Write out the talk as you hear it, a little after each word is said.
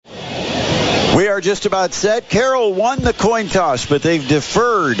are just about set. Carroll won the coin toss, but they've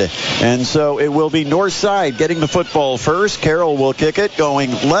deferred. And so it will be Northside getting the football first. Carroll will kick it,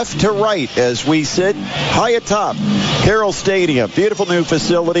 going left to right as we sit high atop Carroll Stadium. Beautiful new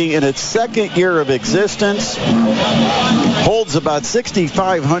facility in its second year of existence. Holds about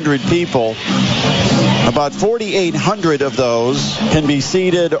 6,500 people. About 4,800 of those can be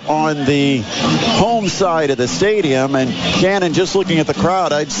seated on the home side of the stadium. And Shannon, just looking at the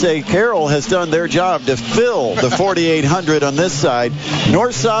crowd, I'd say Carroll has done their job to fill the 4,800 on this side.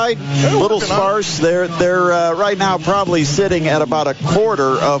 North side, a little sparse. They're right now probably sitting at about a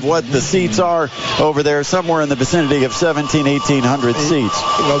quarter of what the seats are over there, somewhere in the vicinity of 1,800 seats.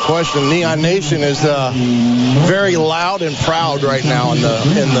 No question. Neon Nation is very loud and proud right now in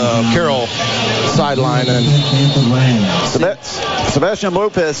the Carroll sideline. And Sebastian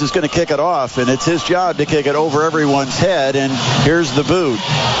Lopez is going to kick it off, and it's his job to kick it over everyone's head. And here's the boot.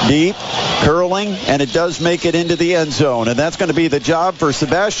 Deep, curling, and it does make it into the end zone. And that's going to be the job for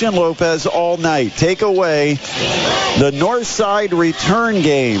Sebastian Lopez all night. Take away the north side return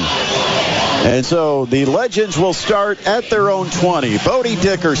game. And so the Legends will start at their own 20. Bodie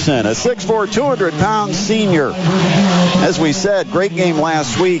Dickerson, a 6'4", 200-pound senior. As we said, great game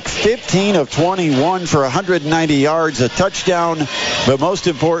last week. 15 of 21 for 190 yards, a touchdown, but most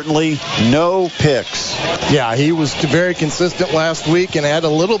importantly, no picks. Yeah, he was very consistent last week and had a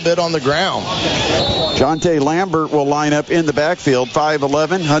little bit on the ground. Jonte Lambert will line up in the backfield,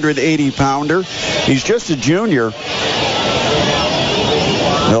 5'11", 180-pounder. He's just a junior.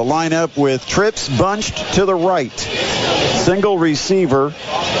 They'll line up with trips bunched to the right. Single receiver.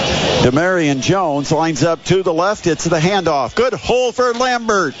 Demarion Jones lines up to the left. It's the handoff. Good hole for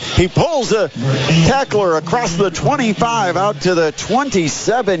Lambert. He pulls a tackler across the 25 out to the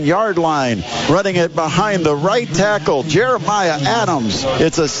 27-yard line. Running it behind the right tackle, Jeremiah Adams.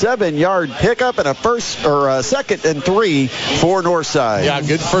 It's a 7-yard pickup and a second and 3 for Northside. Yeah,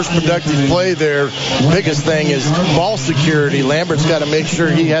 good first productive play there. Biggest thing is ball security. Lambert's got to make sure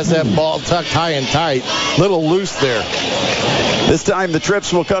he has that ball tucked high and tight. Little loose there. This time the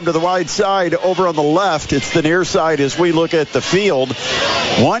trips will come to the wide side over on the left. It's the near side as we look at the field.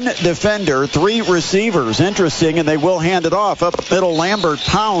 One defender, 3 receivers. Interesting, and they will hand it off. Up middle, Lambert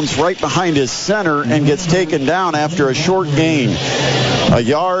pounds right behind his center and gets taken down after a short gain. A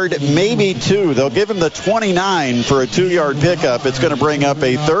yard, maybe 2. They'll give him the 29 for a 2-yard pickup. It's going to bring up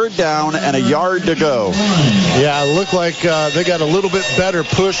a third down and a yard to go. Yeah, it looked like they got a little bit better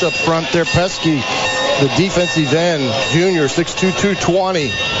push up front there. Pesky, the defensive end, junior, 6'2",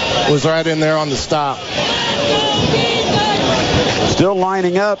 220, was right in there on the stop. Still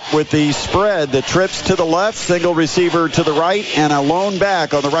lining up with the spread. The trips to the left, single receiver to the right, and a lone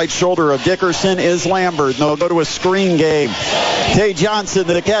back on the right shoulder of Dickerson is Lambert. And they'll go to a screen game. Tay Johnson,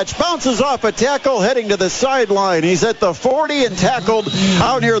 the catch, bounces off a tackle heading to the sideline. He's at the 40 and tackled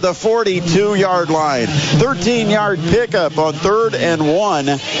out near the 42-yard line. 13-yard pickup on 3rd and 1.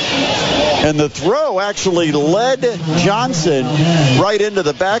 And the throw actually led Johnson right into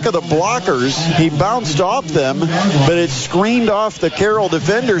the back of the blockers. He bounced off them, but it screened off the Carroll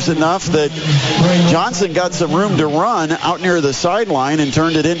defenders enough that Johnson got some room to run out near the sideline and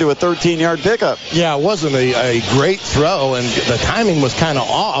turned it into a 13-yard pickup. Yeah, it wasn't a great throw, and the timing was kind of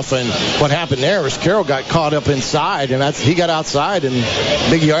off. And what happened there was Carroll got caught up inside, and he got outside and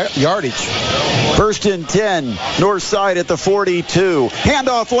big yardage. 1st and 10, north side at the 42.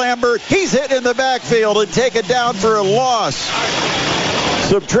 Handoff Lambert. He's hit in the backfield and taken down for a loss.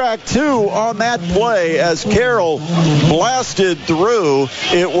 Subtract 2 on that play as Carroll blasted through.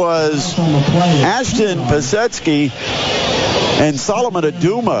 It was Ashton Pasetsky and Solomon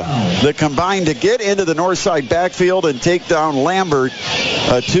Aduma that combined to get into the north side backfield and take down Lambert.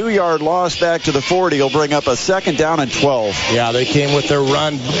 A 2-yard loss back to the 40 will bring up a 2nd down and 12. Yeah, they came with their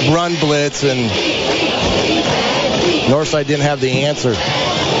run blitz, and Northside didn't have the answer.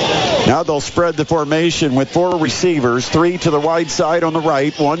 Now they'll spread the formation with 4 receivers, 3 to the wide side on the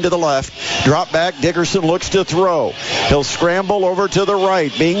right, 1 to the left. Drop back, Dickerson looks to throw. He'll scramble over to the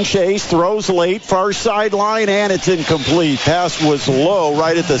right. Being chased, throws late, far sideline, and it's incomplete. Pass was low,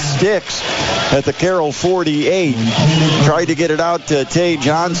 right at the sticks at the Carroll 48. Tried to get it out to Tay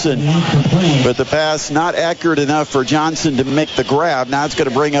Johnson, but the pass not accurate enough for Johnson to make the grab. Now it's going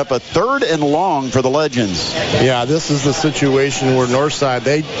to bring up a 3rd and long for the Legends. Yeah, this is the situation where Northside,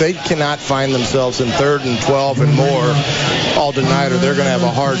 they cannot find themselves in 3rd and 12 and more all tonight, or they're going to have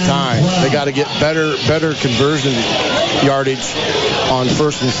a hard time. They got to get better conversion yardage on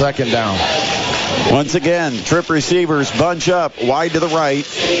 1st and 2nd down. Once again, trip receivers bunch up wide to the right.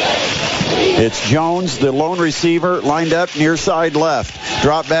 It's Jones, the lone receiver, lined up near side left.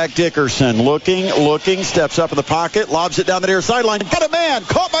 Drop back Dickerson, looking, steps up in the pocket, lobs it down the near sideline. Got a man,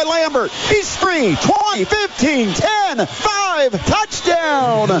 caught by Lambert. He's free. 20, 15, 10, 5,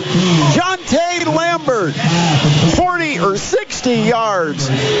 touchdown. Jonte Lambert, 40 or 60 yards.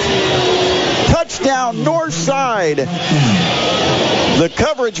 Touchdown, north side. The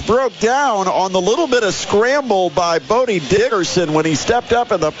coverage broke down on the little bit of scramble by Bodie Dickerson when he stepped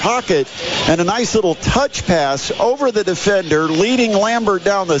up in the pocket, and a nice little touch pass over the defender, leading Lambert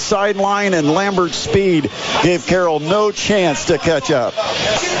down the sideline, and Lambert's speed gave Carroll no chance to catch up.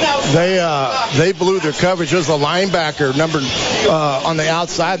 They blew their coverage. It was a linebacker number on the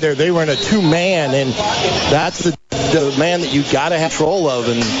outside there. They were in a two-man, and that's the man that you got to have control of,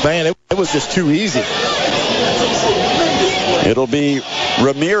 and man, it was just too easy. It'll be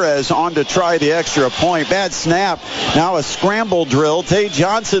Ramirez on to try the extra point. Bad snap. Now a scramble drill. Tay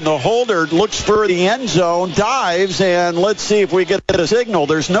Johnson, the holder, looks for the end zone, dives, and let's see if we get a signal.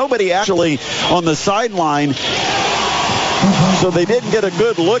 There's nobody actually on the sideline, so they didn't get a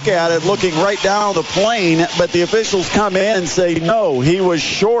good look at it, looking right down the plane, but the officials come in and say, no, he was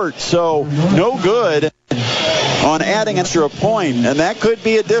short, so no good on adding extra point, and that could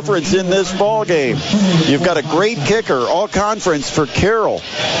be a difference in this ball game. You've got a great kicker, all conference for Carroll.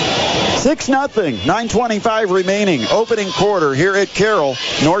 6-0, 9:25 remaining, opening quarter here at Carroll.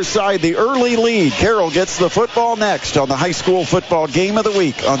 Northside, the early lead. Carroll gets the football next on the high school football game of the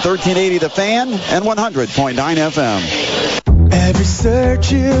week on 1380 The Fan and 100.9 FM. Every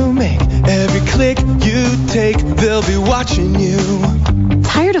search you make, every click you take, they'll be watching you.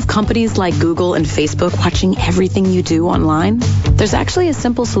 Tired of companies like Google and Facebook watching everything you do online? There's actually a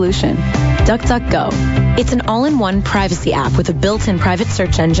simple solution. DuckDuckGo. It's an all-in-one privacy app with a built-in private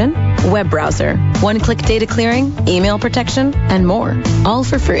search engine, web browser, one-click data clearing, email protection, and more. All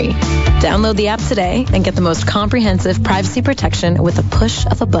for free. Download the app today and get the most comprehensive privacy protection with a push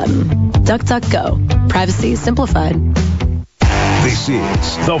of a button. DuckDuckGo. Privacy simplified. This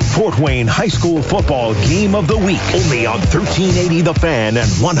is the Fort Wayne High School Football Game of the Week, only on 1380 The Fan and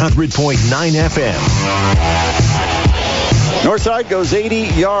 100.9 FM. Northside goes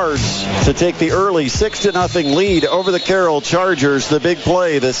 80 yards to take the early 6-0 lead over the Carroll Chargers. The big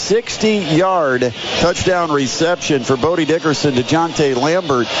play, the 60-yard touchdown reception for Bodie Dickerson to Jonte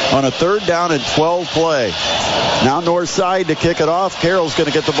Lambert on a 3rd down and 12 play. Now Northside to kick it off. Carroll's going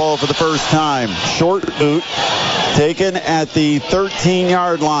to get the ball for the first time. Short boot taken at the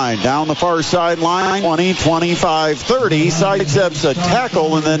 13-yard line. Down the far sideline, 20, 25, 30. Sidesteps a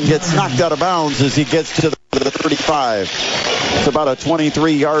tackle and then gets knocked out of bounds as he gets to the 35. It's about a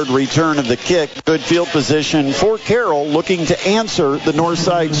 23-yard return of the kick. Good field position for Carroll, looking to answer the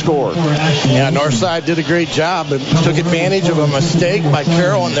Northside score. Yeah, Northside did a great job and took advantage of a mistake by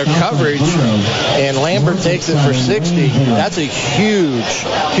Carroll in their coverage, and Lambert takes it for 60. That's a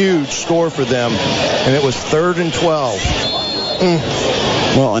huge score for them, and it was 3rd and 12.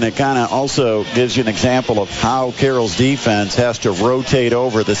 Well, and it kind of also gives you an example of how Carroll's defense has to rotate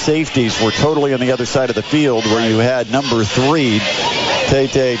over. The safeties were totally on the other side of the field where you had number 3,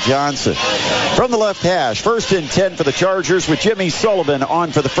 Tay Johnson. From the left hash, 1st and 10 for the Chargers with Jimmy Sullivan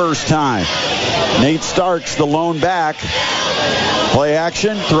on for the first time. Nate Starks, the lone back. Play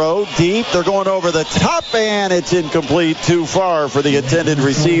action, throw deep. They're going over the top, and it's incomplete, too far for the intended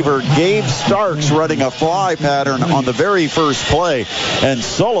receiver. Gabe Starks running a fly pattern on the very first play, and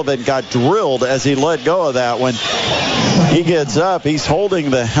Sullivan got drilled as he let go of that one. He gets up. He's holding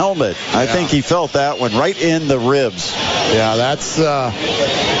the helmet. I think he felt that one right in the ribs. Yeah,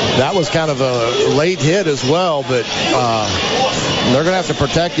 that was kind of a late hit as well, but they're going to have to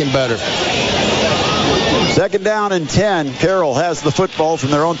protect him better. 2nd down and 10. Carroll has the football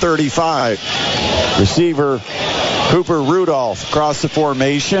from their own 35. Receiver Cooper Rudolph across the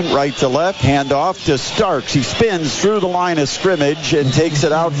formation, right to left, handoff to Starks. He spins through the line of scrimmage and takes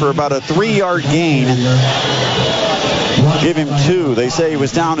it out for about a 3-yard gain. Give him 2. They say he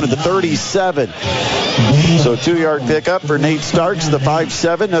was down to the 37. So 2-yard pickup for Nate Starks, the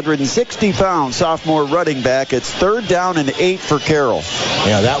 5'7", 160-pound sophomore running back. It's 3rd down and 8 for Carroll.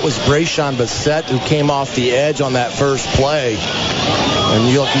 Yeah, that was Brayshawn Bassett who came off the edge on that first play.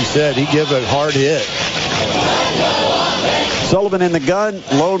 And like you said, he gave a hard hit. Sullivan in the gun.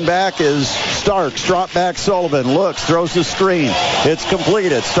 Lone back is Starks. Drop back Sullivan. Looks, throws the screen. It's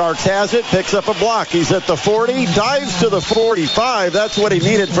completed. Starks has it, picks up a block. He's at the 40, dives to the 45. That's what he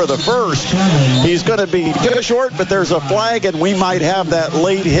needed for the first. He's going to be too short, but there's a flag, and we might have that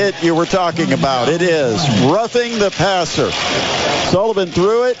late hit you were talking about. It is roughing the passer. Sullivan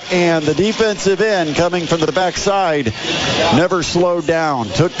threw it, and the defensive end coming from the backside never slowed down.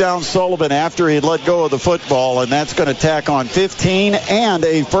 Took down Sullivan after he let go of the football, and that's going to tack on 15 and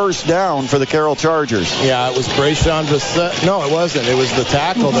a first down for the Carroll Chargers. Yeah, it was Brayshawn Bissett. No, it wasn't. It was the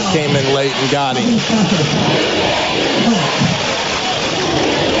tackle that came in late and got him.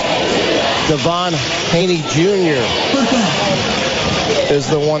 Devon Haney Jr. is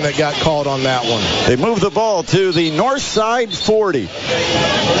the one that got called on that one. They move the ball to the north side 40.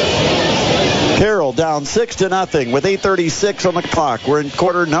 Carroll down 6-0 with 8:36 on the clock. We're in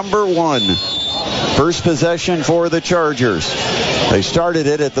quarter number 1. First possession for the Chargers. They started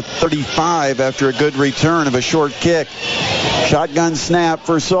it at the 35 after a good return of a short kick. Shotgun snap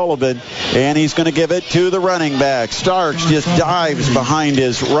for Sullivan, and he's going to give it to the running back. Starks just dives behind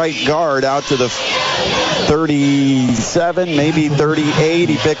his right guard out to the 37, maybe 38.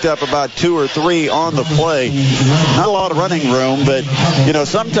 He picked up about 2 or 3 on the play. Not a lot of running room, but,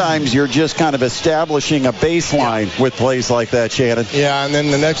 sometimes you're just kind of establishing a baseline with plays like that, Shannon. Yeah, and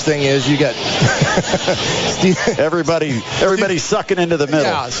then the next thing is you got everybody sucking into the middle.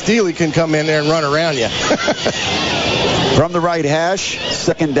 Yeah, Steely can come in there and run around you. From the right hash,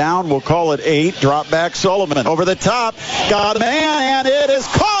 second down, we'll call it 8. Drop back Sullivan. Over the top, got a man, and it is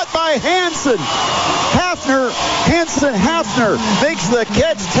caught by Hansen. Hansen Hafner makes the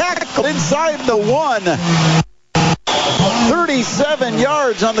catch, tackled inside the 1. 37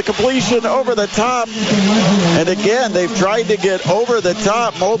 yards on the completion over the top. And again, they've tried to get over the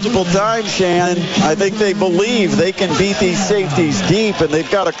top multiple times, Shannon. I think they believe they can beat these safeties deep, and they've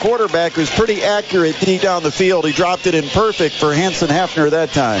got a quarterback who's pretty accurate deep down the field. He dropped it in perfect for Hansen Hafner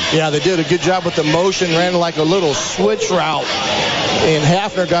that time. Yeah, they did a good job with the motion, ran like a little switch route. And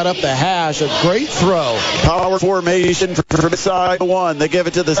Hafner got up the hash. A great throw. Power formation from side 1. They give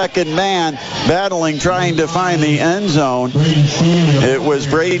it to the second man, battling, trying to find the end zone. It was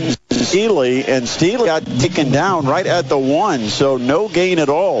Braden Steely, and Steely got taken down right at the 1, so no gain at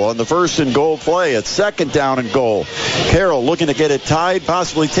all on the first and goal play. It's second down and goal. Carroll looking to get it tied,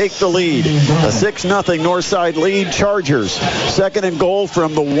 possibly take the lead. A 6-0 Northside lead. Chargers, second and goal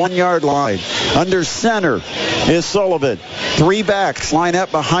from the 1-yard line. Under center is Sullivan. 3 backs line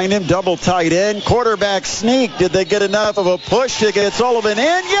up behind him, double tight end. Quarterback sneak. Did they get enough of a push to get Sullivan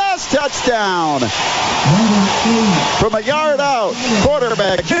in? Yes, touchdown. From a yard out,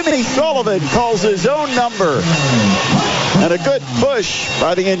 quarterback Jimmy Sullivan calls his own number. And a good push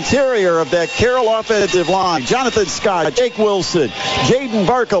by the interior of that Carroll offensive line. Jonathan Scott, Jake Wilson, Jaden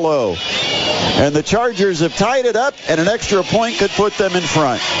Barkalow. And the Chargers have tied it up, and an extra point could put them in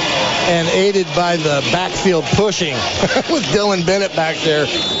front. And aided by the backfield pushing with Dylan Bennett back there,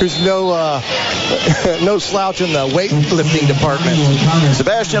 who's no slouch in the weightlifting department.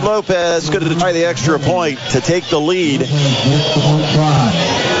 Sebastian Lopez going to try the extra point to take the lead.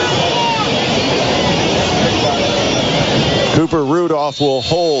 Cooper Rudolph will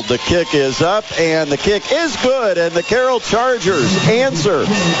hold. The kick is up, and the kick is good, and the Carroll Chargers answer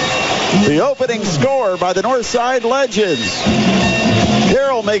the opening score by the Northside Legends.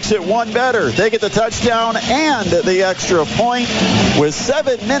 Carroll makes it one better. They get the touchdown and the extra point with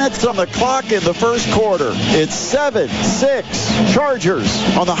 7 minutes on the clock in the first quarter. It's 7-6 Chargers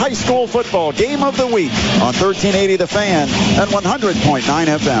on the high school football game of the week on 1380 The Fan and 100.9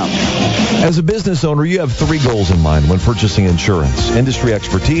 FM. As a business owner, you have 3 goals in mind when purchasing insurance: industry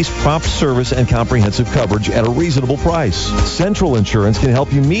expertise, prompt service, and comprehensive coverage at a reasonable price. Central Insurance can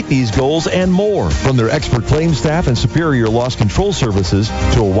help you meet these goals and more. From their expert claims staff and superior loss control services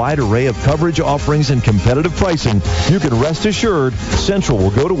to a wide array of coverage offerings and competitive pricing, you can rest assured Central will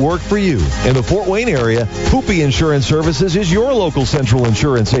go to work for you. In the Fort Wayne area, Hoopy Insurance Services is your local Central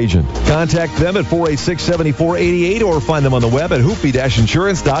Insurance agent. Contact them at 486-7488 or find them on the web at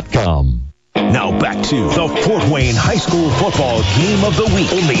hoopy-insurance.com. Now back to the Fort Wayne High School Football Game of the Week,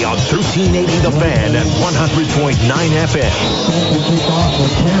 only on 1380 The Fan and 100.9 FM.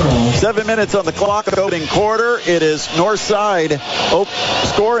 7 minutes on the clock of the opening quarter. It is Northside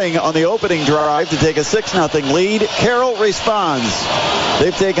scoring on the opening drive to take a 6-0 lead. Carroll responds.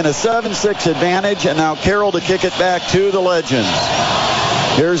 They've taken a 7-6 advantage, and now Carroll to kick it back to the Legends.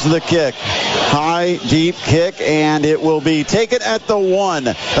 Here's the kick. high, deep kick, and it will be taken at the 1.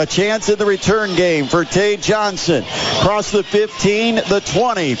 A chance in the return game for Tay Johnson. Across the 15, the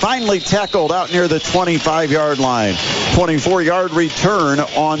 20. Finally tackled out near the 25-yard line. 24-yard return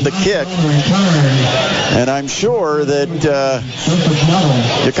on the kick. And I'm sure that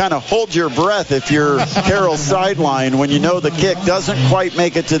you kind of hold your breath if you're Carroll's sideline when you know the kick doesn't quite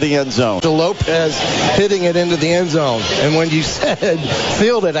make it to the end zone. Lopez hitting it into the end zone. And when you said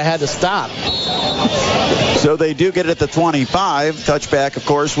field it, I had to stop. So they do get it at the 25. Touchback, of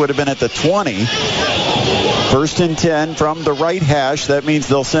course, would have been at the 20. First and 10 from the right hash. That means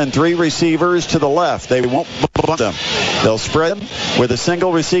they'll send 3 receivers to the left. They won't bunt them. They'll spread them with a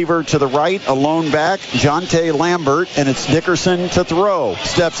single receiver to the right, a lone back, Jonte Lambert, and it's Dickerson to throw.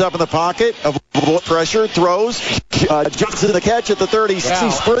 Steps up in the pocket, avoid pressure, throws. Johnson the catch at the 30. Wow.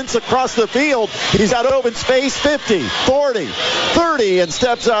 He sprints across the field. He's got open space, 50, 40, 30, and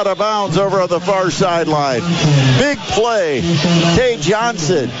steps out of bounds over on the far sideline. Big play. Tay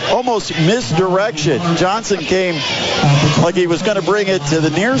Johnson almost misdirection. Johnson came like he was going to bring it to the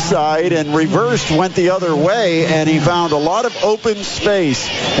near side and reversed, went the other way, and he found a lot of open space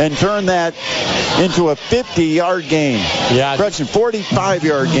and turned that into a 50-yard gain. Yeah.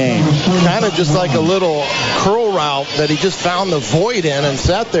 45-yard gain. Kind of just like a little curl route that he just found the void in and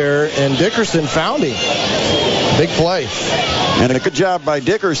sat there, and Dickerson found him. Big play. And a good job by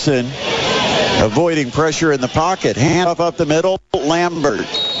Dickerson avoiding pressure in the pocket. Hand up the middle. Lambert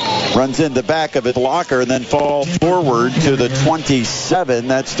runs in the back of his blocker and then falls forward to the 27.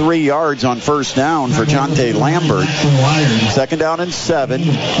 That's 3 yards on first down for Jonte Lambert. Second down and 7.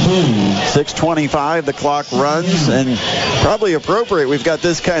 6:25. The clock runs, and probably appropriate. We've got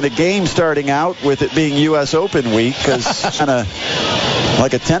this kind of game starting out with it being U.S. Open week, because it's kind of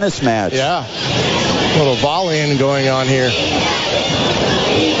like a tennis match. Yeah. A little volleying going on here.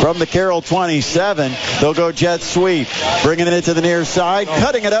 From the Carroll 27, they'll go jet sweep, bringing it to the near side,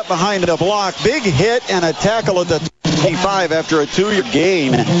 cutting it up behind a block. Big hit and a tackle at the 25 after a 2-yard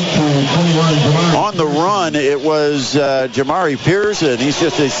gain. On the run, it was Jamari Pearson. He's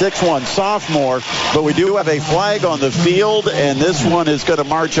just a 6'1 sophomore, but we do have a flag on the field, and this one is going to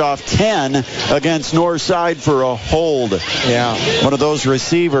march off 10 against Northside for a hold. Yeah. One of those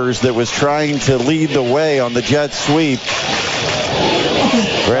receivers that was trying to lead the way on the jet sweep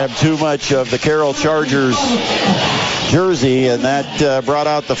grabbed too much of the Carroll Chargers jersey, and that brought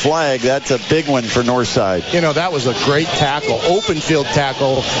out the flag. That's a big one for Northside. You know, that was a great tackle, open field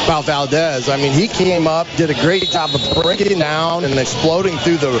tackle by Valdez. I mean, he came up, did a great job of breaking down and exploding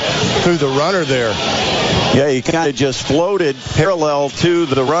through the runner there. Yeah, he kind of just floated parallel to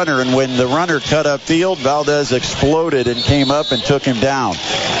the runner, and when the runner cut up field, Valdez exploded and came up and took him down.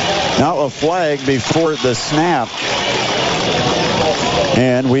 Now a flag before the snap.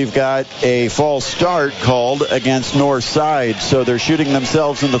 And we've got a false start called against Northside, so they're shooting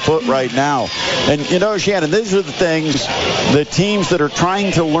themselves in the foot right now. And, you know, Shannon, these are the things, the teams that are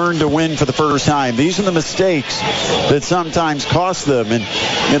trying to learn to win for the first time, these are the mistakes that sometimes cost them. And,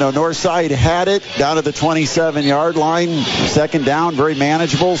 you know, Northside had it down to the 27-yard line, second down, very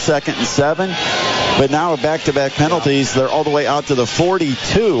manageable, 2nd and 7. But now with back-to-back penalties, they're all the way out to the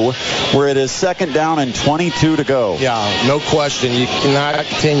 42, where it is 2nd down and 22 to go. Yeah, no question. You cannot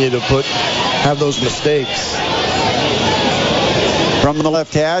continue to have those mistakes. From the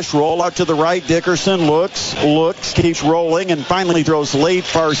left hash, roll out to the right. Dickerson looks, keeps rolling, and finally throws late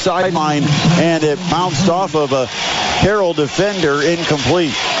far sideline, and it bounced off of a Carroll defender,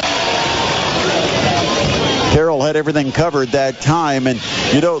 incomplete. Carroll had everything covered that time. And,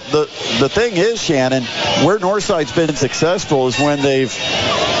 you know, the thing is, Shannon, where Northside's been successful is when they've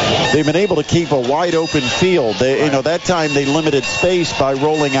been able to keep a wide open field. They, you know, that time they limited space by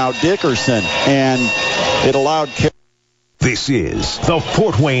rolling out Dickerson, and it allowed Carroll. This is the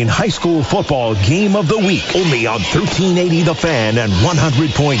Fort Wayne High School Football Game of the Week, only on 1380 The Fan and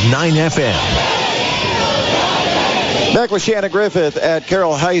 100.9 FM. Back with Shannon Griffith at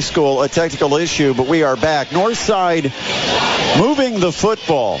Carroll High School. A technical issue, but we are back. Northside moving the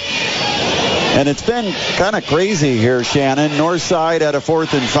football. And it's been kind of crazy here, Shannon. Northside had a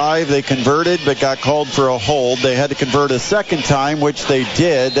 4th and 5. They converted, but got called for a hold. They had to convert a second time, which they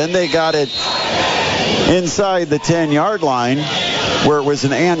did. Then they got it inside the 10-yard line. where it was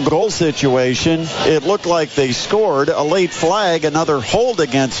an and goal situation. It looked like they scored. A late flag, another hold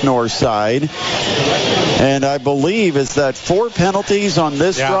against Northside. And I believe it's that 4 penalties on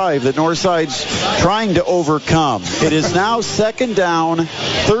this drive that Northside's trying to overcome. It is now second down,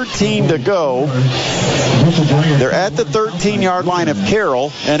 13 to go. They're at the 13-yard line of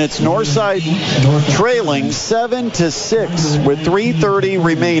Carroll, and it's Northside trailing 7-6 with 3:30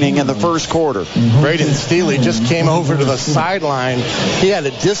 remaining in the first quarter. Braden Steely just came over to the sideline. He had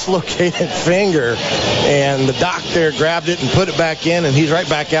a dislocated finger, and the doc there grabbed it and put it back in, and he's right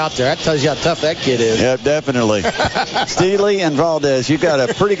back out there. That tells you how tough that kid is. Yeah, definitely. Steely and Valdez, you've got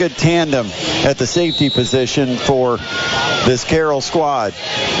a pretty good tandem at the safety position for this Carroll squad.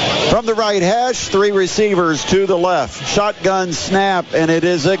 From the right hash, 3 receivers to the left. Shotgun snap, and it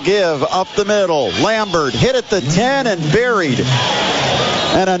is a give up the middle. Lambert hit at the 10 and buried.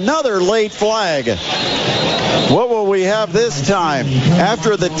 And another late flag. What will we have this time?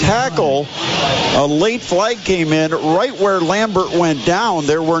 After the tackle, a late flag came in right where Lambert went down.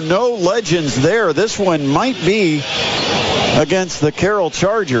 There were no legends there. This one might be against the Carroll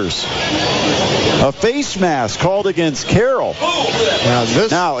Chargers. A face mask called against Carroll.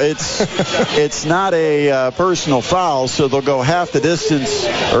 Now it's not a personal foul, so they'll go half the distance,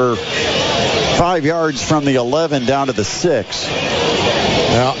 or 5 yards from the 11 down to the 6.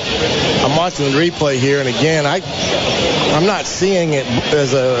 Now, I'm watching the replay here, and again, I'm not seeing it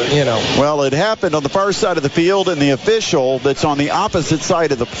as Well, it happened on the far side of the field, and the official that's on the opposite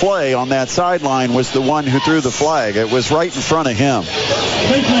side of the play on that sideline was the one who threw the flag. It was right in front of him.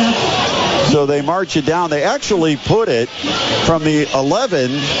 So they march it down. They actually put it from the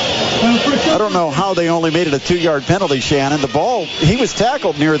 11. I don't know how they only made it a 2-yard penalty, Shannon. The ball, he was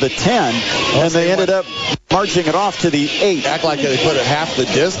tackled near the 10, and they ended up marching it off to the 8. Act like they put it half the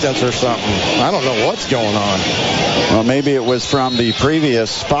distance or something. I don't know what's going on. Well, maybe it was from the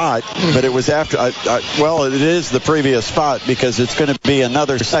previous spot, but it was after. Well, it is the previous spot because it's going to be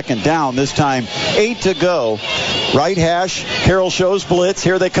another second down. This time, 8 to go. Right hash. Carroll shows blitz.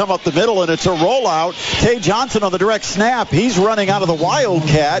 Here they come up the middle, and it's a rollout. Tay Johnson on the direct snap. He's running out of the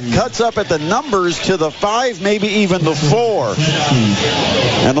Wildcat. Cuts up at the numbers to the 5, maybe even the 4.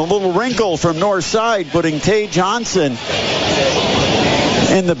 And a little wrinkle from Northside, putting Tay Johnson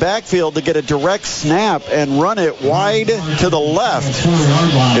in the backfield to get a direct snap and run it wide to the left.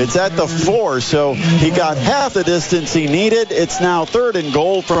 It's at the 4, so he got half the distance he needed. It's now 3rd and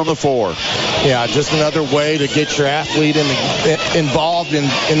goal from the 4. Yeah, just another way to get your athlete involved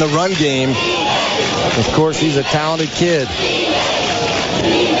in the run game. Of course, he's a talented kid.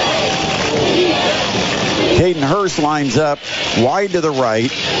 Caden Hurst lines up wide to the right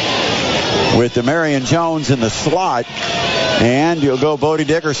with Demarion Jones in the slot. And you'll go Bodie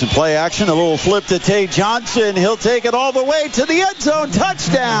Dickerson. Play action. A little flip to Tay Johnson. He'll take it all the way to the end zone.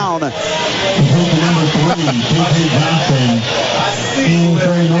 Touchdown.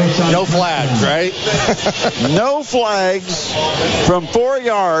 No flags, right? No flags from 4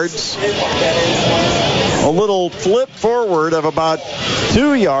 yards. A little flip forward of about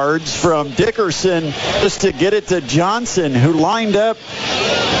 2 yards from Dickerson just to get it to Johnson, who lined up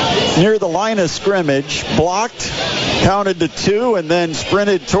near the line of scrimmage, blocked, counted to 2, and then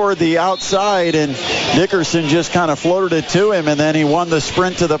sprinted toward the outside, and Dickerson just kind of floated it to him, and then he won the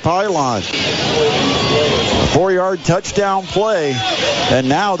sprint to the pylon. 4-yard touchdown play, and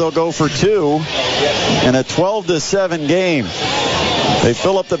now they'll go for 2 in a 12-7 game. They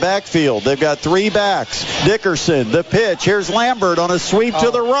fill up the backfield. They've got 3 backs. Dickerson, the pitch. Here's Lambert on a sweep to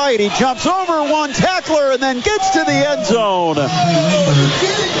the right. He jumps over one tackler and then gets to the end zone.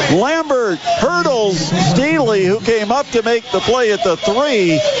 Lambert hurdles Steely, who came up to make the play at the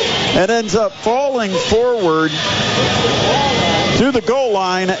 3, and ends up falling forward to the goal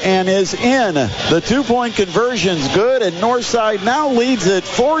line and is in. The 2-point conversion's good, and Northside now leads it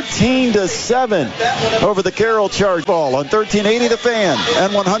 14-7 over the Carroll Charge ball on 1380 The Fan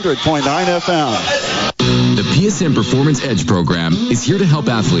and 100.9 FM. The PSN Performance Edge program is here to help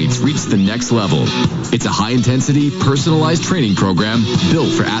athletes reach the next level. It's a high-intensity, personalized training program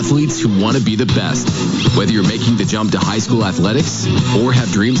built for athletes who want to be the best. Whether you're making the jump to high school athletics or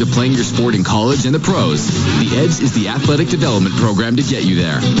have dreams of playing your sport in college and the pros, the Edge is the athletic development program to get you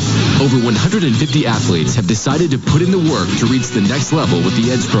there. Over 150 athletes have decided to put in the work to reach the next level with the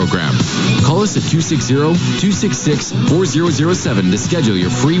Edge program. Call us at 260-266-4007 to schedule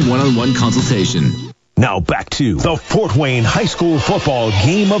your free one-on-one consultation. Now back to the Fort Wayne High School Football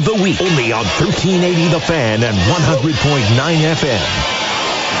Game of the Week, only on 1380 The Fan and 100.9 FM.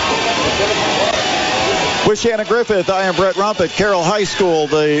 With Shannon Griffith, I am Brett Rump at Carroll High School.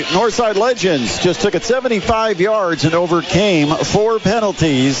 The Northside Legends just took it 75 yards and overcame 4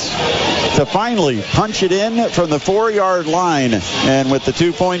 penalties to finally punch it in from the 4-yard line. And with the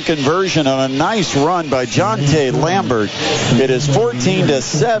 2-point conversion on a nice run by Jonte Lambert, it is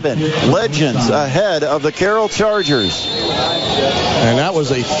 14-7. Legends ahead of the Carroll Chargers. And that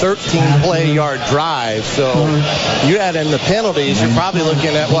was a 13-play yard drive. So you add in the penalties, you're probably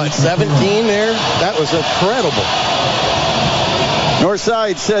looking at, 17 there? That was incredible.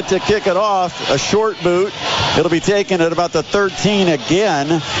 Northside set to kick it off. A short boot. It'll be taken at about the 13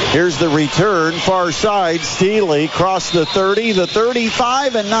 again. Here's the return. Far side. Steely crossed the 30, the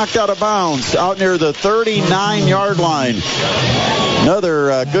 35, and knocked out of bounds out near the 39-yard line.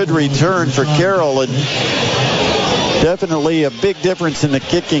 Another good return for Carroll, and definitely a big difference in the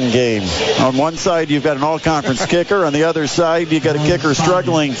kicking game. On one side, you've got an all-conference kicker. On the other side, you've got a kicker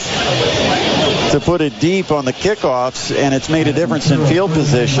struggling to put it deep on the kickoffs, and it's made a difference in field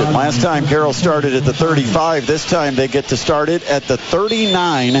position. Last time Carroll started at the 35. This time they get to start it at the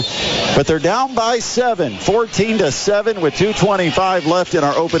 39, but they're down by 7, 14-7 with 2:25 left in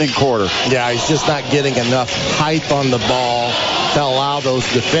our opening quarter. Yeah, he's just not getting enough height on the ball to allow those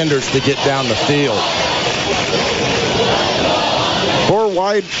defenders to get down the field. 4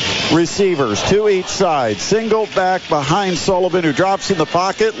 wide receivers, 2 each side. Single back behind Sullivan, who drops in the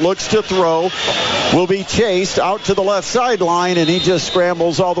pocket, looks to throw, will be chased out to the left sideline, and he just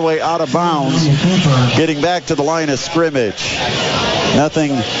scrambles all the way out of bounds, getting back to the line of scrimmage.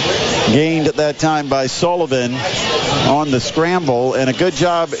 Nothing gained at that time by Sullivan on the scramble, and a good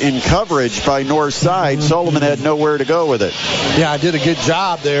job in coverage by Northside. Sullivan had nowhere to go with it. Yeah, I did a good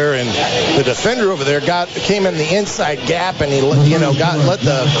job there, and the defender over there came in the inside gap, and he let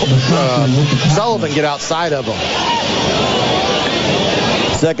the Sullivan get outside of him.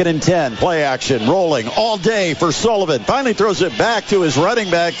 2nd and 10, play action, rolling all day for Sullivan. Finally throws it back to his running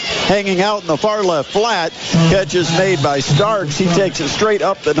back, hanging out in the far left flat. Catch is made by Starks. He takes it straight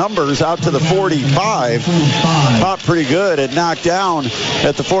up the numbers out to the 45. Popped pretty good and knocked down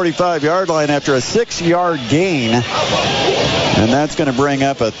at the 45-yard line after a 6-yard gain. And that's going to bring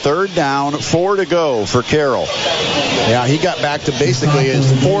up a 3rd down, 4 to go for Carroll. Yeah, he got back to basically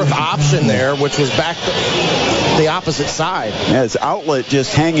his 4th option there, which was back to the opposite side. Yeah, his outlet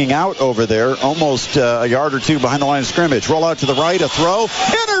just hanging out over there, almost a yard or 2 behind the line of scrimmage. Roll out to the right, a throw.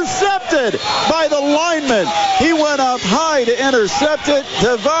 Intercepted by the lineman. He went up high to intercept it.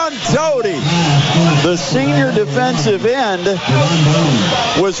 Devon Doty, the senior defensive end,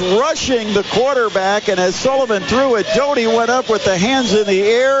 was rushing the quarterback, and as Sullivan threw it, Doty went up with the hands in the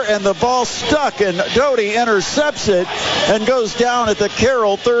air, and the ball stuck, and Doty intercepts it and goes down at the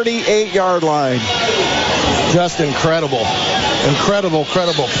Carroll 38-yard line. Just incredible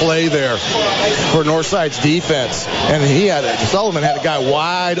play there for Northside's defense. And Sullivan had a guy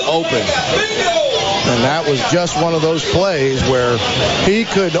wide open. And that was just one of those plays where he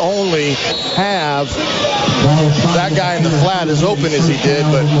could only have that guy in the flat as open as he did,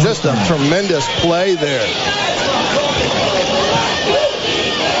 but just a tremendous play there.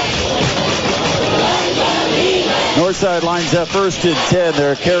 Northside lines up 1st and 10.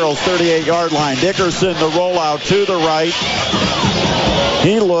 They're at Carroll's 38-yard line. Dickerson, the rollout to the right.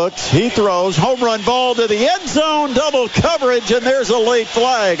 He looks, he throws, home run ball to the end zone, double coverage, and there's a late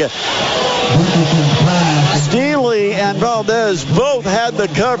flag. Steely and Valdez both had the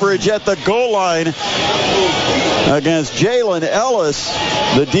coverage at the goal line against Jalen Ellis,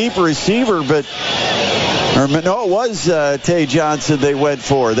 the deep receiver, it was Tay Johnson they went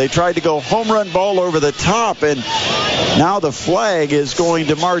for. They tried to go home run ball over the top, and now the flag is going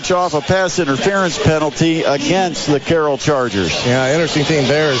to march off a pass interference penalty against the Carroll Chargers. Yeah, interesting thing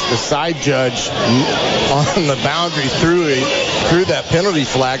there is the side judge on the boundary threw that penalty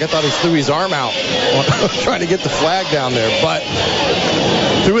flag. I thought he threw his arm out trying to get the flag down there, but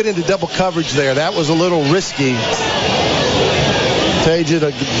threw it into double coverage there. That was a little risky. Tay did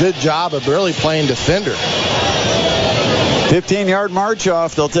a good job of really playing defender. 15-yard march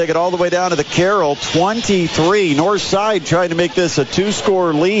off. They'll take it all the way down to the Carroll 23. Northside trying to make this a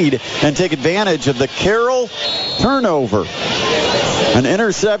 2-score lead and take advantage of the Carroll turnover. An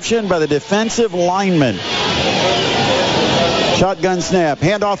interception by the defensive lineman. Shotgun snap,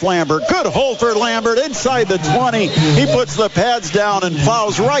 handoff Lambert. Good hold for Lambert inside the 20. He puts the pads down and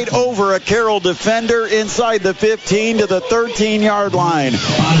plows right over a Carroll defender inside the 15 to the 13-yard line.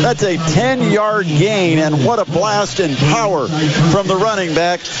 That's a 10-yard gain, and what a blast and power from the running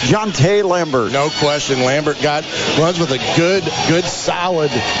back, Jonte Lambert. No question. Lambert runs with a good solid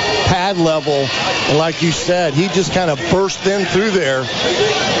pad level. And like you said, he just kind of burst in through there,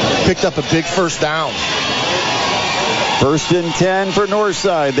 picked up a big first down. 1st and 10 for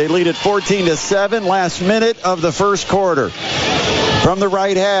Northside. They lead at 14-7, last minute of the first quarter. From the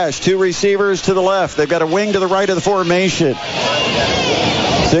right hash, 2 receivers to the left. They've got a wing to the right of the formation.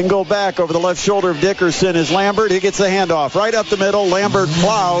 Single back over the left shoulder of Dickerson is Lambert. He gets the handoff right up the middle. Lambert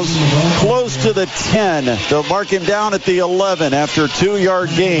plows close to the 10. They'll mark him down at the 11 after a 2-yard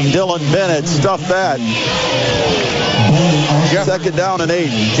gain. Dylan Bennett stuffed that. 2nd down and 8.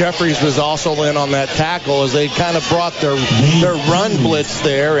 Jeffries was also in on that tackle as they kind of brought their run blitz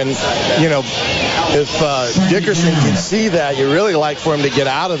there. And, you know, if Dickerson can see that, you really like for him to get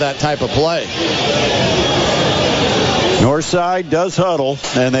out of that type of play. Northside does huddle,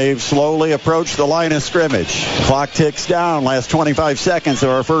 and they've slowly approached the line of scrimmage. Clock ticks down. Last 25 seconds of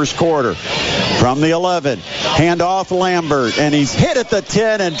our first quarter. From the 11, handoff Lambert, and he's hit at the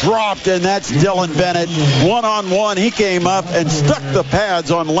 10 and dropped, and that's Dylan Bennett. One-on-one, he came up and stuck the pads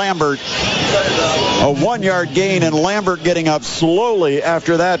on Lambert. A 1-yard gain, and Lambert getting up slowly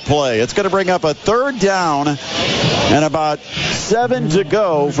after that play. It's going to bring up a 3rd down and about 7 to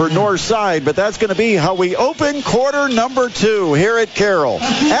go for Northside, but that's going to be how we open quarter number 2 here at Carroll.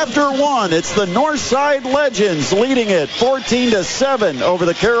 After 1, it's the Northside Legends leading it 14-7 over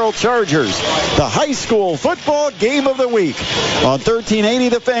the Carroll Chargers. The high school football game of the week on 1380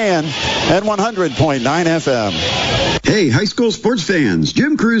 The Fan and 100.9 FM. Hey, high school sports fans.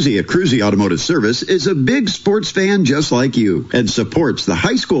 Jim Cruzy at Cruzy Automotive Service is a big sports fan just like you and supports the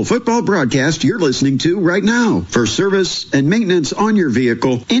high school football broadcast you're listening to right now. For service and maintenance on your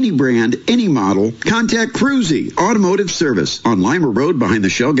vehicle, any brand, any model, contact Cruzy Automotive Service on Lima Road behind the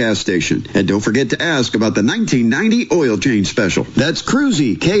Shell gas station. And don't forget to ask about the 1990 oil change special. That's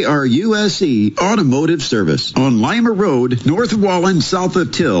Cruzy, K-R-U-S-E, Automotive Service on Lima Road, north of Wallen, south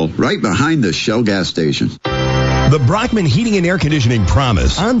of Till, right behind the Shell gas station. The Brockman Heating and Air Conditioning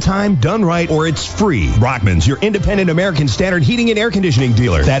promise. On time, done right, or it's free. Brockman's your independent American Standard heating and air conditioning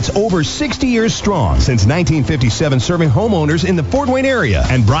dealer. That's over 60 years strong. Since 1957, serving homeowners in the Fort Wayne area.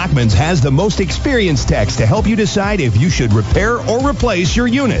 And Brockman's has the most experienced techs to help you decide if you should repair or replace your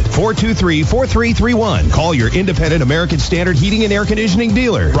unit. 423-4331. Call your independent American Standard heating and air conditioning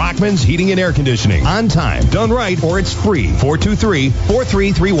dealer. Brockman's Heating and Air Conditioning. On time, done right, or it's free.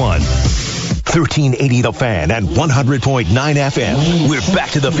 423-4331. 1380 The Fan and 100.9 FM. We're back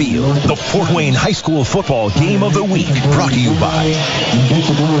to the field. The Fort Wayne High School football game of the week. Brought to you by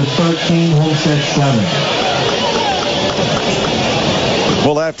Invincible 13, Homestead 7.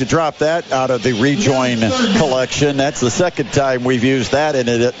 We'll have to drop that out of the rejoin collection. That's the 2nd time we've used that, and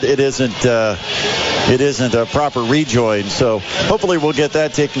it isn't a proper rejoin. So hopefully we'll get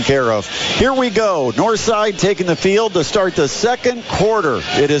that taken care of. Here we go. Northside taking the field to start the 2nd quarter.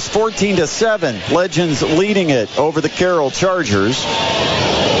 It is 14-7. Legends leading it over the Carroll Chargers.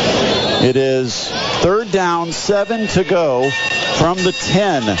 It is 3rd down, 7 to go from the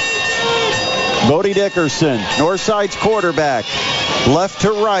 10. Bodie Dickerson, Northside's quarterback. Left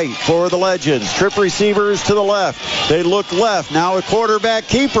to right for the Legends. Trip receivers to the left. They look left. Now a quarterback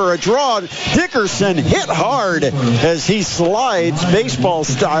keeper. A draw. Dickerson hit hard as he slides baseball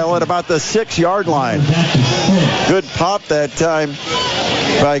style at about the 6-yard line. Good pop that time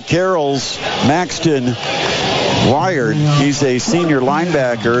by Carroll's Maxton Wired. He's a senior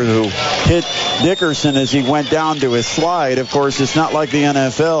linebacker who hit Dickerson as he went down to his slide. Of course, it's not like the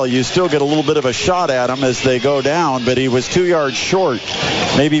NFL. You still get a little bit of a shot at him as they go down, but he was 2 yards short,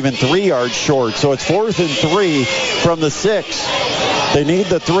 maybe even 3 yards short. So it's 4th and 3 from the 6. They need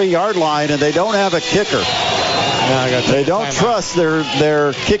the 3-yard line, and they don't have a kicker. They don't trust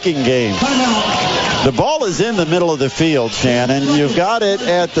their kicking game. The ball is in the middle of the field, Shannon. You've got it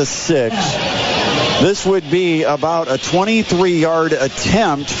at the 6. This would be about a 23-yard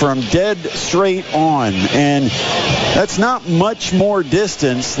attempt from dead straight on. And that's not much more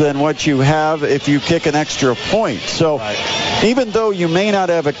distance than what you have if you kick an extra point. So even though you may not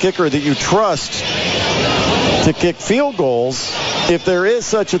have a kicker that you trust to kick field goals, if there is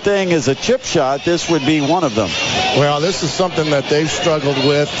such a thing as a chip shot, this would be one of them. Well, this is something that they've struggled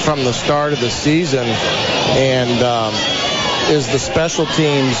with from the start of the season, and is the special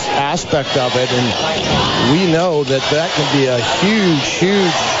teams aspect of it. And we know that can be a huge...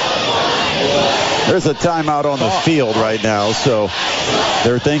 There's a timeout on the field right now, so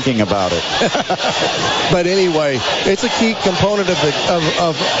they're thinking about it. But anyway, it's a key component of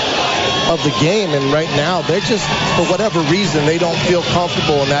the game, and right now they're just, for whatever reason, they don't feel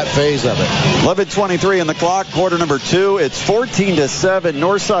comfortable in that phase of it. 11:23 on the clock, quarter number 2. It's 14-7.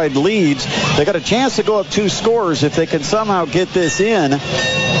 Northside leads. They got a chance to go up 2 scores if they can somehow get this in.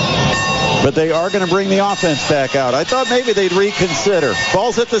 But they are going to bring the offense back out. I thought maybe they'd reconsider.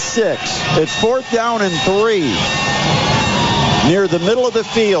 Ball's at the 6. It's 4th down and 3. Near the middle of the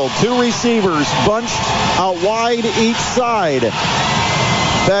field. 2 receivers bunched out wide each side.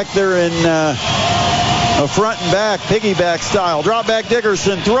 Back there in a front and back, piggyback style. Drop back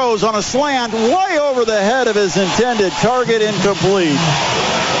Dickerson throws on a slant way over the head of his intended target, incomplete.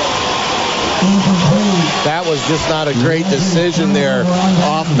 That was just not a great decision there.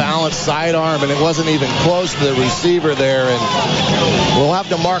 Off-balance sidearm, and it wasn't even close to the receiver there. And we'll have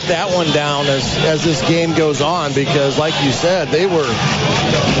to mark that one down as this game goes on because, like you said, they were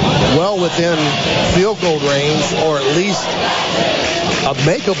well within field goal range, or at least a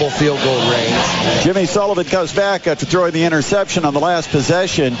makeable field goal range. Jimmy Sullivan comes back after throwing the interception on the last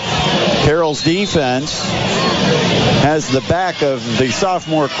possession. Carroll's defense has the back of the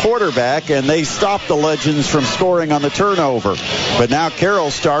sophomore quarterback, and they stop the Legends from scoring on the turnover. But now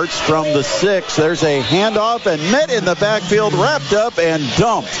Carroll starts from the 6. There's a handoff, and met in the backfield, wrapped up and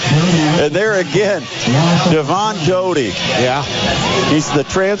dumped. And there again, Devon Doty. Yeah. He's the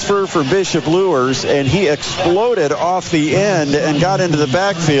transfer from Bishop Luers, and he exploded off the end and got into the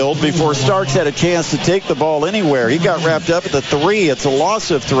backfield before Starks had a chance to take the ball anywhere. He got wrapped up at the 3. It's a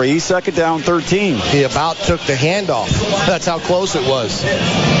loss of 3. 2nd down, 13. He about took the handoff. That's how close it was.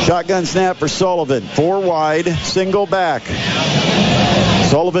 Shotgun snap for Sullivan. 4 wide, single back.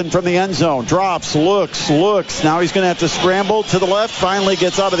 Sullivan from the end zone. Drops, looks. Now he's going to have to scramble to the left. Finally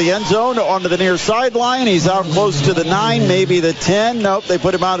gets out of the end zone onto the near sideline. He's out close to the 9, maybe the 10. Nope, they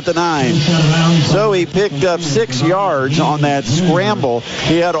put him out at the 9. So he picked up 6 yards on that scramble.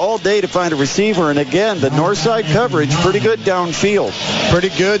 He had all day to find a receiver. And again, the north side coverage, pretty good downfield. Pretty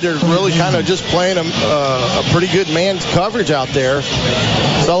good. They're really kind of just playing a pretty good man's coverage out there.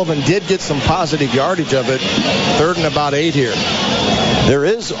 Sullivan did get some positive yardage of it. 3rd and about 8 here. There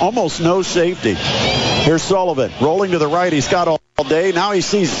is almost no safety. Here's Sullivan rolling to the right. He's got all day. Now he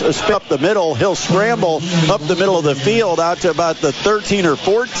sees a spin up the middle. He'll scramble up the middle of the field out to about the 13 or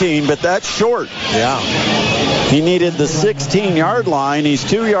 14, but that's short. Yeah. He needed the 16-yard line. He's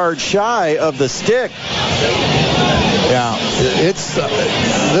 2 yards shy of the stick. Yeah, it's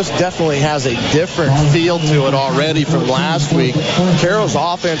this definitely has a different feel to it already from last week. Carroll's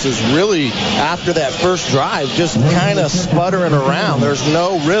offense is really, after that first drive, just kind of sputtering around. There's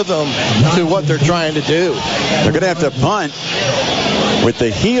no rhythm to what they're trying to do. They're going to have to punt with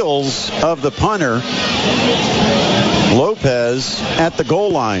the heels of the punter. Lopez at the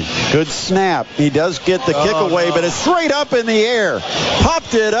goal line. Good snap. He does get the kick away, but it's straight up in the air.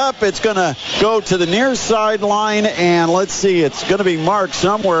 Popped it up. It's going to go to the near sideline, and let's see, it's going to be marked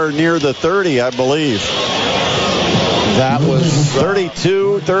somewhere near the 30, I believe. That was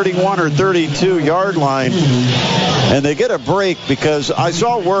 32, 31 or 32-yard line. And they get a break because I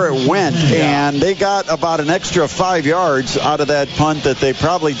saw where it went, and they got about an extra 5 yards out of that punt that they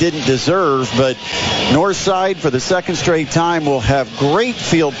probably didn't deserve. But Northside, for the second straight time, will have great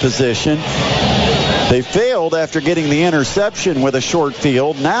field position. They failed after getting the interception with a short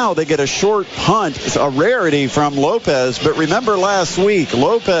field. Now they get a short punt. It's a rarity from Lopez. But remember last week,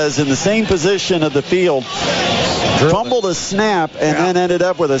 Lopez in the same position of the field fumbled a snap and then ended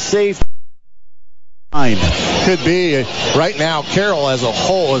up with a safe. Could be. Right now, Carroll as a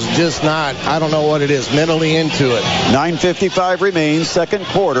whole is just not, I don't know what it is, mentally into it. 9:55 remains, second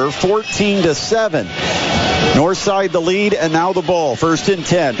quarter, 14-7. Northside the lead, and now the ball. 1st and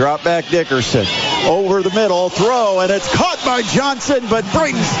 10. Drop back Dickerson. Over the middle, throw, and it's caught by Johnson, but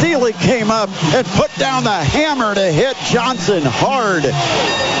Brayton Steele came up and put down the hammer to hit Johnson hard.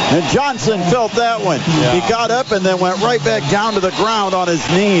 And Johnson felt that one. Yeah. He got up and then went right back down to the ground on his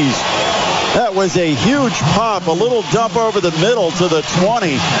knees. That was a huge pop, a little dump over the middle to the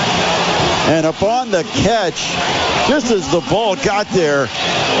 20. And upon the catch, just as the ball got there,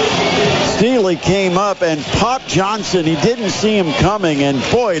 Steele came up and popped Johnson. He didn't see him coming, and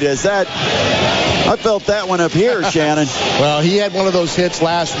boy, does that... I felt that one up here, Shannon. Well, he had one of those hits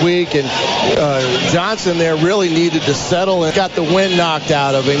last week, and Johnson there really needed to settle and got the wind knocked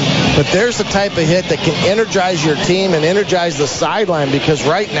out of him. But there's the type of hit that can energize your team and energize the sideline, because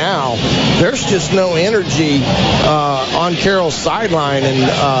right now there's just no energy on Carroll's sideline, and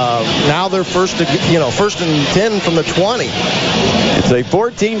now they're first and 10 from the 20. It's a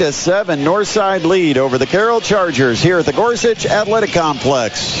 14-7 Northside lead over the Carroll Chargers here at the Gorsuch Athletic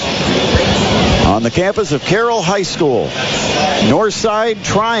Complex on the campus of Carroll High School. Northside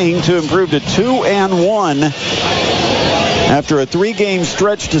trying to improve to 2-1 after a 3-game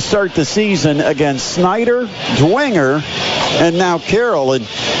stretch to start the season against Snyder, Dwenger, and now Carroll. And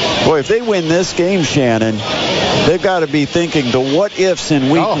boy, if they win this game, Shannon, they've got to be thinking the what-ifs in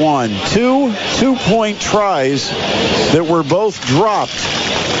week one. Two-point tries that were both dropped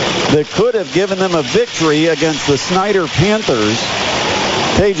that could have given them a victory against the Snyder Panthers.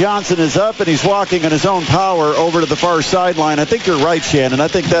 Tay Johnson is up, and he's walking on his own power over to the far sideline. I think you're right, Shannon. I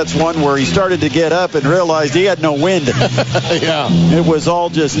think that's one where he started to get up and realized he had no wind. Yeah. It was all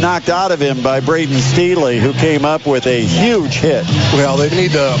just knocked out of him by Braden Steele, who came up with a huge hit. Well, they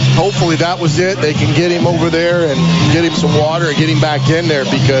need to, hopefully that was it. They can get him over there and get him some water and get him back in there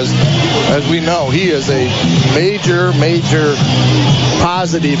because, as we know, he is a major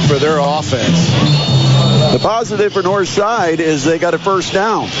positive for their offense. The positive for Northside is they got a first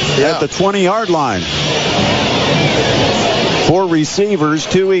down at the 20-yard line. 4 receivers,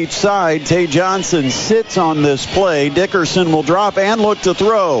 2 each side. Tay Johnson sits on this play. Dickerson will drop and look to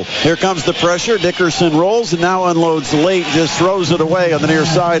throw. Here comes the pressure. Dickerson rolls and now unloads late, just throws it away on the near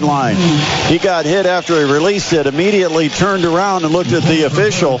sideline. He got hit after he released it, immediately turned around and looked at the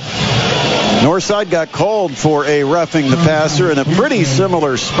official. Northside got called for a roughing the passer in a pretty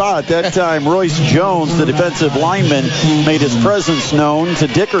similar spot. That time, Royce Jones, the defensive lineman, made his presence known to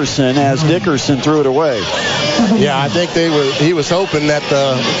Dickerson as Dickerson threw it away. Yeah, I think he was hoping that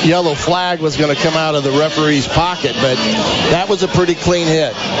the yellow flag was going to come out of the referee's pocket, but that was a pretty clean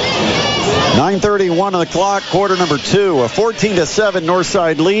hit. 9:31 on the clock, quarter number 2. A 14-7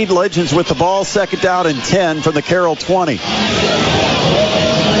 Northside lead. Legends with the ball, second down and 10 from the Carroll 20.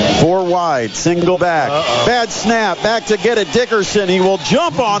 4 wide, single back. Bad snap, back to get it. Dickerson, he will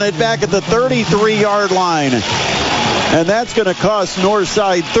jump on it back at the 33-yard line. And that's going to cost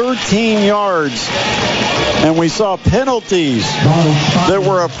Northside 13 yards. And we saw penalties that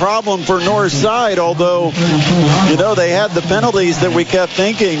were a problem for Northside, although, they had the penalties that we kept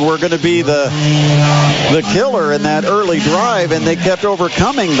thinking were going to be the killer in that early drive, and they kept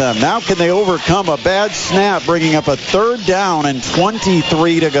overcoming them. Now can they overcome a bad snap, bringing up a third down and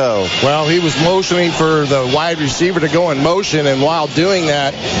 23 to go? Well, he was motioning for the wide receiver to go in motion, and while doing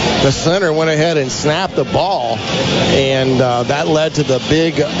that, the center went ahead and snapped the ball, and that led to the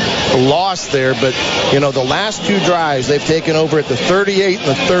big loss there. But, the last 2 drives, they've taken over at the 38 and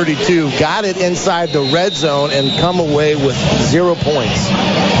the 32, got it inside the red zone, and come away with 0 points.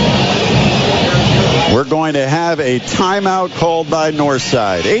 We're going to have a timeout called by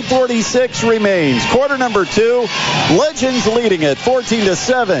Northside. 8:46 remains. Quarter number 2. Legends leading it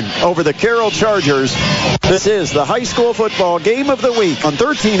 14-7 over the Carroll Chargers. This is the high school football game of the week on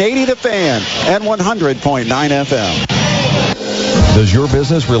 1380 The Fan and 100.9 FM. Does your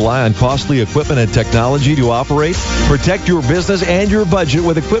business rely on costly equipment and technology to operate? Protect your business and your budget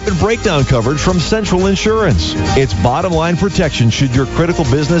with equipment breakdown coverage from Central Insurance. It's bottom line protection should your critical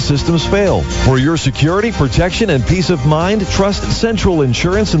business systems fail. For your security, protection, and peace of mind, trust Central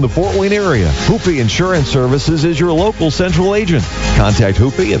Insurance in the Fort Wayne area. Hoopie Insurance Services is your local Central agent. Contact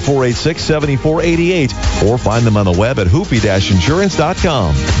Hoopie at 486-7488 or find them on the web at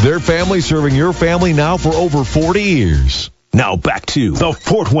hoopie-insurance.com. Their family serving your family now for over 40 years. Now back to the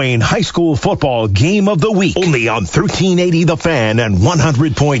Fort Wayne High School Football Game of the Week. Only on 1380 The Fan and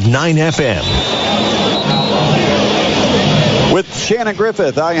 100.9 FM. With Shannon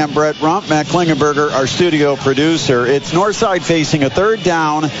Griffith, I am Brett Rump. Matt Klingenberger, our studio producer. It's Northside facing a third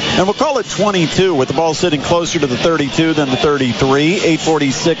down, and we'll call it 22 with the ball sitting closer to the 32 than the 33.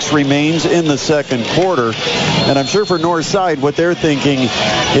 8:46 remains in the second quarter. And I'm sure for Northside, what they're thinking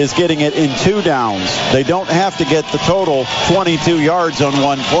is getting it in 2 downs. They don't have to get the total 22 yards on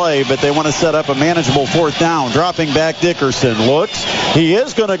one play, but they want to set up a manageable fourth down. Dropping back, Dickerson looks. He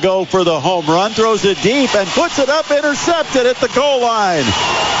is going to go for the home run, throws it deep, and puts it up, intercepted at the goal line.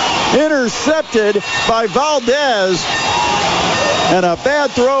 Intercepted by Valdez. And a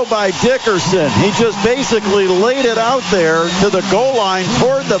bad throw by Dickerson. He just basically laid it out there to the goal line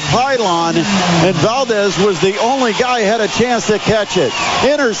toward the pylon, and Valdez was the only guy who had a chance to catch it.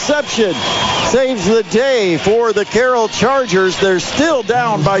 Interception saves the day for the Carroll Chargers. They're still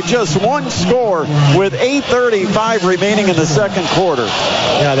down by just 1 score with 8:35 remaining in the second quarter.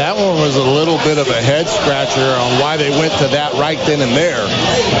 Yeah, that one was a little bit of a head scratcher on why they went to that right then and there.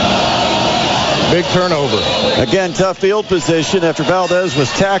 Big turnover. Again, tough field position after Valdez was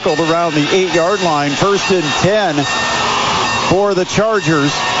tackled around the 8-yard line. 1st and 10 for the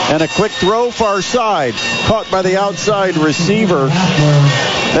Chargers. And a quick throw far side. Caught by the outside receiver.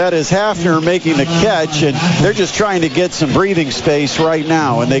 That is Hafner making the catch, and they're just trying to get some breathing space right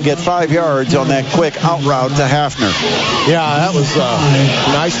now, and they get 5 yards on that quick out route to Hafner. Yeah, that was a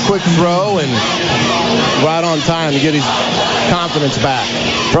nice quick throw and right on time to get his confidence back.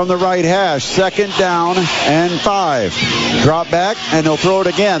 From the right hash, 2nd down and 5. Drop back, and they'll throw it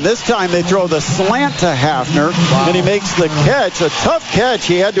again. This time they throw the slant to Hafner, and he makes the catch. A tough catch.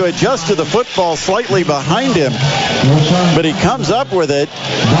 He had to adjust to the football slightly behind him, but he comes up with it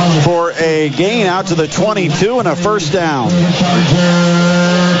for a gain out to the 22 and a 1st down.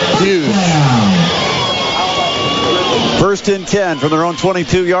 Huge. 1st and 10 from their own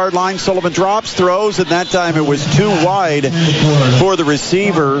 22-yard line. Sullivan drops, throws, and that time it was too wide for the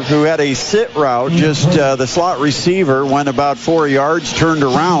receiver who had a sit route. Just the slot receiver went about 4 yards, turned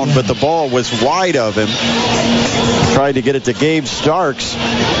around, but the ball was wide of him. Tried to get it to Gabe Starks.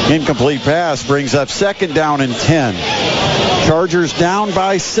 Incomplete pass brings up 2nd down and 10. Chargers down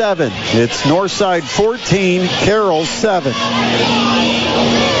by 7. It's Northside 14, Carroll 7.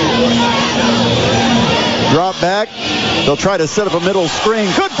 Drop back. They'll try to set up a middle screen.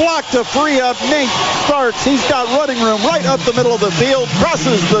 Good block to free up Nate Starks. He's got running room right up the middle of the field.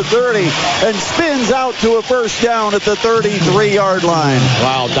 Crosses the 30 and spins out to a 1st down at the 33-yard line.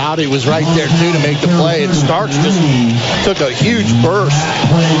 Wow, Dowdy was right there, too, to make the play. And Starks just took a huge burst.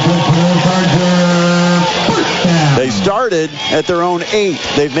 They started at their own 8.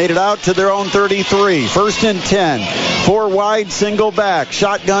 They've made it out to their own 33. 1st and 10. 4 wide, single back.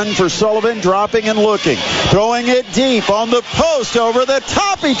 Shotgun for Sullivan, dropping and looking. Throwing it deep on the post over the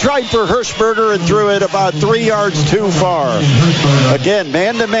top. He tried for Hirschberger and threw it about 3 yards too far. Again,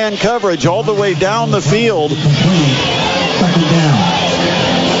 man-to-man coverage all the way down the field.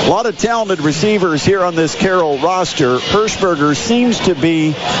 A lot of talented receivers here on this Carroll roster. Hirschberger seems to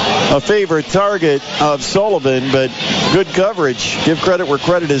be a favorite target of Sullivan, but good coverage. Give credit where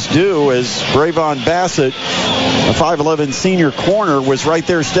credit is due, as Bravon Bassett, a 5'11 senior corner, was right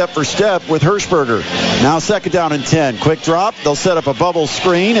there step for step with Hirschberger. Now 2nd down and 10. Quick drop. They'll set up a bubble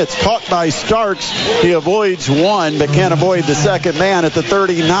screen. It's caught by Starks. He avoids one, but can't avoid the second man at the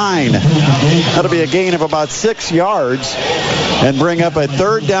 39. That'll be a gain of about 6 yards and bring up a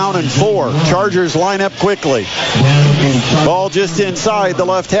 3rd down and 4. Chargers line up quickly. Ball just inside the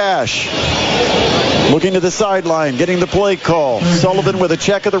left hash. Looking to the sideline, getting the play call. Sullivan with a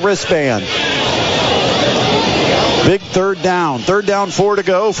check of the wristband. Big 3rd down. 3rd down, 4 to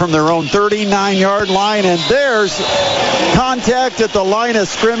go from their own 39-yard line. And there's contact at the line of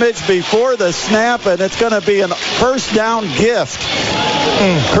scrimmage before the snap, and it's going to be a 1st down gift,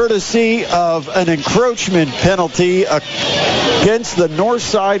 courtesy of an encroachment penalty against the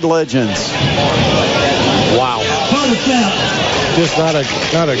Northside Legends. Wow. Just not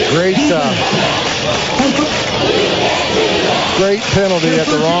a great great penalty at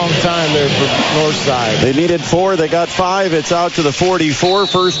the wrong time there for Northside. They needed 4. They got 5. It's out to the 44.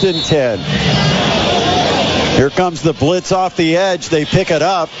 1st and 10. Here comes the blitz off the edge. They pick it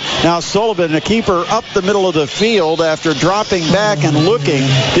up. Now Sullivan, a keeper up the middle of the field after dropping back and looking.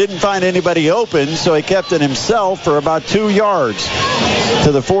 Didn't find anybody open, so he kept it himself for about 2 yards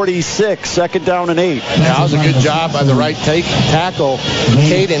to the 46. 2nd down and 8. Yeah, that was a good job by the right tackle,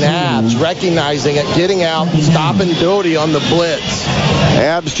 Caden Abbs, recognizing it, getting out, stopping Doty on the blitz.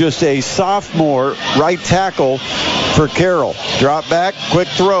 Abbs just a sophomore right tackle for Carroll. Drop back, quick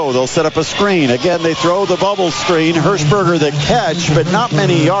throw. They'll set up a screen. Again, they throw the bubble screen. Hirschberger the catch, but not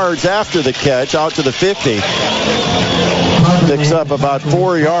many yards after the catch, out to the 50. Picks up about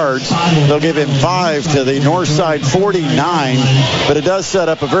 4 yards. They'll give him 5 to the Northside 49, but it does set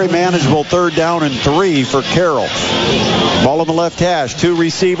up a very manageable 3rd down and 3 for Carroll. Ball on the left hash. 2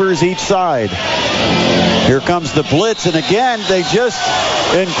 receivers each side. Here comes the blitz, and again, they just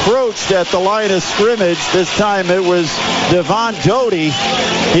encroached at the line of scrimmage. This time it was Devon Doty.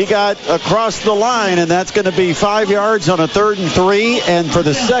 He got across the line, and that's going to be 5 yards on a 3rd and 3. And for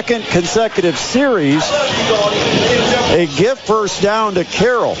the 2nd consecutive series, a gift 1st down to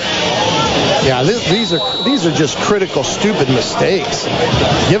Carroll. Yeah, these are just critical, stupid mistakes.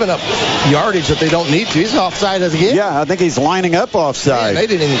 Giving up yardage that they don't need to. He's offside again. Yeah, I think he's lining up offside. Man, they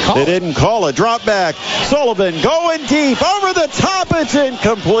didn't even call it. They didn't call it. Drop back. Sullivan going deep. Over the top. It's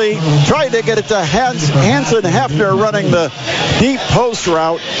incomplete. Tried to get it to Hanson Hefner running the deep post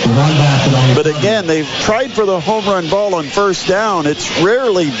route. But again, they've tried for the home run ball on 1st down. It's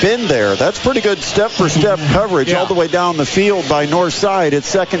rarely been there. That's pretty good step-for-step coverage all the way down the field by Northside.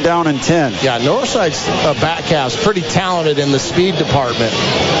 It's 2nd down and 10. Yeah, Northside's back half's pretty talented in the speed department.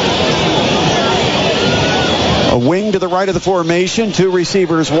 A wing to the right of the formation. 2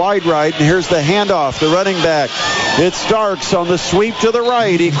 receivers wide right. And here's the handoff. The running back It's Starks on the sweep to the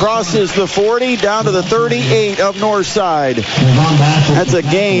right. He crosses the 40 down to the 38 of Northside. That's a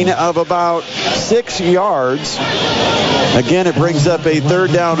gain of about 6 yards. Again, it brings up a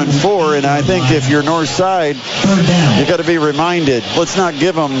 3rd down and 4, and I think if you're Northside, you got to be reminded, let's not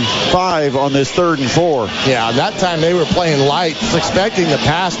give them 5 on this 3rd and 4. Yeah, that time they were playing light, expecting the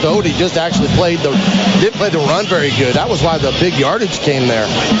pass. Doty just actually didn't play the run very good. That was why the big yardage came there.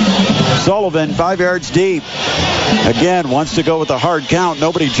 Sullivan, 5 yards deep. Again, wants to go with a hard count.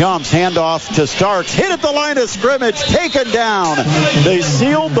 Nobody jumps. Handoff to Starks. Hit at the line of scrimmage. Taken down. They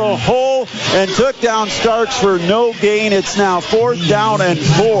sealed the hole and took down Starks for no gain. It's now 4th down and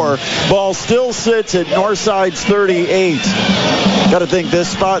 4. Ball still sits at Northside's 38. Got to think this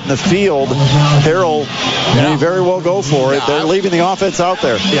spot in the field, Carroll may very well go for it. They're leaving the offense out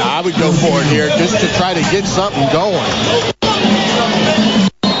there. Yeah, I would go for it here just to try to get something going.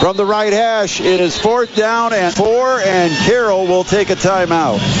 From the right hash, it is 4th down and 4, and Carroll will take a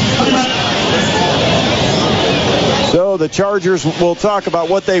timeout. So the Chargers will talk about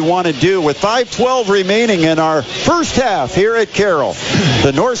what they want to do with 5:12 remaining in our first half here at Carroll.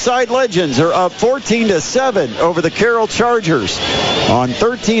 The Northside Legends are up 14-7 over the Carroll Chargers on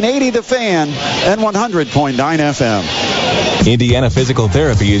 1380 The Fan and 100.9 FM. Indiana Physical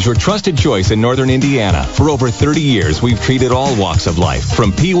Therapy is your trusted choice in Northern Indiana. For over 30 years, we've treated all walks of life,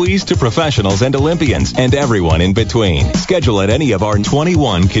 from peewees to professionals and Olympians, and everyone in between. Schedule at any of our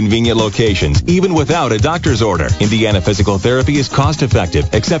 21 convenient locations, even without a doctor's order. Indiana Physical Therapy is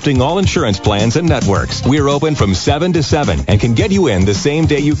cost-effective, accepting all insurance plans and networks. We're open from 7 to 7 and can get you in the same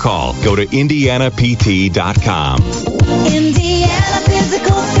day you call. Go to IndianaPT.com. Indiana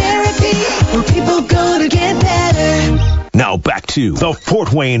Physical Therapy, where people go to get better. Now back to the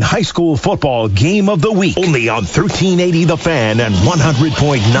Fort Wayne High School football game of the week. Only on 1380 The Fan and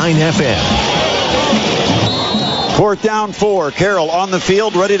 100.9 FM. 4th down 4. Carroll on the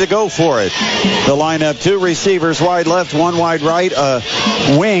field, ready to go for it. The lineup, 2 receivers wide left, 1 wide right, a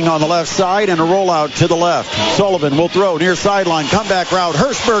wing on the left side, and a rollout to the left. Sullivan will throw near sideline, comeback route.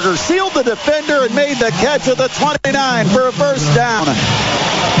 Hirschberger sealed the defender and made the catch at the 29 for a first down.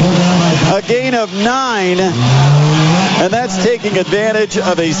 A gain of 9. And that's taking advantage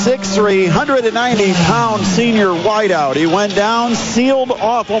of a 6'3", 190-pound senior wideout. He went down, sealed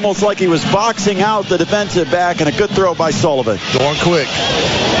off almost like he was boxing out the defensive back, and a good throw by Sullivan. Going quick.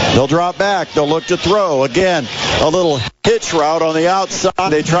 They'll drop back. They'll look to throw. Again, a little hitch route on the outside.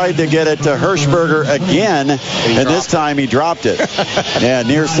 They tried to get it to Hirschberger again, and this time he dropped it. Yeah,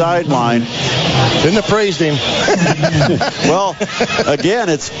 near sideline. Shouldn't have praised him. Well, again,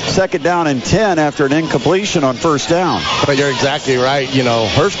 it's 2nd down and 10 after an incompletion on 1st down. But you're exactly right. You know,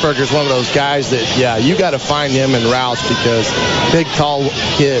 Hirschberger's one of those guys that, yeah, you got to find him in routes because big, tall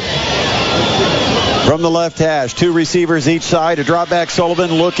kid. From the left hash, 2 receivers each side. A drop back.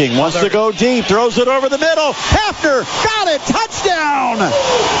 Sullivan looking. Wants to go deep. Throws it over the middle. Hafner got it. Touchdown.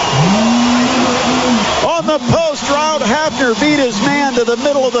 On the post route, Hafner beat his man to the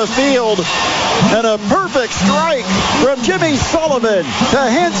middle of the field. And a perfect strike from Jimmy Sullivan to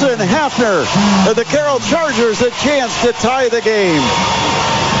Hanson Hafner. And the Carroll Chargers a chance to tie the game.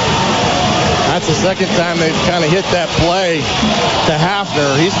 That's the 2nd time they've kind of hit that play to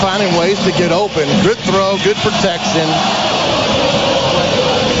Hafner. He's finding ways to get open. Good throw, good protection.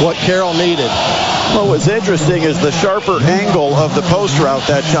 What Carroll needed. Well, what's interesting is the sharper angle of the post route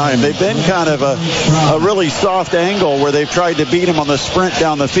that time. They've been kind of a really soft angle where they've tried to beat him on the sprint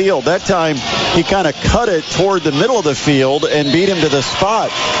down the field. That time, he kind of cut it toward the middle of the field and beat him to the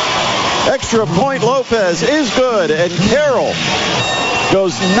spot. Extra point Lopez is good, and Carroll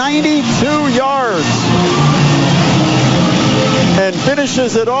goes 92 yards and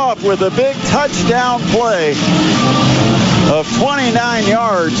finishes it off with a big touchdown play of 29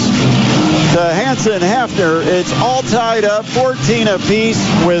 yards to Hanson Hafner. It's all tied up, 14 apiece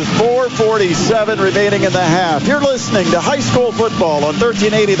with 4:47 remaining in the half. You're listening to high school football on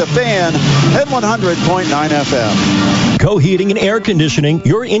 1380 The Fan and 100.9 FM. Co Heating and Air Conditioning,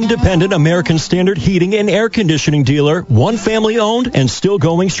 your independent American Standard heating and air conditioning dealer, one family owned and still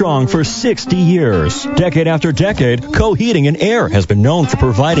going strong for 60 years. Decade after decade, Co Heating and Air has been known for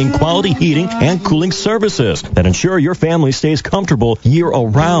providing quality heating and cooling services that ensure your family stays comfortable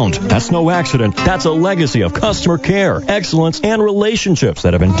year-round. That's no accident. That's a legacy of customer care, excellence, and relationships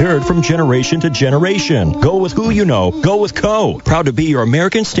that have endured from generation to generation. Go with who you know. Go with Co. Proud to be your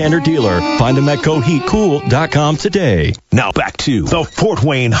American Standard dealer. Find them at coheatcool.com today. Now back to the Fort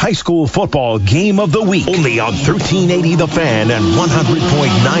Wayne High School football game of the week. Only on 1380 The Fan and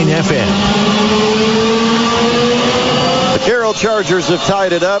 100.9 FM. The Carroll Chargers have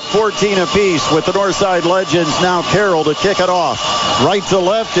tied it up 14 apiece with the Northside Legends. Now Carroll to kick it off. Right to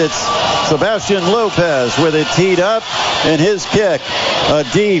left, it's Sebastian Lopez with it teed up, and his kick, a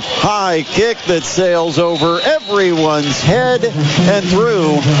deep, high kick that sails over everyone's head and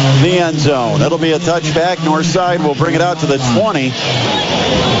through the end zone. It'll be a touchback. Northside will bring it out to the 20.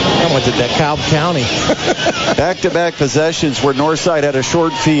 I went to DeKalb County. Back-to-back possessions where Northside had a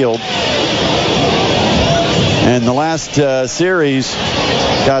short field. And the last series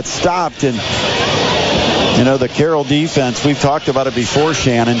got stopped. And, you know, the Carroll defense, we've talked about it before,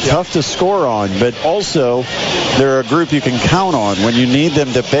 Shannon, tough to score on. But also, they're a group you can count on when you need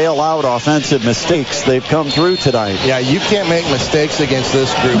them to bail out offensive mistakes. They've come through tonight. Yeah, you can't make mistakes against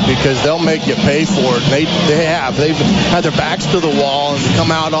this group because they'll make you pay for it. They have. They've had their backs to the wall and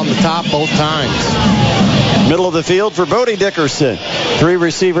come out on the top both times. Middle of the field for Bodie Dickerson. 3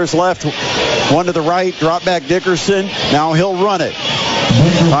 receivers left. One to the right. Drop back Dickerson. Now he'll run it.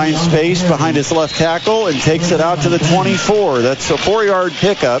 Finds space behind his left tackle and takes it out to the 24. That's a 4-yard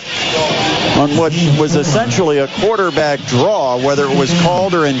pickup on what was essentially a quarterback draw, whether it was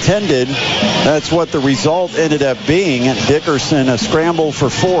called or intended. That's what the result ended up being. And Dickerson, a scramble for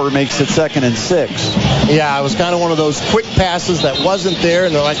 4, makes it 2nd and 6. Yeah, it was kind of one of those quick passes that wasn't there,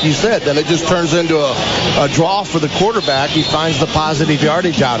 and like you said, then it just turns into a draw for the quarterback. He finds the positive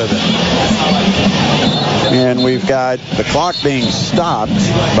yardage out of it. And we've got the clock being stopped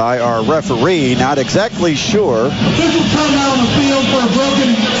by our referee. Not exactly sure. Official timeout on the field for a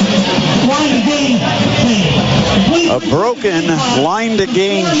broken line to gain chain. A broken line to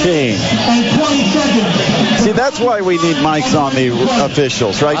gain chain. And 20 seconds. See, that's why we need mics on the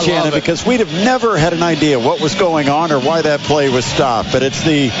officials, right, Shannon? Because we'd have never had an idea what was going on or why that play was stopped. But it's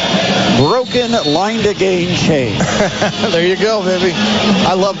the broken line to gain chain. There you go, baby.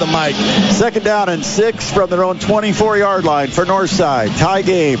 I love the mic. 2nd down and 6 from their own 24-yard line for Northside. Tie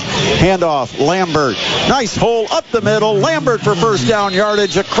game. Handoff. Lambert. Nice hole up the middle. Lambert for first down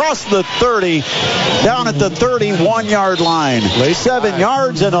yardage across the 30. Down at the 31-yard line. 7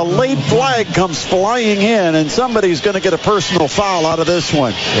 yards and a late flag comes flying in, and somebody's going to get a personal foul out of this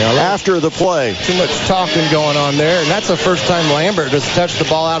one after the play. Too much talking going on there, and that's the first time Lambert has touched the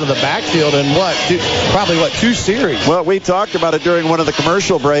ball out of the backfield in probably 2 series. Well, we talked about it during one of the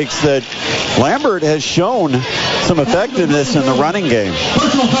commercial breaks that Lambert has shown some effectiveness in the running game.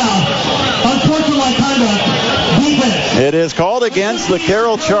 Personal foul. Unsportsmanlike conduct. Defense. It is called against the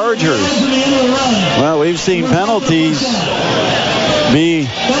Carroll Chargers. Well, we've seen penalties be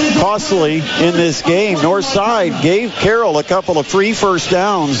costly in this game. Northside gave Carroll a couple of free first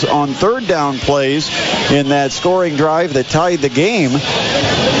downs on 3rd down plays in that scoring drive that tied the game,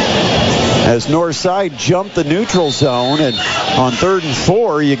 as Northside jumped the neutral zone, and on 3rd and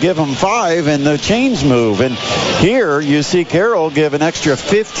 4 you give them 5 and the chains move. And here you see Carroll give an extra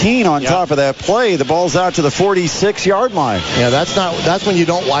 15 on top of that play. The ball's out to the 46-yard line. Yeah, that's when you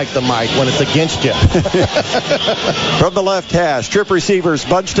don't like the mic, when it's against you. From the left hash, trip receivers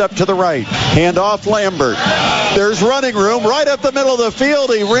bunched up to the right. Hand off Lambert. There's running room right up the middle of the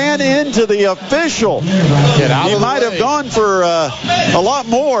field. He ran into the official. He might have gone for a lot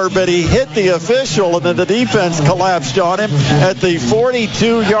more, but he hit the official, and then the defense collapsed on him at the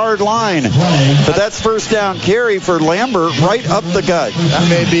 42-yard line. But that's first down carry for Lambert right up the gut. That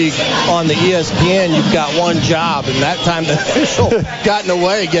may be on the ESPN. You've got one job, and that time the official got in the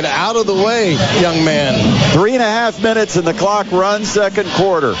way. Get out of the way, young man. 3.5 minutes and the clock runs, 2nd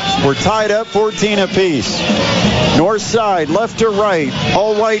quarter. We're tied up 14 apiece. North side, left to right,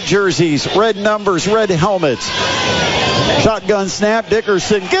 all white jerseys, red numbers, red helmets. Shotgun snap,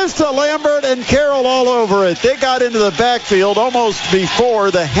 Dickerson gives to Lambert, and Carroll all over it. They got into the backfield almost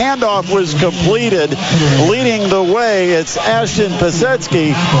before the handoff was completed. Leading the way, it's Ashton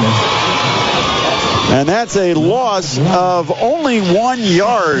Pasetsky. And that's a loss of only 1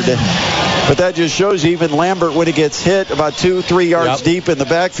 yard. But that just shows you even Lambert, when he gets hit about 2-3 yards deep in the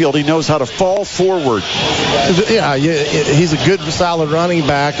backfield, he knows how to fall forward. Yeah, he's a good, solid running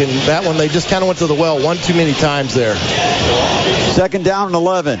back. And that one, they just kind of went to the well one too many times there. 2nd down and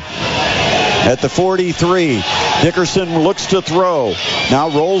 11. At the 43, Dickerson looks to throw. Now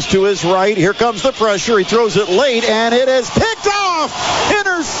rolls to his right. Here comes the pressure. He throws it late, and it is picked off.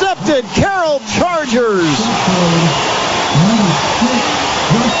 Intercepted. Carroll Chargers.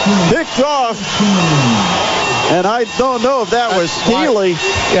 Picked off. And I don't know if that was Steely.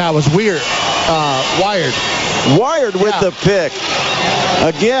 Yeah, it was weird. Wired with the pick.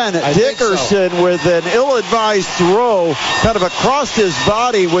 Again, Dickerson with an ill-advised throw kind of across his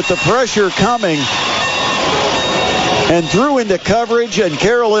body with the pressure coming. and threw into coverage, and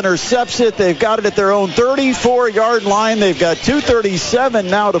Carroll intercepts it. They've got it at their own 34-yard line. They've got 2:37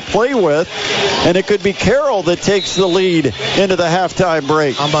 now to play with, and it could be Carroll that takes the lead into the halftime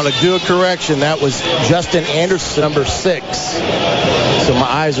break. I'm going to do a correction. That was Justin Anderson, number 6. So my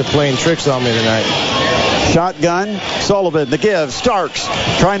eyes are playing tricks on me tonight. Shotgun, Sullivan, the give, Starks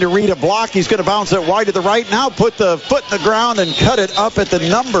trying to read a block. He's going to bounce it wide to the right now, put the foot in the ground and cut it up at the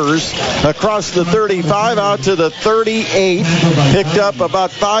numbers across the 35 out to the 38. Picked up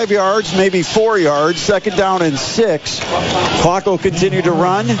about 5 yards, maybe 4 yards. Second down and 6. Clock will continue to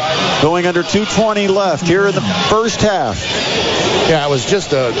run, going under 2:20 left here in the first half. Yeah, it was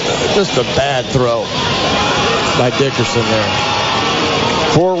just a bad throw by Dickerson there.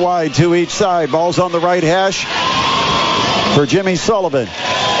 4 wide, 2 each side. Ball's on the right hash for Jimmy Sullivan.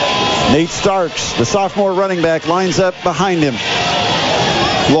 Nate Starks, the sophomore running back, lines up behind him.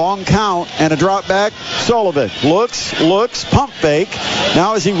 Long count and a drop back. Sullivan looks, pump fake.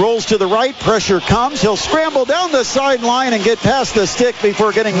 Now as he rolls to the right, pressure comes. He'll scramble down the sideline and get past the stick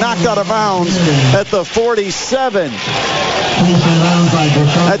before getting knocked out of bounds at the 47.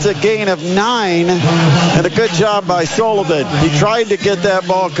 That's a gain of 9 and a good job by Sullivan. He tried to get that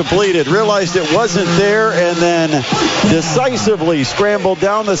ball completed, realized it wasn't there, and then decisively scrambled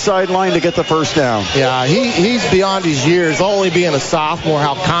down the sideline to get the first down. Yeah, he's beyond his years, only being a sophomore,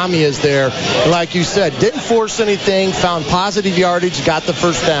 how calm he is there. And like you said, didn't force anything, found positive yardage, got the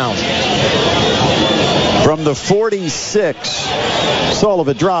first down. From the 46,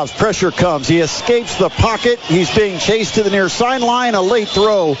 Sullivan drops, pressure comes. He escapes the pocket. He's being chased to the near sideline. A late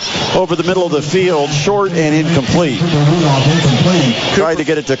throw over the middle of the field, short and incomplete. Tried to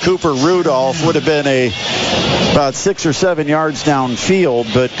get it to Cooper Rudolph. Would have been about 6 or 7 yards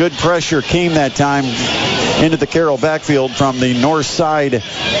downfield, but good pressure came that time into the Carroll backfield from the north side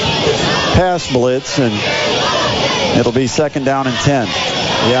pass blitz, and it'll be second down and 10.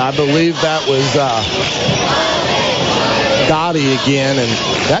 Yeah, I believe that was Gotti again, and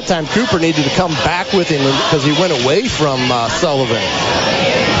that time Cooper needed to come back with him because he went away from Sullivan.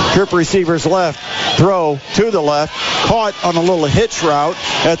 Trip receivers left, throw to the left, caught on a little hitch route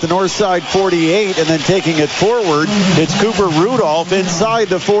at the north side 48, and then taking it forward, it's Cooper Rudolph inside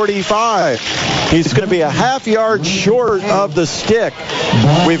the 45. He's going to be a half yard short of the stick.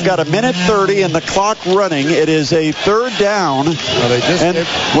 We've got 1:30 and the clock running. It is a third down.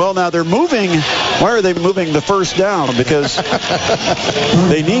 Now they're moving. Why are they moving the first down? Because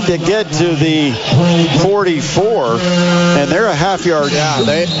they need to get to the 44, and they're a half yard. Yeah,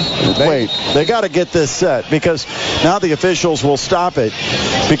 they got to get this set, because now the officials will stop it,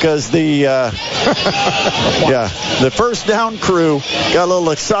 because the first down crew got a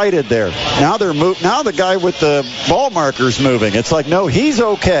little excited there. Now now the guy with the ball marker's moving. It's like, no, he's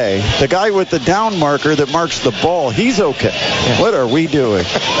okay. The guy with the down marker that marks the ball, he's okay. What are we doing?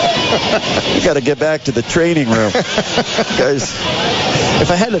 We got to get back to the training room, guys. If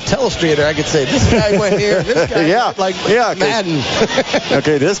I had a telestrator, I could say this guy went here, this guy went like Madden.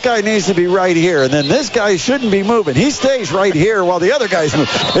 Okay, this guy needs to be right here, and then this guy shouldn't be moving. He stays right here while the other guys move.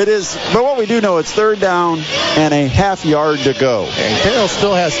 But what we do know, it's third down and a half yard to go. And Carroll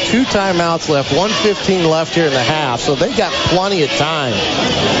still has 2 timeouts left, 1:15 left here in the half, so they got plenty of time.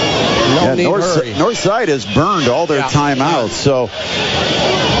 North side has burned all their timeouts, so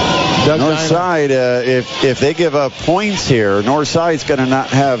North side, if they give up points here, North side's going to not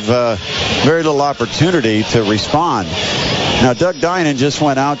have very little opportunity to respond. Now, Doug Dinan just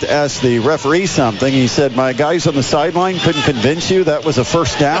went out to ask the referee something. He said, my guys on the sideline couldn't convince you that was a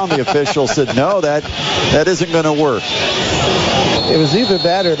first down. The official said, no, that isn't going to work. It was either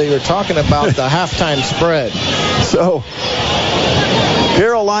that or they were talking about the halftime spread. So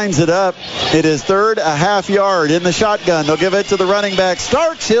Carroll lines it up. It is third, a half yard in the shotgun. They'll give it to the running back,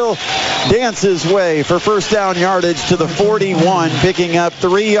 Starks. He'll dance his way for first down yardage to the 41, picking up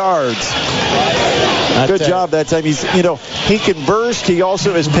 3 yards. Good job that time. He can burst. He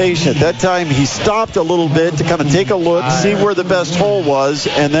also is patient. That time he stopped a little bit to kind of take a look, see where the best hole was,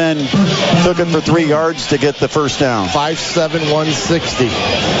 and then took it for 3 yards to get the first down. 5'7", 160.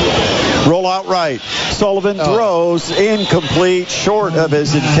 Roll out right. Sullivan throws incomplete, short of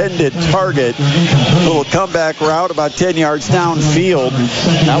his intended target. Little comeback route about 10 yards downfield.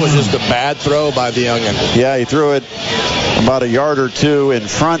 That was just a bad throw by the youngin. Yeah, he threw it about a yard or two in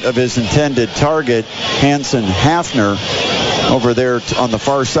front of his intended target, Hanson Hafner, over there on the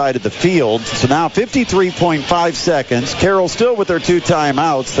far side of the field. So now 53.5 seconds. Carroll still with their 2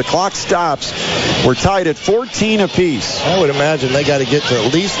 timeouts. The clock stops. We're tied at 14 apiece. I would imagine they got to get to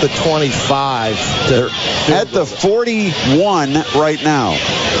at least the 20 25. They're at the 41 right now.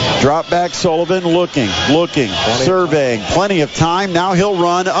 Drop back Sullivan, looking, surveying. Plenty of time. Now he'll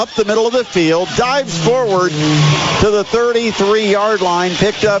run up the middle of the field, dives forward to the 33-yard line,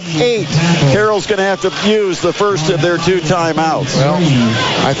 picked up 8. Carroll's going to have to use the first of their 2 timeouts. Well,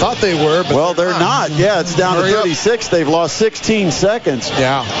 I thought they were, but well, they're not. Yeah, it's down to 36. They've lost 16 seconds.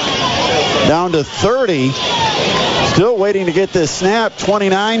 Yeah. Down to 30. Still waiting to get this snap.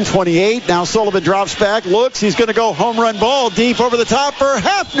 29, 28. Now Sullivan drops back, looks. He's going to go home run ball deep over the top for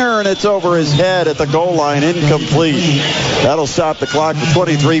Hafner, and it's over his head at the goal line. Incomplete. That'll stop the clock for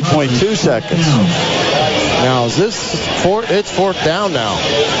 23.2 seconds. Now, is this it's 4th down now?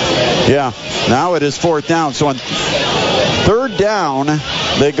 Yeah, now it is 4th down. So on 3rd down,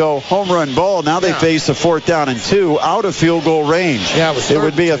 they go home run ball. Now they face a 4th down and 2 out of field goal range. Yeah, it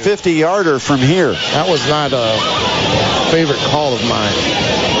would be a 50-yarder from here. That was not a favorite call of mine.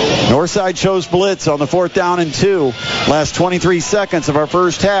 Northside chose blitz on the 4th down and 2. Last 23 seconds of our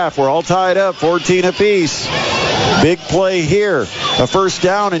first half. We're all tied up, 14 apiece. Big play here. A 1st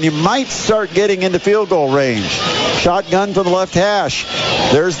down, and you might start getting into field goal range. Shotgun from the left hash.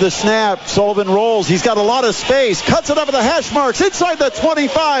 There's the snap. Sullivan rolls. He's got a lot of space. Cuts it up at the hash marks. Inside the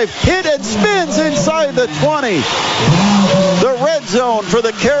 25. Hit and spins inside the 20. The red zone for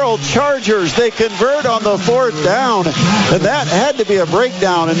the Carroll Chargers. They convert on the 4th down. And that had to be a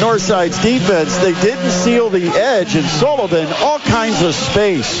breakdown in Northside's defense. They didn't seal the edge. And Sullivan, all kinds of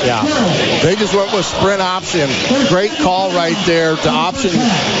space. Yeah. They just went with sprint option. Great call right there to option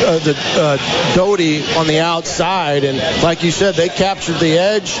Doty on the outside. And like you said, they captured the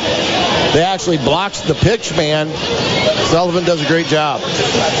edge. They actually blocked the pitch man. Sullivan does a great job.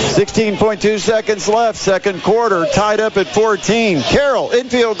 16.2 seconds left, 2nd quarter. Tied up at 14. Carroll in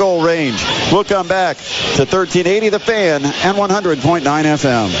field goal range. We'll come back to 1380 The Fan and 100.9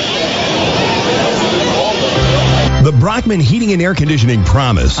 FM. The Brockman Heating and Air Conditioning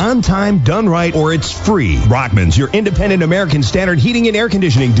promise. On time, done right, or it's free. Brockman's your independent American Standard heating and air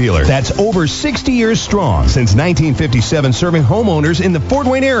conditioning dealer. That's over 60 years strong. Since 1957, serving homeowners in the Fort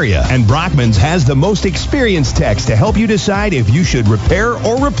Wayne area. And Brockman's has the most experienced techs to help you decide if you should repair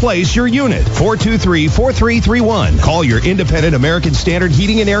or replace your unit. 423-4331. Call your independent American Standard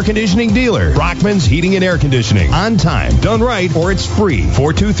heating and air conditioning dealer. Brockman's Heating and Air Conditioning. On time, done right, or it's free.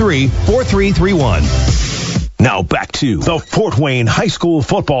 423-4331. Now back to the Fort Wayne High School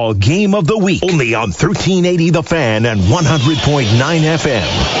football game of the week. Only on 1380 The Fan and 100.9 FM.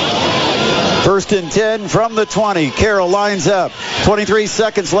 1st and 10 from the 20. Carroll lines up. 23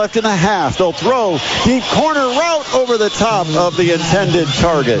 seconds left in the half. They'll throw deep corner route over the top of the intended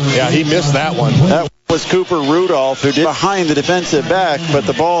target. Yeah, he missed that one. That was Cooper Rudolph, who did behind the defensive back, but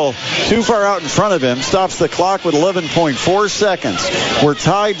the ball too far out in front of him. Stops the clock with 11.4 seconds. We're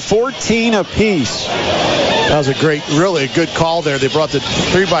tied 14 apiece. That was a really good call there. They brought the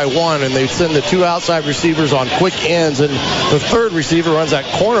 3-by-1, and they send the 2 outside receivers on quick ends, and the 3rd receiver runs that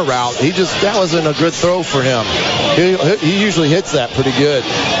corner route. That wasn't a good throw for him. He usually hits that pretty good.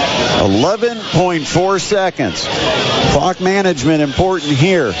 11.4 seconds. Clock management important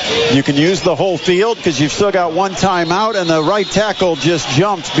here. You can use the whole field because you've still got 1 timeout, and the right tackle just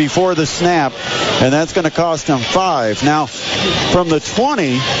jumped before the snap, and that's going to cost him 5. Now, from the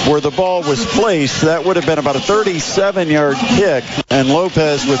 20 where the ball was placed, that would have been about a 37-yard kick, and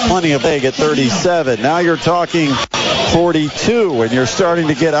Lopez with plenty of leg at 37. Now you're talking 42, and you're starting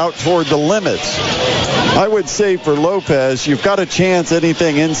to get out toward the limits. I would say for Lopez, you've got a chance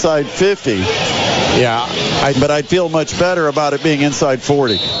anything inside 50. Yeah. But I'd feel much better about it being inside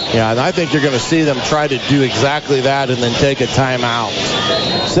 40. Yeah, and I think you're going to see them try to do exactly that and then take a timeout.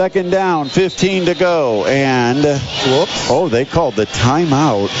 2nd down, 15 to go, and whoops. Oh, they called the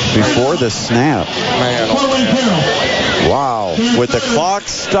timeout before the snap. Man. Wow. With the clock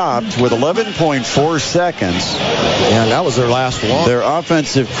stopped with 11.4 seconds. Yeah, that was their last one. Their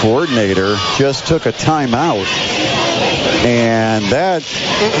offensive coordinator just took a timeout. And that's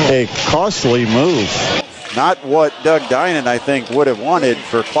a costly move. Not what Doug Dinan, I think, would have wanted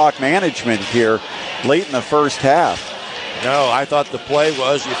for clock management here late in the first half. No, I thought the play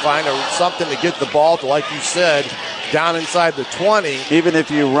was you find something to get the ball to, like you said, down inside the 20. Even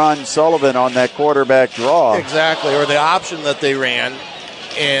if you run Sullivan on that quarterback draw. Exactly, or the option that they ran,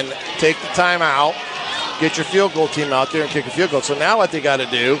 and take the timeout, get your field goal team out there and kick a field goal. So now what they got to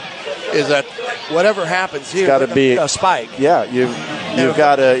do is that whatever happens here, it's got to be a spike. Yeah, you've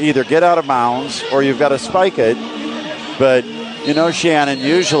got to either get out of bounds or you've got to spike it. But, you know, Shannon,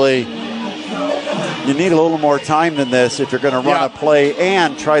 usually you need a little more time than this if you're going to run a play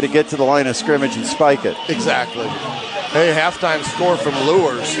and try to get to the line of scrimmage and spike it. Exactly. Hey, halftime score from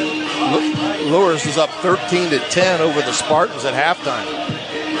Lures. Lures is up 13-10 over the Spartans at halftime.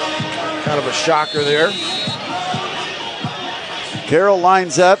 Kind of a shocker there. Carroll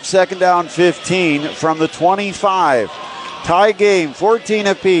lines up, second down 15 from the 25. Tie game, 14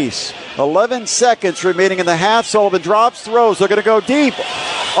 apiece. 11 seconds remaining in the half. Sullivan drops, throws. They're going to go deep.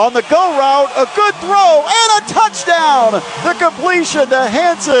 On the go route, a good throw and a touchdown. The completion to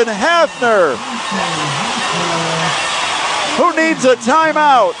Hanson Hafner, who needs a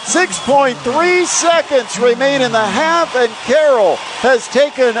timeout. 6.3 seconds remain in the half, and Carroll has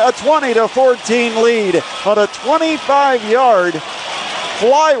taken a 20-14 lead on a 25-yard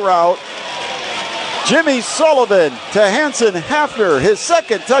fly route. Jimmy Sullivan to Hanson Hafner, his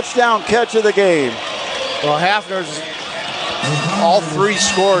second touchdown catch of the game. Well, Hafner's all three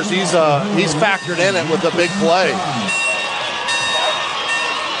scores. He's factored in it with a big play.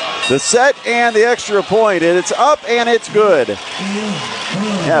 The set and the extra point, and it's up and it's good.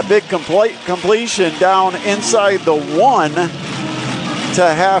 Yeah, big completion down inside the 1 to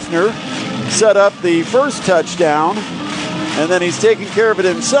Hafner. Set up the first touchdown, and then he's taking care of it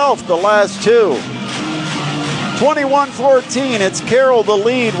himself the last two. 21-14, it's Carroll the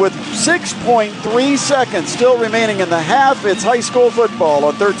lead with 6.3 seconds still remaining in the half. It's high school football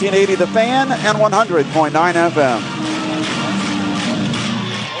on 1380 The Fan and 100.9 FM.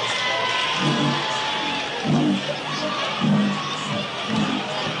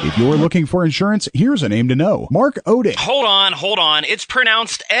 If you're looking for insurance, here's a name to know. Mark Oetting. Hold on. It's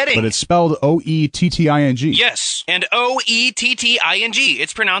pronounced Edding. But it's spelled O-E-T-T-I-N-G. Yes, and O-E-T-T-I-N-G.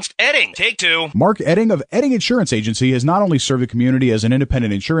 It's pronounced Edding. Take two. Mark Oetting of Oetting Insurance Agency has not only served the community as an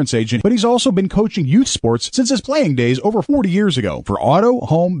independent insurance agent, but he's also been coaching youth sports since his playing days over 40 years ago. For auto,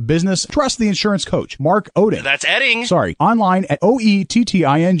 home, business, trust the insurance coach, Mark Oetting. That's Edding. Sorry, online at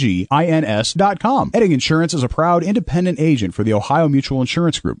OETTINGINS.com. Oetting Insurance is a proud independent agent for the Ohio Mutual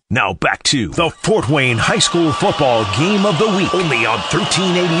Insurance Group. Now back to the Fort Wayne High School Football Game of the Week. Only on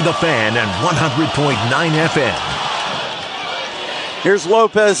 1380 The Fan and 100.9 FM. Here's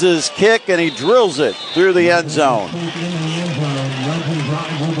Lopez's kick, and he drills it through the end zone.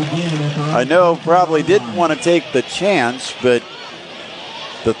 I know probably didn't want to take the chance, but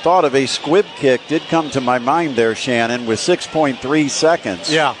the thought of a squib kick did come to my mind there, Shannon, with 6.3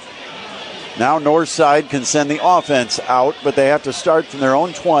 seconds. Yeah. Now Northside can send the offense out, but they have to start from their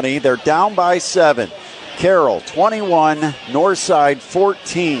own 20. They're down by 7. Carroll 21, Northside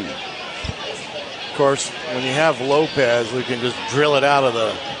 14. Of course, when you have Lopez, we can just drill it out of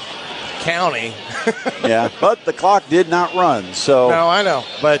the county. Yeah, but the clock did not run, so. No, I know,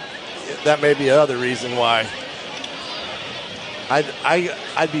 but that may be another reason why.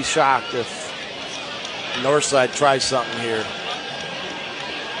 I'd be shocked if Northside tries something here.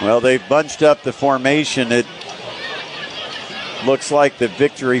 Well, they've bunched up the formation. It looks like the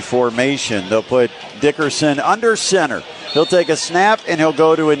victory formation. They'll put Dickerson under center. He'll take a snap, and he'll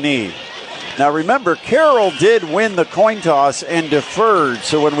go to a knee. Now, remember, Carroll did win the coin toss and deferred.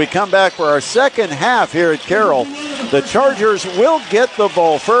 So when we come back for our second half here at Carroll, the Chargers will get the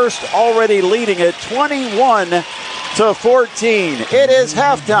ball first, already leading it 21-14. It is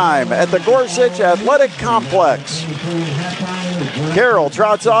halftime at the Gorsuch Athletic Complex. Carroll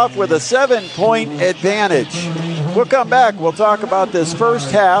trots off with a 7-point advantage. We'll come back. We'll talk about this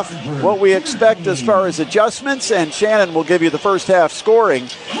first half, what we expect as far as adjustments, and Shannon will give you the first half scoring,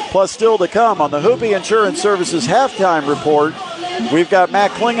 plus still to come on the Hoopie Insurance Services halftime report. We've got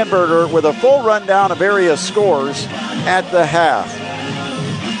Matt Klingenberger with a full rundown of various scores at the half.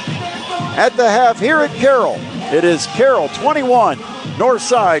 At the half here at Carroll, it is Carroll 21,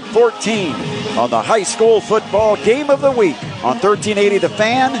 Northside 14 on the high school football game of the week on 1380 The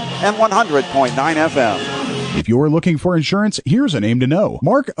Fan and 100.9 FM. If you're looking for insurance, here's a name to know.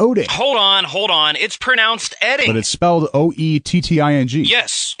 Mark Oetting. Hold on. It's pronounced Edding. But it's spelled O-E-T-T-I-N-G.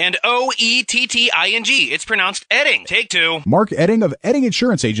 Yes, and O-E-T-T-I-N-G. It's pronounced Edding. Take two. Mark Oetting of Oetting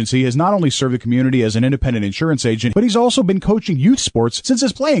Insurance Agency has not only served the community as an independent insurance agent, but he's also been coaching youth sports since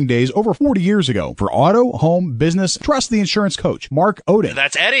his playing days over 40 years ago. For auto, home, business, trust the insurance coach, Mark Oetting.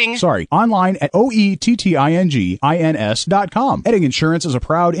 That's Edding. Sorry, online at OETTINGINS.com. Oetting Insurance is a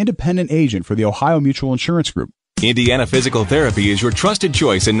proud independent agent for the Ohio Mutual Insurance Group. Indiana Physical Therapy is your trusted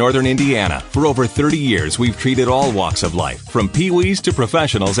choice in Northern Indiana. For over 30 years, we've treated all walks of life, from peewees to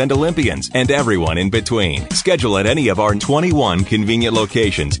professionals and Olympians, and everyone in between. Schedule at any of our 21 convenient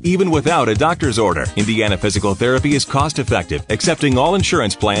locations, even without a doctor's order. Indiana Physical Therapy is cost-effective, accepting all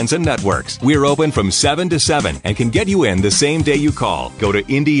insurance plans and networks. We're open from 7 to 7 and can get you in the same day you call. Go to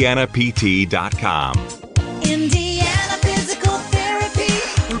IndianaPT.com. Indiana Physical Therapy,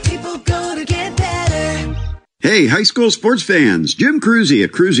 where people go to get better. Hey, high school sports fans. Jim Cruzy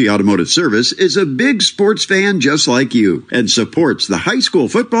at Cruzy Automotive Service is a big sports fan just like you and supports the high school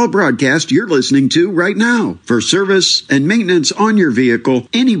football broadcast you're listening to right now. For service and maintenance on your vehicle,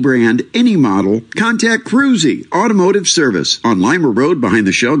 any brand, any model, contact Cruzy Automotive Service on Lima Road behind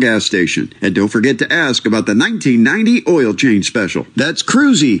the Shell gas station. And don't forget to ask about the 1990 oil change special. That's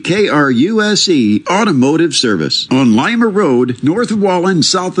Cruzy, Kruse Automotive Service on Lima Road, north of Wallen,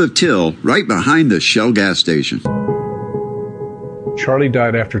 south of Till, right behind the Shell gas station. Charlie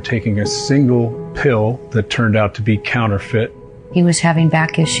died after taking a single pill that turned out to be counterfeit. He was having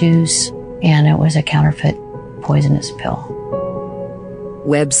back issues, and it was a counterfeit poisonous pill.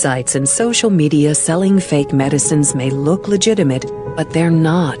 Websites and social media selling fake medicines may look legitimate, but they're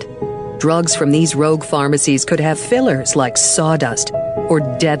not. Drugs from these rogue pharmacies could have fillers like sawdust or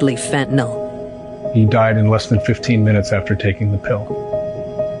deadly fentanyl. He died in less than 15 minutes after taking the pill.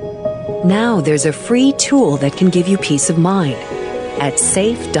 Now there's a free tool that can give you peace of mind. At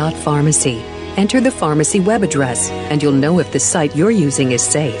safe.pharmacy, enter the pharmacy web address, and you'll know if the site you're using is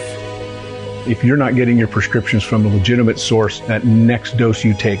safe. If you're not getting your prescriptions from a legitimate source, that next dose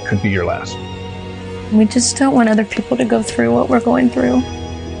you take could be your last. We just don't want other people to go through what we're going through.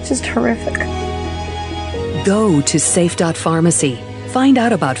 It's just horrific. Go to safe.pharmacy. Find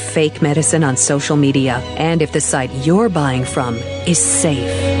out about fake medicine on social media and if the site you're buying from is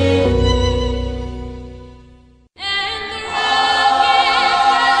safe.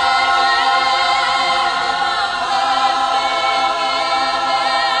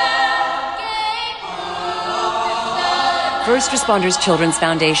 First Responders Children's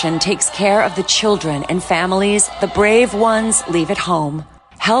Foundation takes care of the children and families the brave ones leave at home.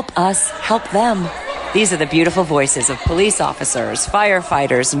 Help us help them. These are the beautiful voices of police officers,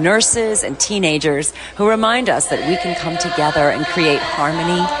 firefighters, nurses, and teenagers who remind us that we can come together and create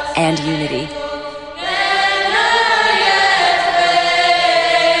harmony and unity.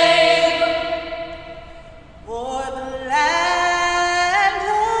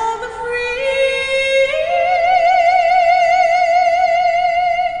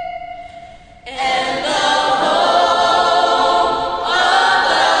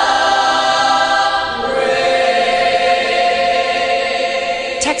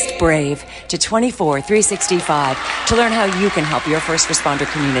 BRAVE to 24365 to learn how you can help your first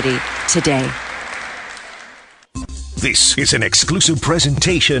responder community today. This is an exclusive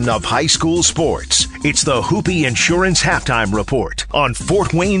presentation of high school sports. It's the Hoopy Insurance Halftime Report on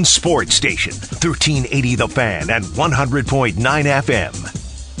Fort Wayne Sports Station, 1380 The Fan and 100.9 FM.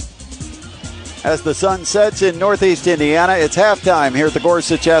 As the sun sets in Northeast Indiana, it's halftime here at the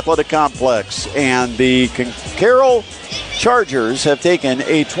Gorsuch Athletic Complex, and the Carroll Chargers have taken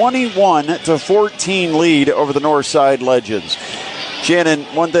a 21-14 lead over the Northside Legends. Shannon,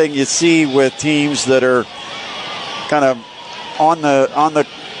 one thing you see with teams that are kind of on the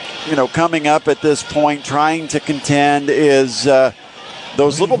coming up at this point, trying to contend, is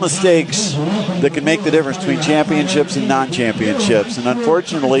those little mistakes that can make the difference between championships and non-championships. And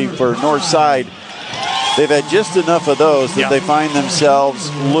unfortunately for Northside, they've had just enough of those that they find themselves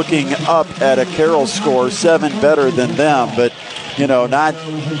looking up at a Carroll score 7 better than them, but not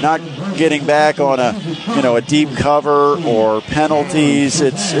getting back on a deep cover or penalties.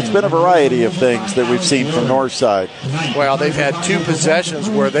 It's been a variety of things that we've seen from Northside. Well, they've had 2 possessions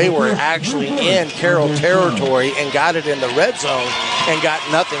where they were actually in Carroll territory and got it in the red zone and got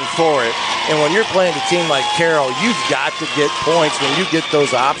nothing for it. And when you're playing a team like Carroll, you've got to get points when you get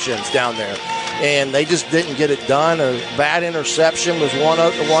those options down there. And they just didn't get it done. A bad interception was one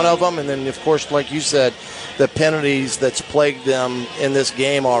of them. And then, of course, like you said, the penalties that's plagued them in this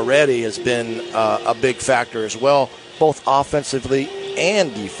game already has been a big factor as well, both offensively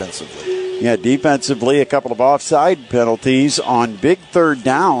and defensively. Yeah, defensively, a couple of offside penalties on big third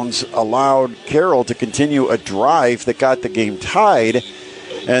downs allowed Carroll to continue a drive that got the game tied.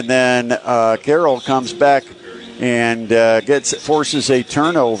 And then Carroll comes back and forces a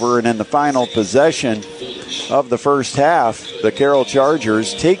turnover, and in the final possession of the first half, the Carroll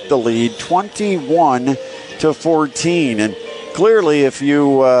Chargers take the lead 21-14. And clearly, if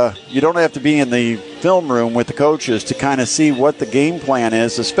you don't have to be in the film room with the coaches to kind of see what the game plan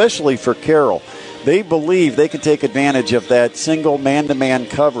is, especially for Carroll. They believe they can take advantage of that single man-to-man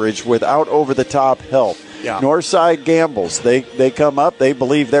coverage without over-the-top help. Yeah. Northside gambles. They come up. They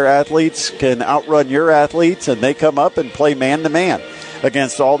believe their athletes can outrun your athletes, and they come up and play man-to-man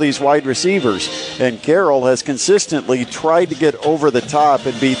against all these wide receivers. And Carroll has consistently tried to get over the top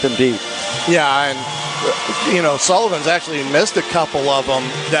and beat them deep. Yeah, and Sullivan's actually missed a couple of them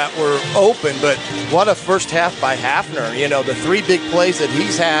that were open, but what a first half by Hafner. The 3 big plays that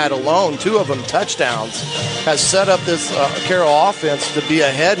he's had alone, 2 of them touchdowns, has set up this Carroll offense to be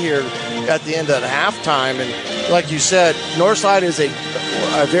ahead here at the end of the halftime. And like you said, Northside is a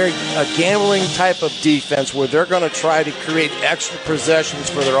gambling type of defense where they're going to try to create extra possessions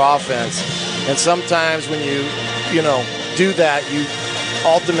for their offense. And sometimes when you do that, you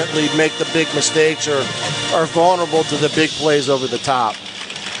ultimately make the big mistakes or are vulnerable to the big plays over the top.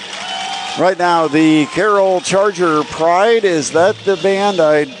 Right now, the Carroll Charger Pride, is that the band?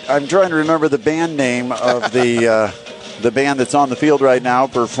 I'm trying to remember the band name of the band that's on the field right now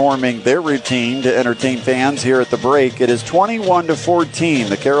performing their routine to entertain fans here at the break. It is 21-14.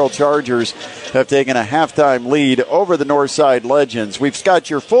 The Carroll Chargers have taken a halftime lead over the Northside Legends. We've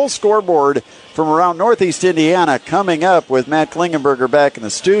got your full scoreboard from around Northeast Indiana coming up with Matt Klingenberger back in the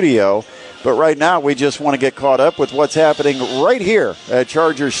studio. But right now, we just want to get caught up with what's happening right here at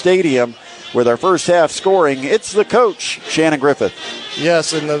Charger Stadium with our first half scoring. It's the coach, Shannon Griffith.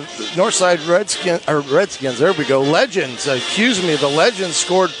 Yes, and the Northside Redskins, there we go, Legends, the Legends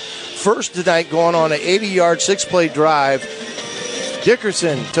scored first tonight going on an 80-yard, 6-play drive.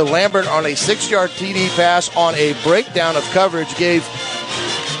 Dickerson to Lambert on a 6-yard TD pass on a breakdown of coverage gave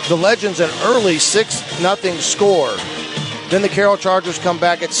the Legends an early 6-0 score. Then the Carroll Chargers come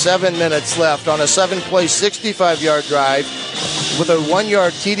back at 7 minutes left on a 7-play, 65-yard drive with a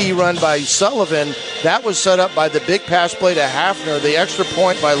 1-yard TD run by Sullivan. That was set up by the big pass play to Hafner. The extra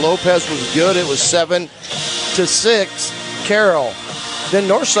point by Lopez was good. It was 7-6 Carroll. Then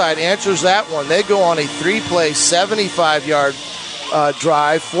Northside answers that one. They go on a 3-play, 75-yard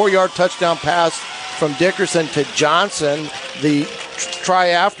drive, 4-yard touchdown pass from Dickerson to Johnson. The try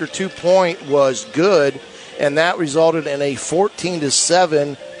after 2-point was good, and that resulted in a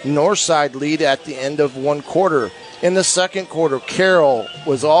 14-7 Northside lead at the end of one quarter. In the second quarter, Carroll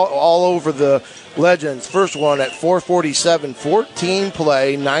was all over the Legends. First one at 4:47,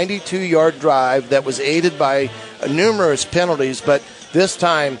 14-play, 92-yard drive that was aided by numerous penalties, but this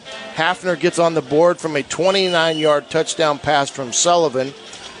time Hafner gets on the board from a 29-yard touchdown pass from Sullivan.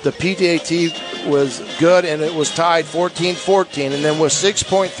 The PDAT was good, and it was tied 14-14. And then with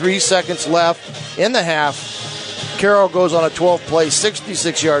 6.3 seconds left in the half, Carroll goes on a 12-play,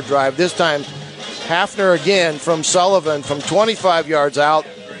 66-yard drive. This time, Hafner again from Sullivan from 25 yards out.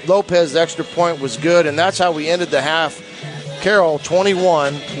 Lopez's extra point was good, and that's how we ended the half. Carroll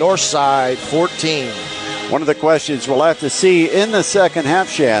 21, Northside 14. One of the questions we'll have to see in the second half,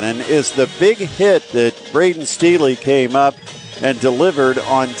 Shannon, is the big hit that Braden Steele came up and delivered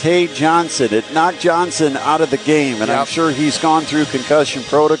on Tay Johnson. It knocked Johnson out of the game, and I'm sure he's gone through concussion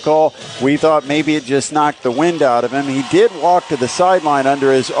protocol. We thought maybe it just knocked the wind out of him. He did walk to the sideline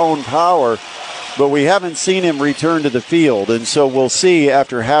under his own power, but we haven't seen him return to the field, and so we'll see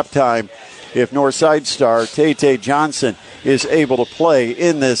after halftime if Northside star Tay Johnson is able to play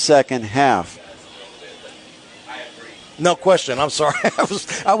in this second half. No question. I'm sorry.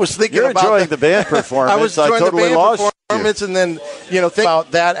 I was thinking You're about enjoying the band performance. I was enjoying totally the band lost performance, and then think about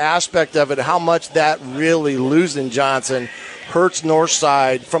that aspect of it. How much that really losing Johnson hurts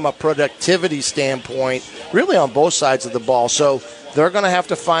Northside from a productivity standpoint, really on both sides of the ball. So they're going to have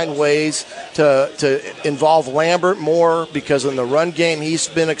to find ways to involve Lambert more, because in the run game he's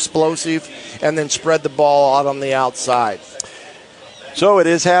been explosive, and then spread the ball out on the outside. So it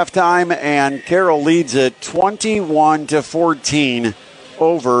is halftime, and Carroll leads it 21-14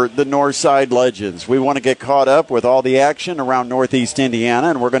 over the Northside Legends. We want to get caught up with all the action around Northeast Indiana,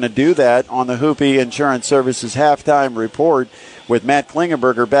 and we're going to do that on the Hoopie Insurance Services halftime report with Matt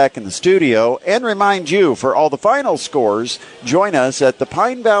Klingenberger back in the studio. And remind you, for all the final scores, join us at the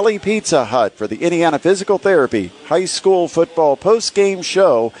Pine Valley Pizza Hut for the Indiana Physical Therapy High School Football Post-Game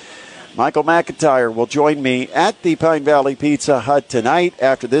Show. Michael McIntyre will join me at the Pine Valley Pizza Hut tonight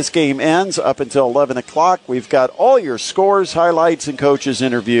after this game ends up until 11 o'clock. We've got all your scores, highlights, and coaches'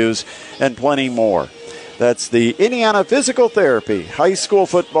 interviews, and plenty more. That's the Indiana Physical Therapy High School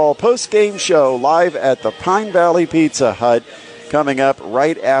Football Post-Game Show live at the Pine Valley Pizza Hut coming up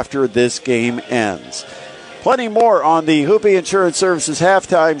right after this game ends. Plenty more on the Hoopie Insurance Services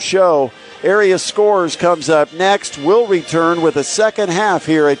halftime show. Area Scores comes up next. We'll return with a second half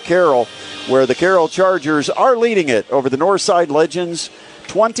here at Carroll, where the Carroll Chargers are leading it over the Northside Legends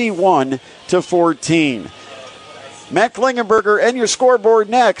 21-14. Matt Klingenberger and your scoreboard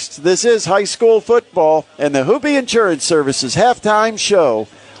next. This is high school football and the Hoopie Insurance Services halftime show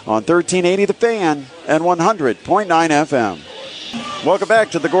on 1380 The Fan and 100.9 FM. Welcome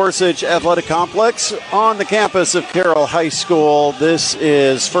back to the Gorsuch Athletic Complex on the campus of Carroll High School. This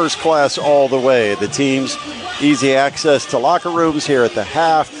is first class all the way. The team's easy access to locker rooms here at the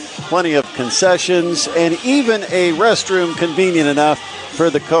half, plenty of concessions, and even a restroom convenient enough for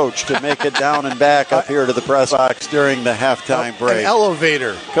the coach to make it down and back up here to the press box during the halftime break. An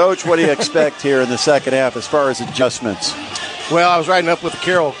elevator. Coach, what do you expect here in the second half as far as adjustments? Well, I was riding up with the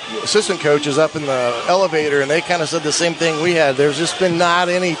Carroll assistant coaches up in the elevator, and they kind of said the same thing we had. There's just been not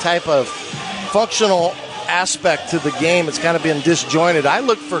any type of functional aspect to the game. It's kind of been disjointed. I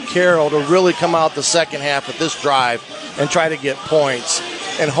look for Carroll to really come out the second half of this drive and try to get points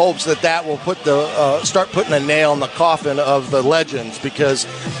in hopes that will put start putting a nail in the coffin of the Legends, because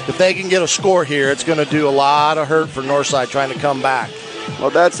if they can get a score here, it's going to do a lot of hurt for Northside trying to come back. Well,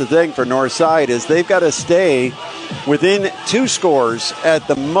 that's the thing for Northside is they've got to stay within 2 scores at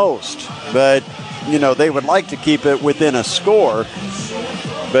the most. But, they would like to keep it within a score.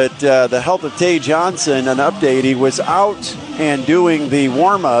 But the health of Tay Johnson, an update, he was out and doing the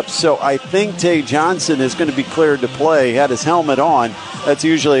warm-ups. So I think Tay Johnson is going to be cleared to play. He had his helmet on. That's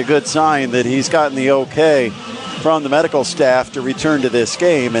usually a good sign that he's gotten the okay from the medical staff to return to this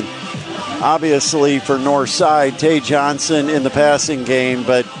game. And obviously for Northside, Tay Johnson in the passing game,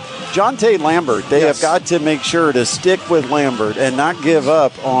 but Jonte Lambert, they have got to make sure to stick with Lambert and not give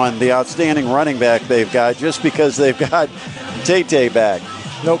up on the outstanding running back they've got just because they've got Tay back.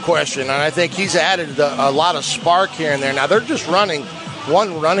 No question, and I think he's added a lot of spark here and there. Now, they're just running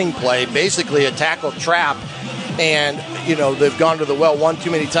one running play, basically a tackle trap, and, they've gone to the well one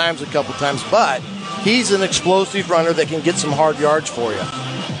too many times a couple times, but he's an explosive runner that can get some hard yards for you.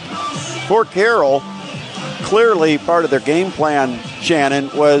 For Carroll, clearly part of their game plan,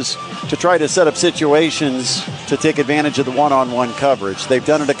 Shannon, was to try to set up situations to take advantage of the one-on-one coverage. They've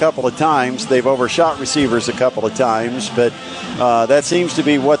done it a couple of times. They've overshot receivers a couple of times, but that seems to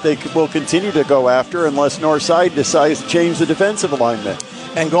be what they will continue to go after unless Northside decides to change the defensive alignment.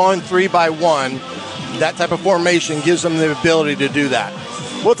 And going 3-by-1, that type of formation gives them the ability to do that.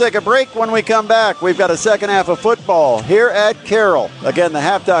 We'll take a break. When we come back, we've got a second half of football here at Carroll. Again, the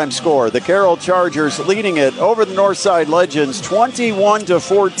halftime score, the Carroll Chargers leading it over the Northside Legends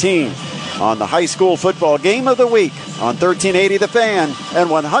 21-14 on the high school football game of the week on 1380 The Fan and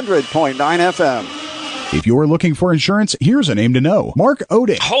 100.9 FM. If you're looking for insurance, here's a name to know. Mark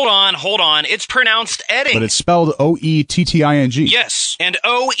Oding. Hold on. It's pronounced Edding. But it's spelled Oetting. Yes, and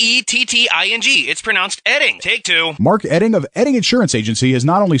Oetting. It's pronounced Edding. Take 2. Mark Edding of Edding Insurance Agency has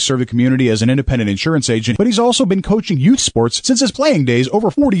not only served the community as an independent insurance agent, but he's also been coaching youth sports since his playing days over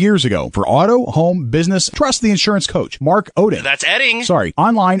 40 years ago. For auto, home, business, trust the insurance coach, Mark Oding. That's Edding.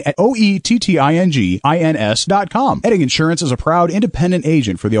 Online at Oettingins.com. Edding Insurance is a proud independent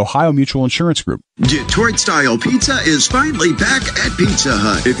agent for the Ohio Mutual Insurance Group. Detroit-style pizza is finally back at Pizza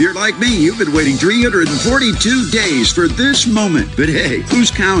Hut. If you're like me, you've been waiting 342 days for this moment. But hey,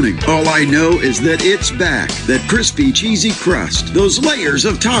 who's counting? All I know is that it's back. That crispy, cheesy crust. Those layers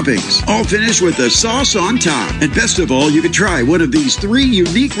of toppings. All finished with the sauce on top. And best of all, you can try one of these 3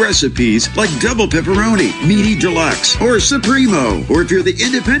 unique recipes like double pepperoni, meaty deluxe, or supremo. Or if you're the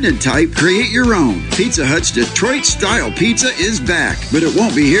independent type, create your own. Pizza Hut's Detroit-style pizza is back. But it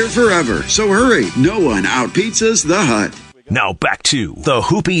won't be here forever. So hurry. No one out-pizzas the Hut. Now back to the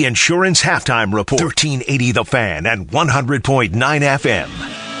Hoopy Insurance Halftime Report. 1380 The Fan and 100.9 FM.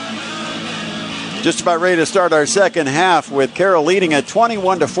 Just about ready to start our second half with Carroll leading at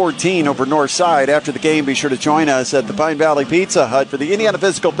 21-14 over Northside. After the game, be sure to join us at the Pine Valley Pizza Hut for the Indiana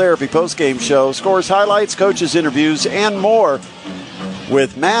Physical Therapy postgame show. Scores, highlights, coaches, interviews, and more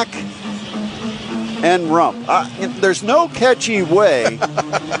with Mac and Rump. There's no catchy way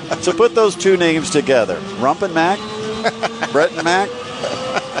to put those two names together. Rump and Mac? Brett and Mac?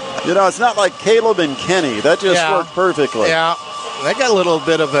 It's not like Caleb and Kenny. That just worked perfectly. Yeah. They got a little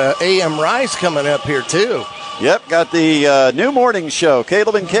bit of a AM Rise coming up here, too. Yep, got the new morning show.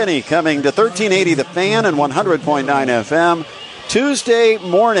 Caleb and Kenny coming to 1380 The Fan and 100.9 FM. Tuesday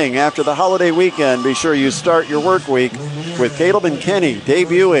morning after the holiday weekend. Be sure you start your work week with Caleb and Kenny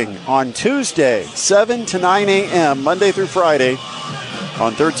debuting on Tuesday, 7 to 9 a.m., Monday through Friday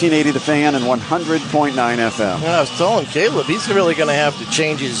on 1380 The Fan and 100.9 FM. I was telling Caleb, he's really going to have to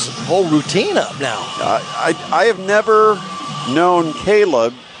change his whole routine up now. I have never known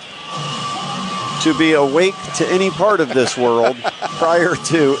Caleb to be awake to any part of this world prior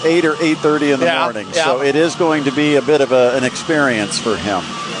to 8 or 8:30 in the morning. Yeah. So it is going to be a bit of an experience for him.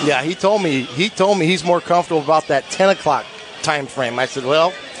 Yeah, he told me he's more comfortable about that 10 o'clock time frame. I said,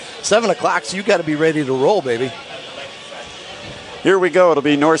 well, 7 o'clock, so you got to be ready to roll, baby. Here we go. It'll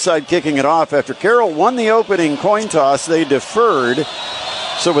be Northside kicking it off. After Carroll won the opening coin toss, they deferred.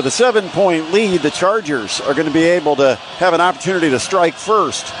 So with a 7-point lead, the Chargers are going to be able to have an opportunity to strike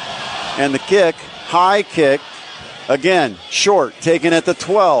first. And the kick, high kick, again, short, taken at the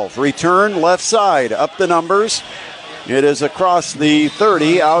 12. Return left side, up the numbers. It is across the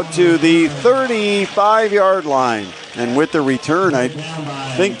 30 out to the 35-yard line. And with the return, I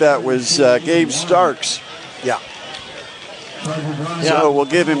think that was Gabe Starks. Yeah. So we'll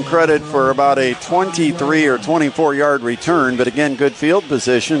give him credit for about a 23 or 24-yard return. But again, good field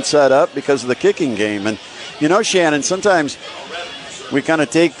position set up because of the kicking game. And, you know, Shannon, sometimes we kind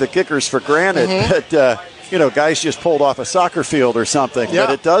of take the kickers for granted that, guys just pulled off a soccer field or something. Yeah.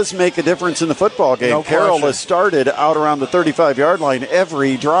 But it does make a difference in the football game. No Carroll question. has started out around the 35-yard line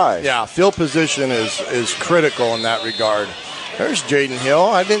every drive. Yeah, field position is critical in that regard. There's Jaden Hill.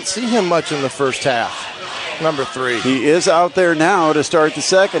 I didn't see him much in the first half. Number 3. He is out there now to start the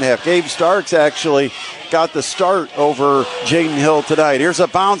second half. Gabe Starks actually got the start over Jaden Hill tonight. Here's a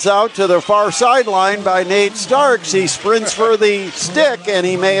bounce out to the far sideline by Nate Starks. He sprints for the stick, and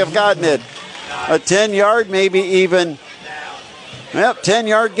he may have gotten it. A 10-yard, maybe even,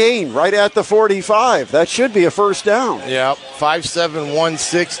 10-yard gain right at the 45. That should be a first down. Yep, 5'7",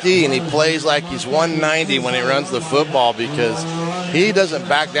 160, and he plays like he's 190 when he runs the football because he doesn't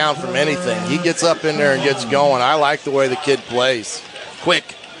back down from anything. He gets up in there and gets going. I like the way the kid plays.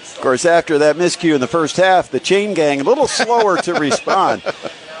 Quick. Of course, after that miscue in the first half, the chain gang a little slower to respond.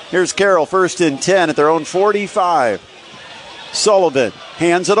 Here's Carroll, 1st and 10 at their own 45. Sullivan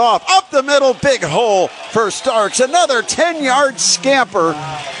hands it off. Up the middle, big hole for Starks. Another 10-yard scamper.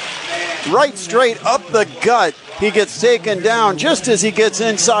 Right straight up the gut. He gets taken down just as he gets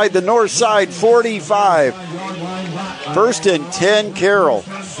inside the north side 45. 1st and 10, Carroll.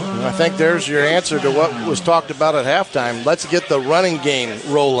 I think there's your answer to what was talked about at halftime. Let's get the running game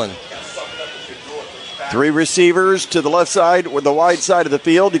rolling. 3 receivers to the left side or the wide side of the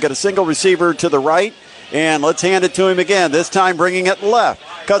field. You got a single receiver to the right. And let's hand it to him again, this time bringing it left.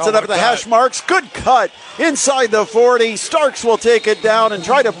 Cuts it up at the hash marks. Good cut inside the 40. Starks will take it down and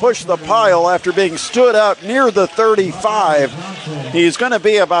try to push the pile after being stood up near the 35. He's going to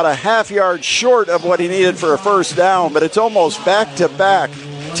be about a half-yard short of what he needed for a first down, but it's almost back-to-back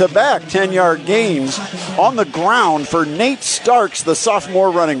 10-yard gains on the ground for Nate Starks, the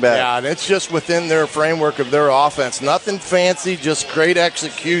sophomore running back. Yeah, and it's just within their framework of their offense. Nothing fancy, just great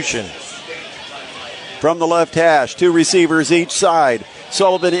execution. From the left hash, 2 receivers each side.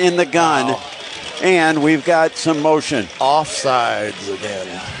 Sullivan in the gun. Wow. And we've got some motion. Offsides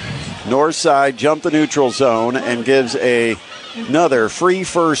again. North side jumped the neutral zone and gives another free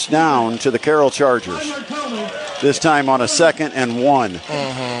first down to the Carroll Chargers. This time on a 2nd and 1.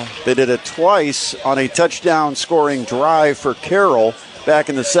 They did it twice on a touchdown scoring drive for Carroll back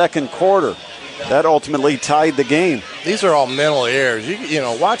in the second quarter. That ultimately tied the game. These are all mental errors. You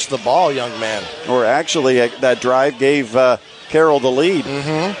know, watch the ball, young man. Or actually, that drive gave Carroll the lead.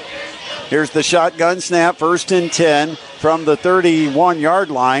 Here's the shotgun snap, 1st and 10 from the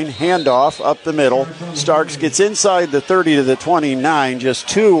 31-yard line. Handoff up the middle. Starks gets inside the 30 to the 29, just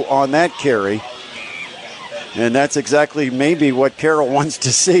 2 on that carry. And that's exactly maybe what Carroll wants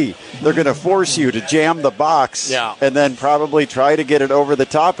to see. They're going to force you to jam the box and then probably try to get it over the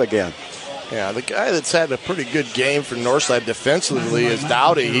top again. Yeah, the guy that's had a pretty good game for Northside defensively is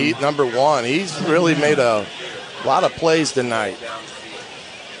Dowdy, number 1. He's really made a lot of plays tonight.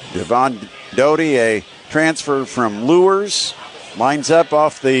 Devon Doty, a transfer from Lures, lines up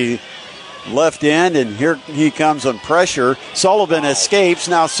off the left end, and here he comes on pressure. Sullivan escapes.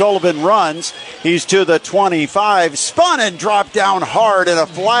 Now Sullivan runs. He's to the 25, spun and dropped down hard, and a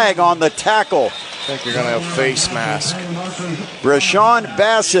flag on the tackle. I think you're going to have face mask. Brashawn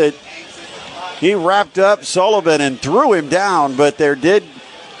Bassett, he wrapped up Sullivan and threw him down, but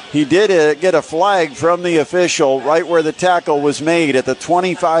he did get a flag from the official right where the tackle was made at the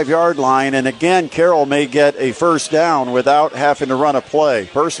 25-yard line. And again, Carroll may get a first down without having to run a play.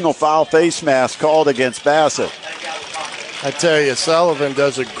 Personal foul, face mask called against Bassett. I tell you, Sullivan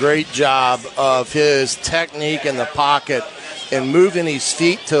does a great job of his technique in the pocket and moving his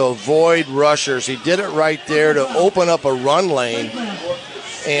feet to avoid rushers. He did it right there to open up a run lane.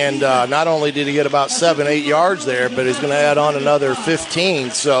 And not only did he get about 7-8 yards there, but he's going to add on another 15.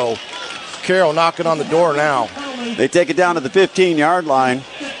 So Carroll knocking on the door now. They take it down to the 15-yard line,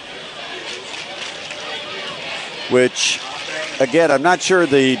 which, again, I'm not sure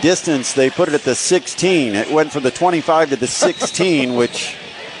the distance. They put it at the 16. It went from the 25 to the 16, which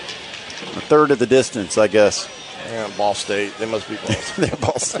a third of the distance, I guess. Yeah, Ball State. They must be Ball State. They're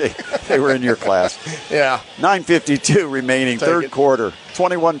Ball State. They were in your class. Yeah. 9:52 remaining, third quarter.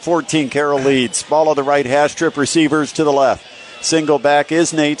 21-14, Carroll leads. Ball on the right hash, trip receivers to the left. Single back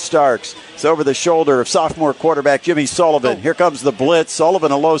is Nate Starks. It's over the shoulder of sophomore quarterback Jimmy Sullivan. Here comes the blitz.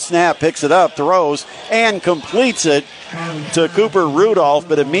 Sullivan, a low snap, picks it up, throws, and completes it to Cooper Rudolph,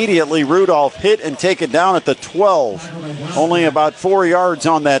 but immediately Rudolph hit and taken down at the 12. Only about 4 yards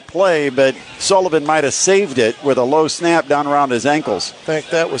on that play, but Sullivan might have saved it with a low snap down around his ankles. I think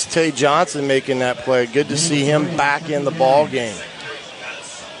that was Tay Johnson making that play. Good to see him back in the ball game.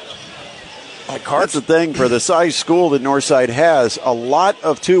 That's the thing for the size school that Northside has, a lot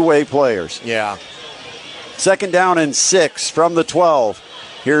of two-way players. Yeah. Second down and 6 from the 12.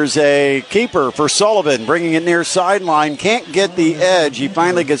 Here's a keeper for Sullivan, bringing it near sideline. Can't get the edge. He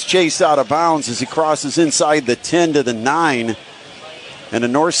finally gets chased out of bounds as he crosses inside the 10 to the 9. And a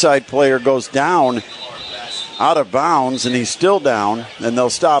Northside player goes down out of bounds, and he's still down, and they'll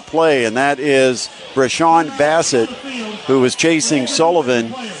stop play. And that is Brashawn Bassett, who was chasing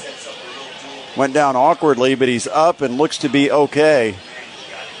Sullivan. Went down awkwardly, but he's up and looks to be okay.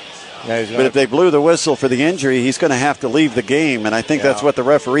 Yeah, but if they blew the whistle for the injury, he's going to have to leave the game, and I think that's what the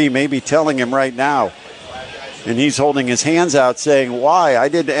referee may be telling him right now. And he's holding his hands out saying, why? I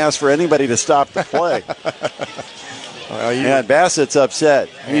didn't ask for anybody to stop the play. And Bassett's upset.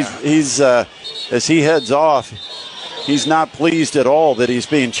 Yeah. He's as he heads off, he's not pleased at all that he's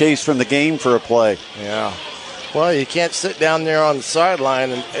being chased from the game for a play. Yeah. Well, you can't sit down there on the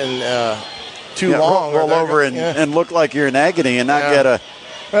sideline and too long. Roll over and look like you're in agony and not get a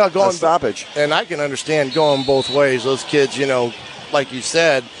stoppage. And I can understand going both ways. Those kids, like you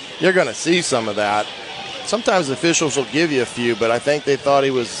said, you're going to see some of that. Sometimes officials will give you a few, but I think they thought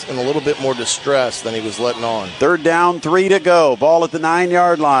he was in a little bit more distress than he was letting on. Third down, 3 to go. Ball at the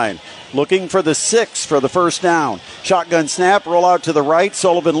 9-yard line. Looking for the 6 for the first down. Shotgun snap, roll out to the right.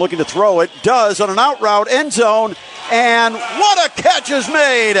 Sullivan looking to throw it. Does on an out route, end zone. And what a catch is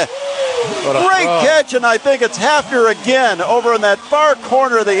made. Great catch, and I think it's Hafner again over in that far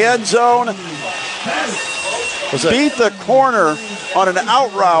corner of the end zone. Beat the corner on an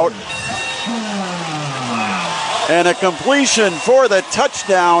out route. And a completion for the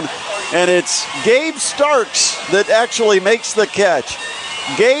touchdown. And it's Gabe Starks that actually makes the catch.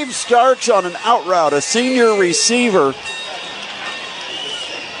 Gabe Starks on an out route, a senior receiver.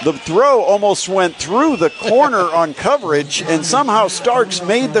 The throw almost went through the corner on coverage, and somehow Starks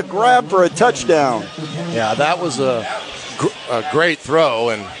made the grab for a touchdown. Yeah, that was a great throw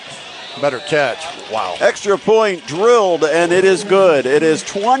and better catch. Wow. Extra point drilled, and it is good. It is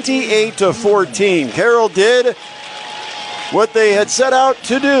 28-14. Carroll did what they had set out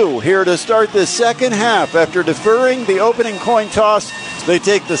to do here to start the second half. After deferring the opening coin toss, they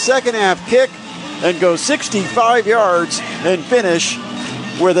take the second half kick and go 65 yards and finish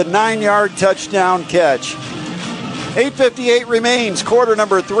with a 9-yard touchdown catch. 8:58 remains, quarter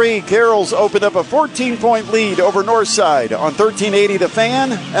number 3. Carroll's opened up a 14-point lead over Northside on 1380 The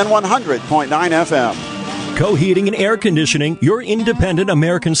Fan and 100.9 FM. Co-Heating and Air Conditioning, your independent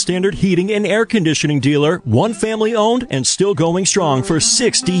American Standard heating and air conditioning dealer, one family owned and still going strong for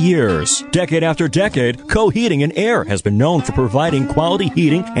 60 years. Decade after decade, Co-Heating and Air has been known for providing quality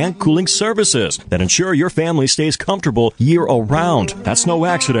heating and cooling services that ensure your family stays comfortable year-round. That's no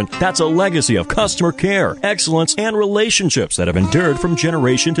accident. That's a legacy of customer care, excellence, and relationships that have endured from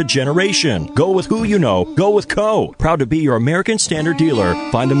generation to generation. Go with who you know. Go with Co. Proud to be your American Standard dealer.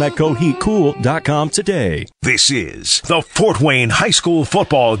 Find them at coheatcool.com today. This is the Fort Wayne High School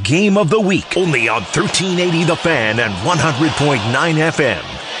Football Game of the Week, only on 1380 The Fan and 100.9 FM.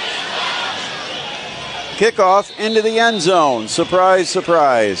 Kickoff into the end zone. Surprise,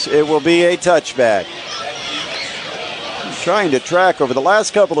 surprise. It will be a touchback. Trying to track over the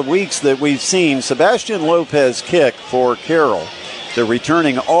last couple of weeks that we've seen Sebastian Lopez kick for Carroll, the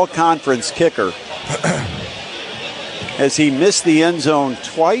returning all-conference kicker. Has he missed the end zone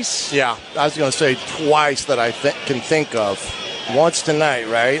twice? Yeah, I was going to say twice that I can think of. Once tonight,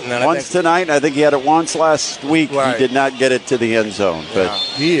 right? And then once tonight. I think he had it once last week. Right. He did not get it to the end zone. But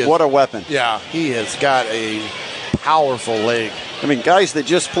what a weapon. Yeah, he has got a powerful leg. I mean, guys that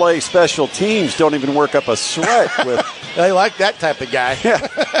just play special teams don't even work up a sweat. They like that type of guy. Yeah.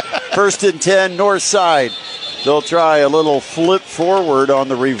 First and 10, north side. They'll try a little flip forward on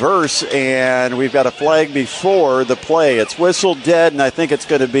the reverse, and we've got a flag before the play. It's whistled dead, and I think it's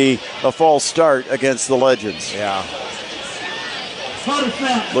going to be a false start against the Legends. Yeah.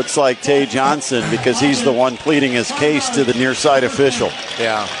 Looks like Tay Johnson, because he's the one pleading his case to the near side official.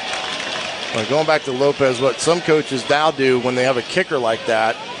 Yeah. Well, going back to Lopez, what some coaches now do when they have a kicker like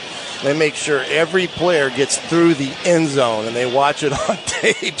that, They make sure every player gets through the end zone, and they watch it on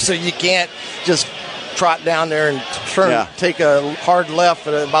tape, so you can't just trot down there and take a hard left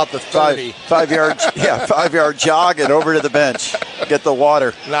at about the 30. 5 yard, 5 yard jog and over to the bench. Get the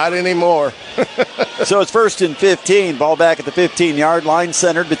water. Not anymore. So it's 1st and 15. Ball back at the 15-yard line,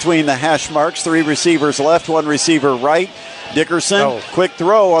 centered between the hash marks. 3 receivers left, 1 receiver right. Dickerson, quick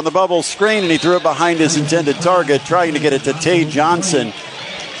throw on the bubble screen, and he threw it behind his intended target, trying to get it to Tay Johnson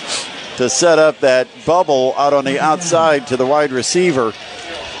to set up that bubble out on the outside to the wide receiver.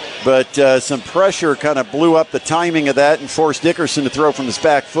 But some pressure kind of blew up the timing of that and forced Dickerson to throw from his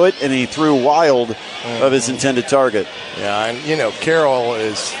back foot, and he threw wild of his intended target. Yeah, and, Carroll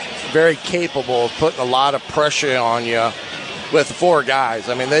is very capable of putting a lot of pressure on you with 4 guys.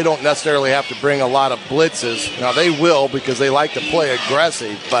 I mean, they don't necessarily have to bring a lot of blitzes. Now, they will because they like to play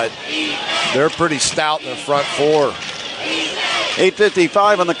aggressive, but they're pretty stout in the front 4.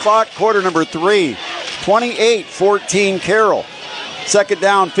 8:55 on the clock, quarter number 3. 28-14 Carroll. 2nd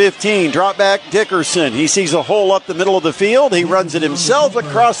down, 15. Drop back, Dickerson. He sees a hole up the middle of the field. He runs it himself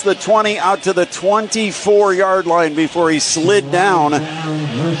across the 20 out to the 24-yard line before he slid down.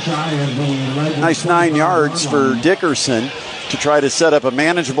 Nice 9 yards for Dickerson to try to set up a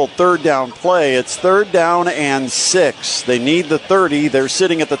manageable 3rd down play. It's 3rd down and 6. They need the 30. They're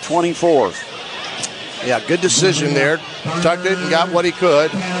sitting at the 24. Yeah, good decision there. Tucked it and got what he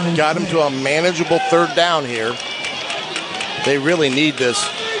could. Got him to a manageable 3rd down here. They really need this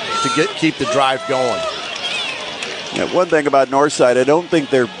to keep the drive going. Yeah, one thing about Northside, I don't think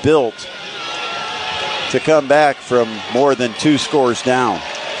they're built to come back from more than 2 scores down.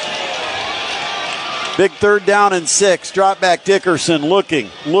 Big 3rd down and 6. Drop back Dickerson looking,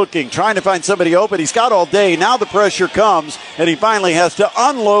 trying to find somebody open. He's got all day. Now the pressure comes, and he finally has to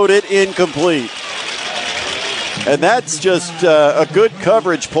unload it incomplete. And that's just a good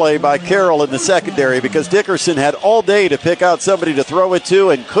coverage play by Carroll in the secondary, because Dickerson had all day to pick out somebody to throw it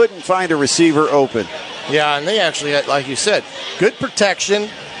to and couldn't find a receiver open. Yeah, and they actually had, like you said, good protection,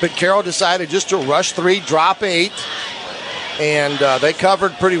 but Carroll decided just to rush 3, drop 8, and they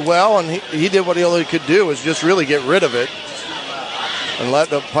covered pretty well, and he did what he only could do, is just really get rid of it and let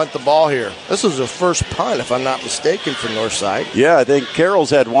them punt the ball here. This was the first punt, if I'm not mistaken, for Northside. Yeah, I think Carroll's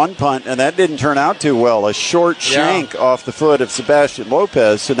had 1 punt, and that didn't turn out too well. A short shank off the foot of Sebastian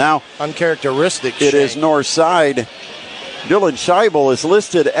Lopez. So now uncharacteristic it is Northside. Dylan Scheibel is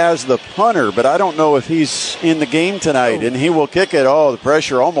listed as the punter, but I don't know if he's in the game tonight, and he will kick it. Oh, the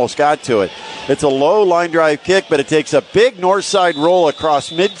pressure almost got to it. It's a low line drive kick, but it takes a big Northside roll across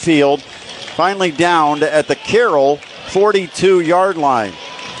midfield, finally downed at the Carroll 42-yard line.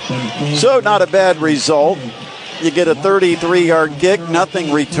 So not a bad result. You get a 33-yard kick,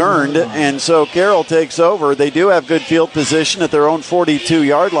 nothing returned, and so Carroll takes over. They do have good field position at their own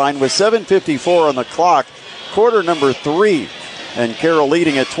 42-yard line with 7:54 on the clock, quarter number 3, and Carroll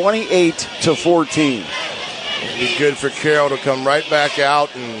leading at 28-14. It'd be good for Carroll to come right back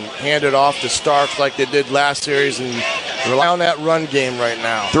out and hand it off to Starks like they did last series and rely on that run game right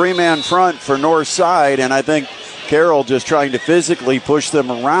now. 3-man front for Northside, and I think Carroll just trying to physically push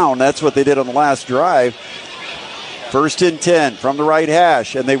them around. That's what they did on the last drive. 1st and 10 from the right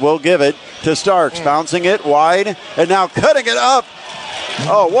hash, and they will give it to Starks. Bouncing it wide, and now cutting it up.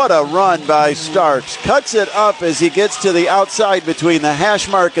 Oh, what a run by Starks. Cuts it up as he gets to the outside between the hash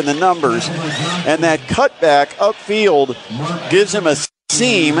mark and the numbers. And that cutback upfield gives him a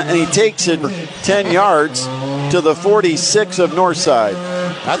seam, and he takes it 10 yards to the 46 of Northside.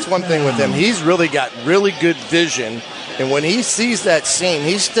 That's one thing with him. He's really got really good vision. And when he sees that seam,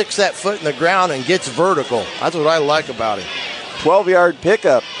 he sticks that foot in the ground and gets vertical. That's what I like about him. 12-yard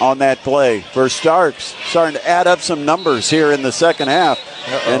pickup on that play for Starks. Starting to add up some numbers here in the second half.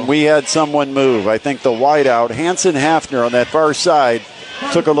 And we had someone move. I think the wideout, Hanson Hafner on that far side,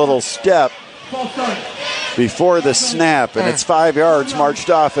 took a little step before the snap, and it's 5 yards marched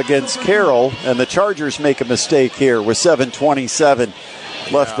off against Carroll, and the Chargers make a mistake here with 7:27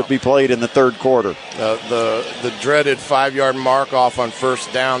 left to be played in the third quarter. The dreaded 5-yard mark off on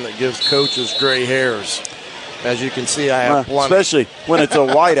first down that gives coaches gray hairs. As you can see, I have plenty. Especially when it's a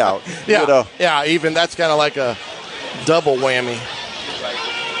wideout. Yeah, even that's kind of like a double whammy.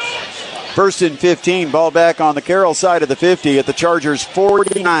 1st and 15, ball back on the Carroll side of the 50 at the Chargers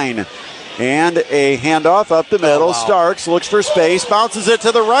 49. And a handoff up the middle. Starks looks for space, bounces it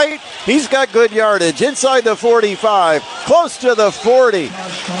to the right. He's got good yardage inside the 45, close to the 40.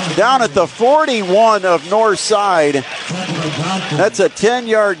 Down at the 41 of Northside. That's a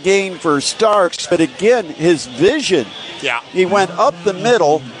 10-yard gain for Starks, but again, his vision. Yeah. He went up the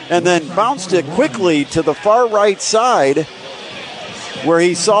middle and then bounced it quickly to the far right side. where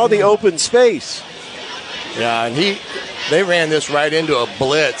he saw the open space. Yeah, and they ran this right into a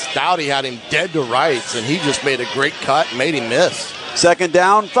blitz. Dowdy had him dead to rights, and he just made a great cut and made him miss. 2nd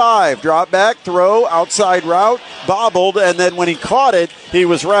down, 5. Drop back, throw, outside route, bobbled, and then when he caught it, he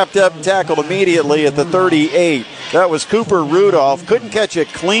was wrapped up and tackled immediately at the 38. That was Cooper Rudolph. Couldn't catch it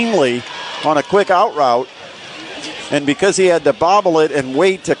cleanly on a quick out route. And because he had to bobble it and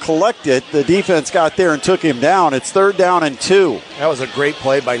wait to collect it, the defense got there and took him down. It's 3rd down and 2. That was a great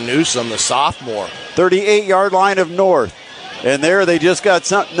play by Newsom, the sophomore. 38-yard line of North. And there they just got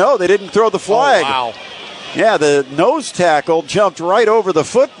something. No, they didn't throw the flag. Oh, wow. Yeah, the nose tackle jumped right over the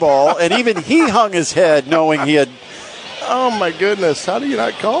football, and even he hung his head knowing he had. Oh, my goodness. How do you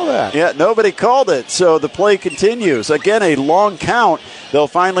not call that? Yeah, nobody called it, so the play continues. Again, a long count. They'll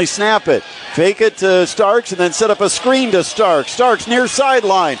finally snap it. Fake it to Starks and then set up a screen to Starks. Starks near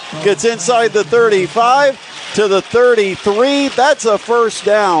sideline. Gets inside the 35 to the 33. That's a 1st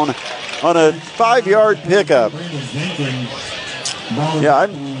down on a 5-yard pickup. Yeah,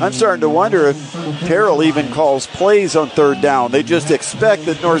 I'm starting to wonder if Carroll even calls plays on 3rd down. They just expect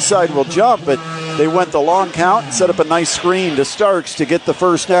that Northside will jump, but they went the long count and set up a nice screen to Starks to get the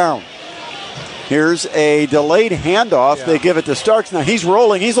 1st down. Here's a delayed handoff. Yeah. They give it to Starks. Now he's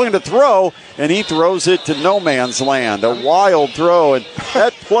rolling. He's looking to throw, and he throws it to no man's land. A wild throw, and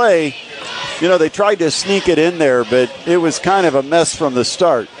that play, they tried to sneak it in there, but it was kind of a mess from the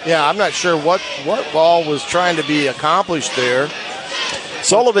start. Yeah, I'm not sure what ball was trying to be accomplished there.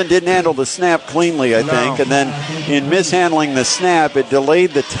 Sullivan didn't handle the snap cleanly, I think, and then in mishandling the snap, it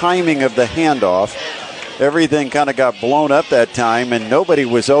delayed the timing of the handoff. Everything kind of got blown up that time, and nobody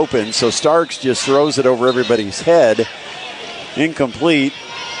was open, so Starks just throws it over everybody's head. Incomplete.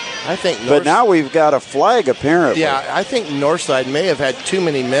 But now we've got a flag, apparently. Yeah, I think Northside may have had too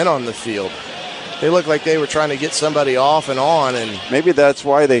many men on the field. They looked like they were trying to get somebody off and on. And maybe that's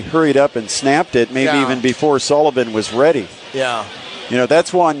why they hurried up and snapped it, maybe even before Sullivan was ready. Yeah.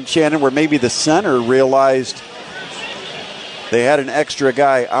 That's one, Shannon, where maybe the center realized they had an extra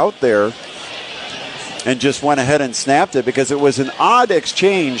guy out there and just went ahead and snapped it, because it was an odd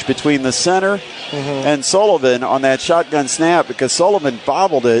exchange between the center and Sullivan on that shotgun snap, because Sullivan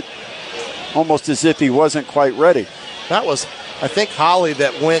bobbled it almost as if he wasn't quite ready. That was, I think, Holly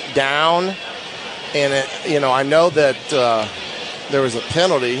that went down, and I know that there was a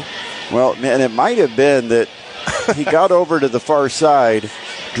penalty. Well, and it might have been that he got over to the far side,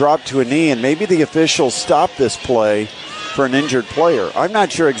 dropped to a knee, and maybe the officials stopped this play for an injured player. I'm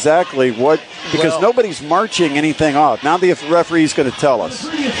not sure exactly what, because nobody's marching anything off. Now the referee's going to tell us.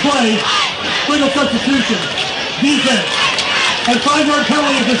 Previous play, legal substitution, defense, and 5-yard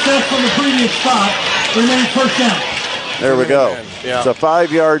penalty is assessed from the previous stop, remains 1st down. There we go. Yeah. It's a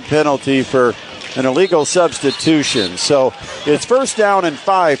 5-yard penalty for an illegal substitution. So it's 1st down and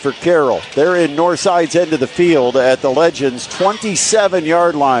 5 for Carroll. They're in Northside's end of the field at the Legends'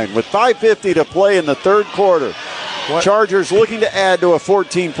 27-yard line with 5:50 to play in the 3rd quarter. Chargers looking to add to a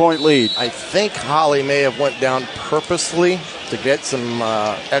 14-point lead. I think Holly may have went down purposely to get some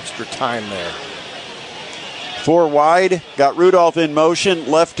extra time there. 4 wide, got Rudolph in motion,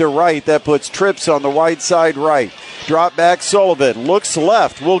 left to right. That puts Trips on the wide side right. Drop back, Sullivan looks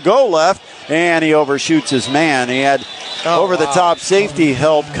left, will go left, and he overshoots his man. He had over-the-top safety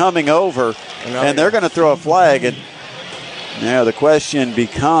help coming over, and they're going to throw a flag. And now the question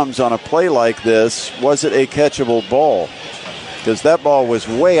becomes, on a play like this, was it a catchable ball? Because that ball was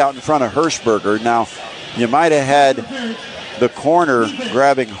way out in front of Hirschberger. Now, you might have had the corner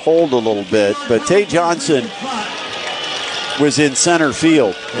grabbing hold a little bit, but Tay Johnson was in center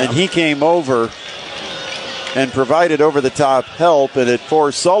field, and he came over and provided over-the-top help, and it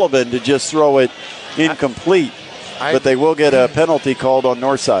forced Sullivan to just throw it incomplete. But they will get a penalty called on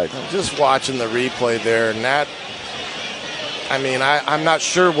Northside. I'm just watching the replay there, and that, I'm not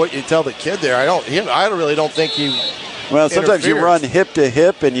sure what you tell the kid there. I really don't think he. Well, sometimes you run hip to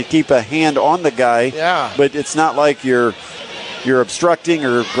hip and you keep a hand on the guy. Yeah. But it's not like you're obstructing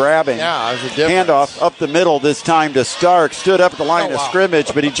or grabbing. Yeah, there's a difference. Handoff up the middle this time to Stark. Stood up at the line of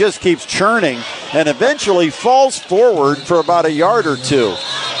scrimmage, but he just keeps churning and eventually falls forward for about 1 yard or 2.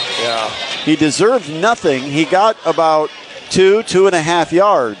 Yeah. He deserved nothing. He got about 2.5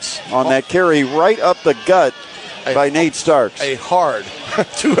 yards on that carry right up the gut by Nate Starks. A hard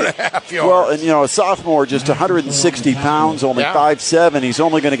 2.5 yards. Well, and a sophomore, just 160 pounds, only 5'7". He's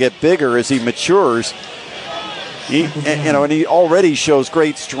only going to get bigger as he matures. And he already shows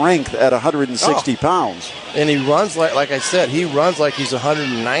great strength at 160 pounds. And he runs like I said, he runs like he's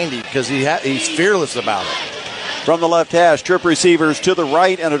 190 because he's fearless about it. From the left hash, trip receivers to the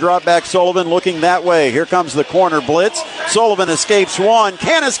right and a drop back. Sullivan looking that way. Here comes the corner blitz. Sullivan escapes one,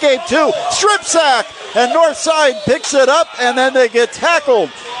 can escape two. Strip sack, and Northside picks it up, and then they get tackled.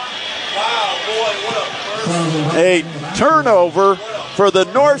 A turnover for the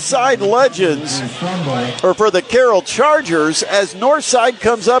Northside Legends, or for the Carroll Chargers, as Northside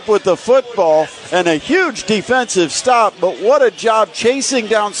comes up with the football, and a huge defensive stop, but what a job chasing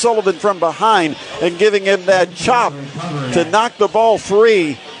down Sullivan from behind and giving him that chop to knock the ball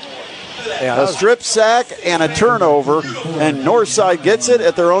free. A strip sack and a turnover, and Northside gets it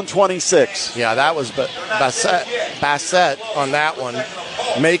at their own 26. Yeah, that was Bassett on that one,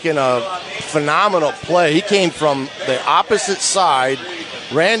 making a phenomenal play. He came from the opposite side,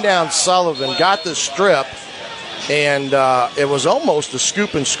 ran down Sullivan, got the strip, and it was almost a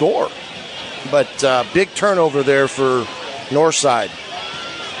scoop and score. But big turnover there for Northside.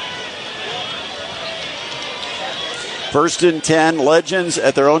 1st and 10, Legends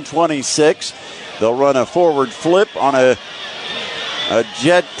at their own 26. They'll run a forward flip on a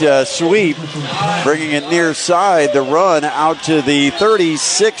jet sweep, bringing it near side. The run out to the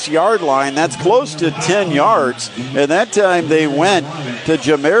 36-yard line. That's close to 10 yards. And that time they went to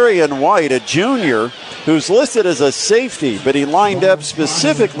Jamarian White, a junior, who's listed as a safety, but he lined up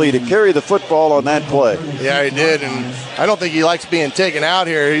specifically to carry the football on that play. Yeah, he did, and I don't think he likes being taken out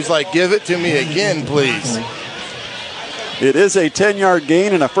here. He's like, give it to me again, please. It is a 10-yard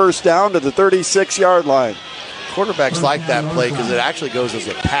gain and a first down to the 36-yard line. Quarterbacks like that play because it actually goes as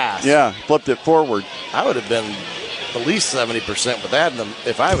a pass. Yeah, flipped it forward. I would have been at least 70% with that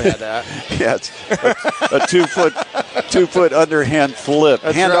if I had that. Yeah, it's a 2-foot underhand flip.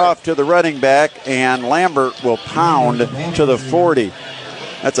 That's Hand right. off to the running back, and Lambert will pound to the 40.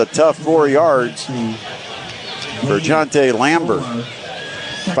 That's a tough 4 yards for Jonte Lambert.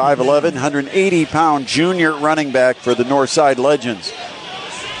 5'11", 180-pound junior running back for the Northside Legends.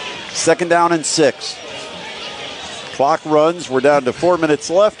 2nd down and 6. Clock runs. We're down to 4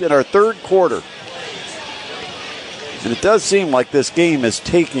 minutes left in our third quarter. And it does seem like this game is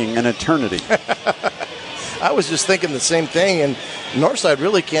taking an eternity. I was just thinking the same thing, and Northside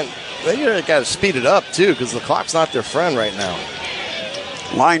really can't. They got to speed it up, too, because the clock's not their friend right now.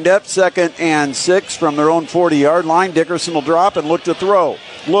 Lined up, 2nd and 6 from their own 40-yard line. Dickerson will drop and look to throw.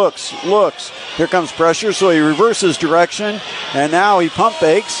 Looks. Here comes pressure, so he reverses direction, and now he pump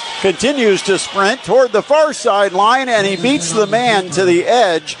fakes, continues to sprint toward the far sideline, and he beats the man to the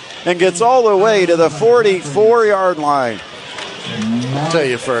edge and gets all the way to the 44-yard line. I'll tell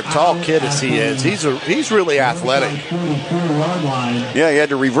you, for a tall kid as he is, he's really athletic. Yeah, he had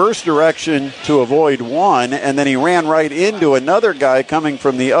to reverse direction to avoid one, and then he ran right into another guy coming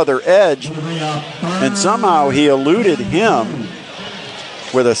from the other edge, and somehow he eluded him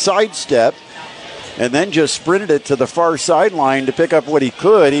with a sidestep and then just sprinted it to the far sideline to pick up what he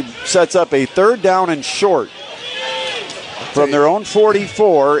could. He sets up a 3rd down and short. From their own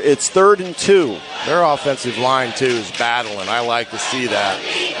 44, it's 3rd and 2. Their offensive line, too, is battling. I like to see that.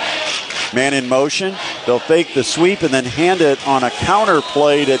 Man in motion. They'll fake the sweep and then hand it on a counter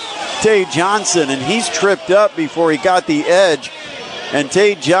play to Tay Johnson, and he's tripped up before he got the edge. And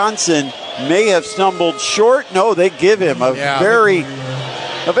Tay Johnson may have stumbled short. No, they give him a very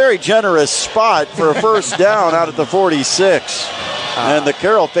generous spot for a first down out at the 46. And the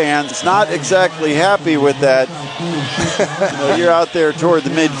Carroll fans not exactly happy with that. You're out there toward the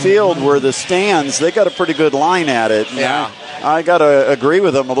midfield where the stands, they got a pretty good line at it. Yeah. I got to agree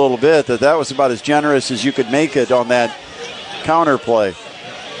with them a little bit that was about as generous as you could make it on that counter play.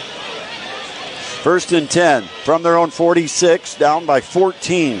 1st and 10 from their own 46, down by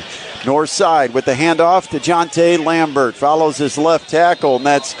 14. North side with the handoff to Jonte Lambert. Follows his left tackle, and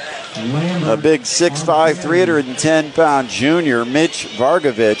that's a big 6'5", 310-pound junior, Mitch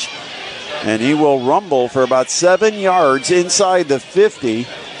Vargovich. And he will rumble for about 7 yards inside the 50.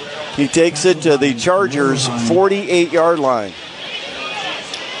 He takes it to the Chargers' 48-yard line.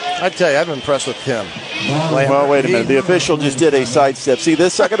 I tell you, I'm impressed with him. Well, wait a minute. The official just did a sidestep. See,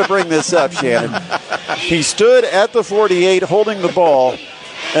 this, I got to bring this up, Shannon. He stood at the 48 holding the ball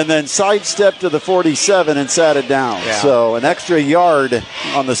and then sidestepped to the 47 and sat it down. Yeah. So an extra yard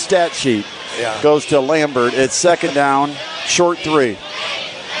on the stat sheet goes to Lambert. It's 2nd down, short 3.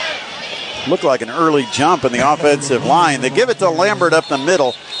 Looked like an early jump in the offensive line. They give it to Lambert up the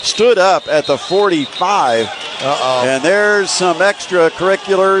middle. Stood up at the 45. And there's some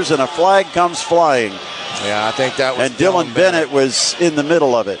extracurriculars, and a flag comes flying. Yeah, I think that was. And Dylan Bennett was in the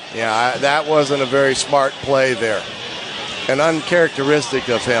middle of it. Yeah, that wasn't a very smart play there. And uncharacteristic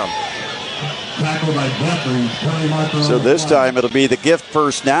of him. So this time it'll be the gift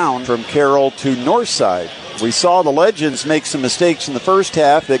first down from Carroll to Northside. We saw the Legends make some mistakes in the first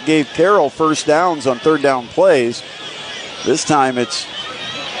half that gave Carroll first downs on third down plays. This time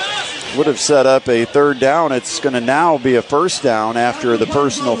would have set up a third down. It's going to now be a first down after the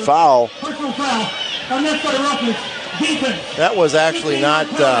personal foul. That was actually not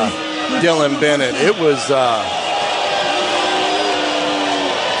Dylan Bennett. It was, let's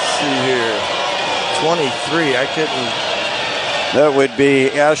see here, 23. I couldn't. That would be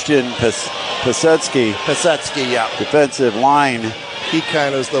Ashton Pasetsky. Pasetsky, yeah. Defensive line. He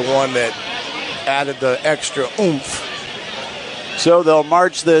kind of is the one that added the extra oomph. So they'll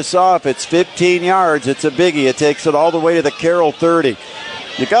march this off. It's 15 yards. It's a biggie. It takes it all the way to the Carroll 30.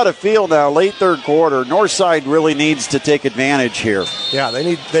 You got to feel now, late third quarter, Northside really needs to take advantage here. Yeah, they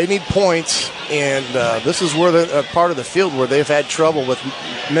need points, and this is where the part of the field where they've had trouble with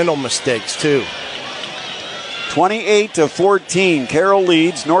mental mistakes too. 28-14, Carroll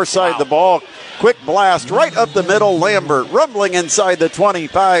leads. Northside the ball. Quick blast right up the middle. Lambert rumbling inside the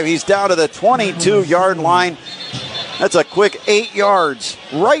 25. He's down to the 22-yard line. That's a quick 8 yards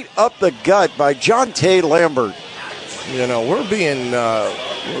right up the gut by Jonte Lambert. You know, we're getting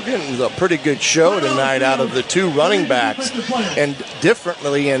a pretty good show tonight out of the two running backs, and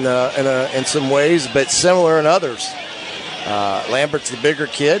differently in some ways, but similar in others. Lambert's the bigger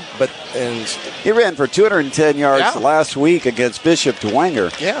kid, he ran for 210 yards last week against Bishop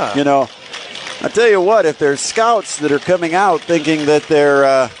Dwenger. Yeah. You know, I tell you what, if there's scouts that are coming out thinking that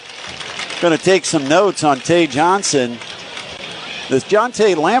they're going to take some notes on Tay Johnson, this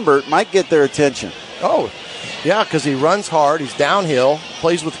Jonte Lambert might get their attention. Oh, yeah, because he runs hard. He's downhill,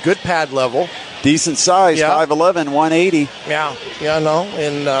 plays with good pad level. Decent size, 5'11", 180. Yeah, no.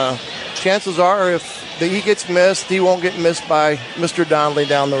 And chances are if he gets missed, he won't get missed by Mr. Donnelly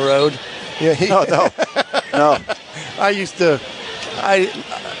down the road. Yeah, No.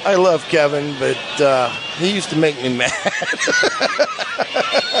 I love Kevin, but he used to make me mad.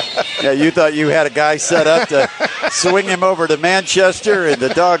 Yeah, you thought you had a guy set up to swing him over to Manchester, and the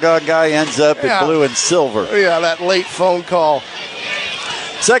doggone guy ends up in blue and silver. Yeah, that late phone call.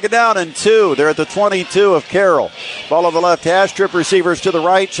 Second down and 2. They're at the 22 of Carroll. Ball on the left hash. Trip receivers to the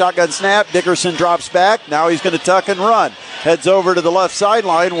right. Shotgun snap. Dickerson drops back. Now he's going to tuck and run. Heads over to the left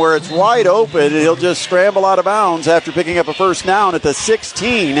sideline where it's wide open, and he'll just scramble out of bounds after picking up a first down at the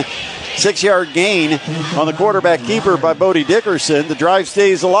 16. 6-yard gain on the quarterback keeper by Bodie Dickerson. The drive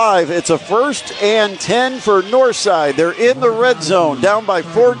stays alive. It's a 1st and 10 for Northside. They're in the red zone, down by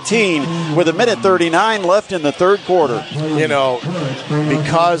 14 with 1:39 left in the third quarter. You know,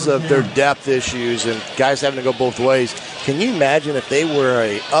 because of their depth issues and guys having to go both ways, can you imagine if they were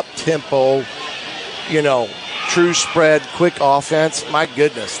a up-tempo, true spread, quick offense? My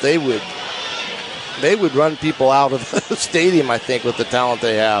goodness, they would run people out of the stadium, I think, with the talent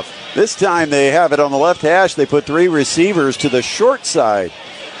they have. This time they have it on the left hash. They put 3 receivers to the short side.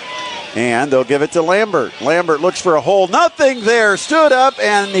 And they'll give it to Lambert. Lambert looks for a hole. Nothing there. Stood up,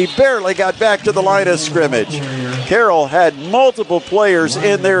 and he barely got back to the line of scrimmage. Carroll had multiple players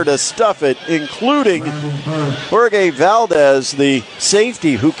in there to stuff it, including Jorge Valdez, the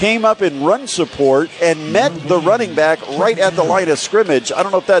safety, who came up in run support and met the running back right at the line of scrimmage. I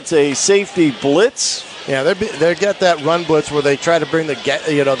don't know if that's a safety blitz. Yeah, they get that run blitz where they try to bring the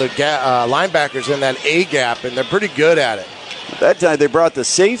linebackers in that A gap, and they're pretty good at it. That time they brought the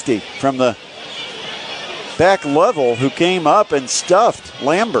safety from the back level who came up and stuffed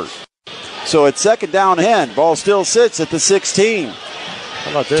Lambert. So it's second down and ball still sits at the 16.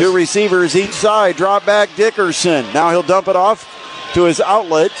 How about this? 2 receivers each side. Drop back Dickerson. Now he'll dump it off to his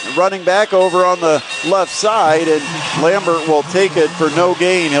outlet. Running back over on the left side, and Lambert will take it for no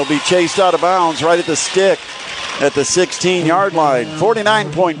gain. He'll be chased out of bounds right at the stick at the 16-yard line.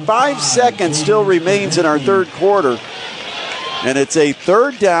 49.5 seconds still remains in our third quarter. And it's a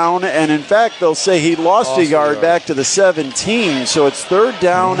third down, and in fact, they'll say he lost a yard back to the 17. So it's third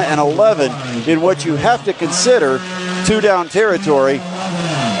down and 11 in what you have to consider 2-down territory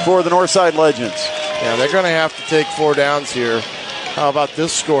for the Northside Legends. Yeah, they're going to have to take 4 downs here. How about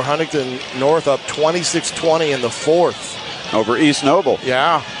this score? Huntington North up 26-20 in the fourth. Over East Noble.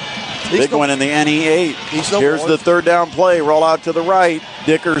 Yeah. Big one in the NE8. Here's the third down play. Roll out to the right.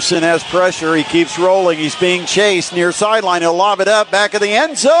 Dickerson has pressure. He keeps rolling. He's being chased near sideline. He'll lob it up back of the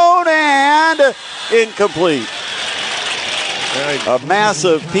end zone and incomplete. A mass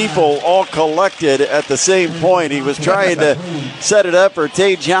of people all collected at the same point. He was trying to set it up for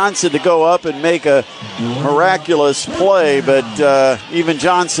Tay Johnson to go up and make a miraculous play, but even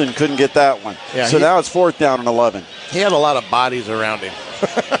Johnson couldn't get that one. Yeah, so now it's 4th down and 11. He had a lot of bodies around him.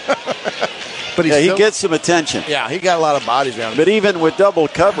 But he gets some attention. Yeah, he got a lot of bodies around him. But even with double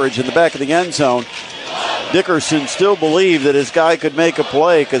coverage in the back of the end zone, Dickerson still believed that his guy could make a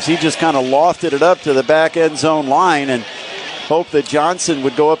play because he just kind of lofted it up to the back end zone line and hoped that Johnson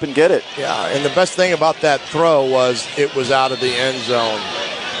would go up and get it. Yeah, and the best thing about that throw was it was out of the end zone.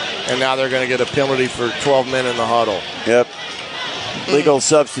 And now they're going to get a penalty for 12 men in the huddle. Yep. Legal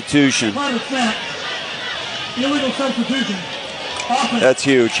substitution. Illegal substitution. That's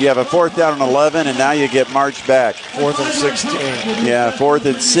huge. You have a 4th down and 11, and now you get marched back. 4th and 16. Yeah, 4th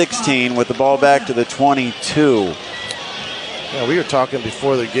and 16 with the ball back to the 22. Yeah, we were talking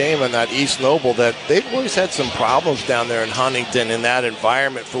before the game on that East Noble that they've always had some problems down there in Huntington in that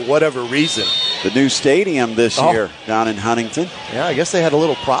environment for whatever reason. The new stadium this year down in Huntington. Yeah, I guess they had a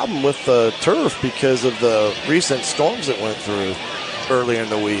little problem with the turf because of the recent storms that went through earlier in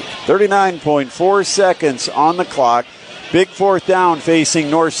the week. 39.4 seconds on the clock. Big 4th down facing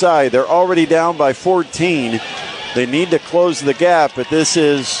Northside. They're already down by 14. They need to close the gap, but this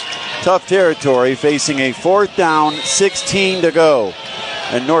is tough territory facing a 4th down, 16 to go.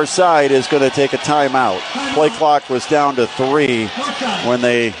 And Northside is going to take a timeout. Play clock was down to 3 when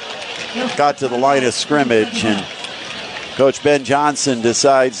they got to the line of scrimmage, and Coach Ben Johnson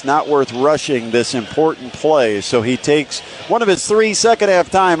decides not worth rushing this important play, so he takes one of his 3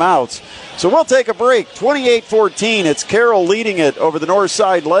 second-half timeouts. So we'll take a break. 28-14. It's Carroll leading it over the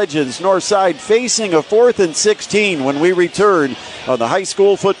Northside Legends. Northside facing a 4th and 16 when we return on the high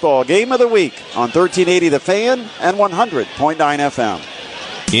school football game of the week on 1380 The Fan and 100.9 FM.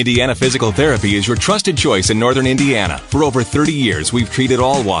 Indiana Physical Therapy is your trusted choice in Northern Indiana. For over 30 years, we've treated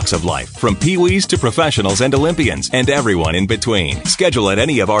all walks of life, from peewees to professionals and Olympians, and everyone in between. Schedule at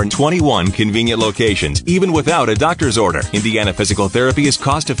any of our 21 convenient locations, even without a doctor's order. Indiana Physical Therapy is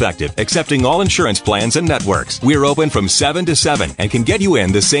cost-effective, accepting all insurance plans and networks. We're open from 7 to 7 and can get you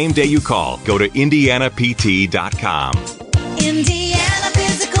in the same day you call. Go to IndianaPT.com. Indiana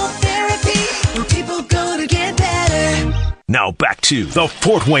Physical Therapy, where people go to get better. Now back to the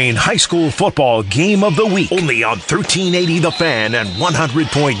Fort Wayne High School football game of the week, only on 1380 The Fan and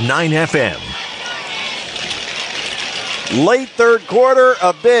 100.9 FM. Late third quarter,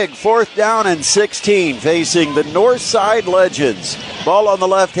 a big 4th down and 16 facing the Northside Legends. Ball on the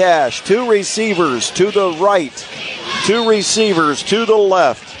left hash, 2 receivers to the right, 2 receivers to the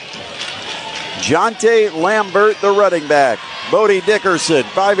left. Jonte Lambert, the running back. Bodie Dickerson,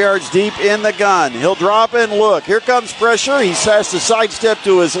 5 yards deep in the gun. He'll drop and look. Here comes pressure. He has to sidestep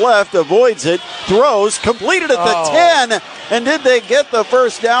to his left, avoids it, throws, completed at the 10. And did they get the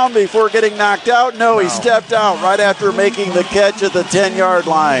first down before getting knocked out? No, he stepped out right after making the catch at the 10-yard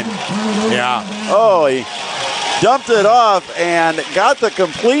line. Yeah. Oh, he dumped it off and got the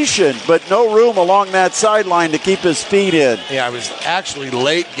completion, but no room along that sideline to keep his feet in. Yeah, I was actually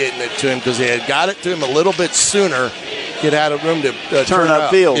late getting it to him because they had got it to him a little bit sooner. He'd had a room to turn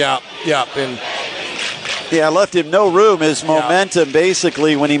upfield. Yeah. And left him no room. His momentum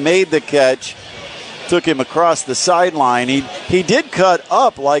basically when he made the catch took him across the sideline. He did cut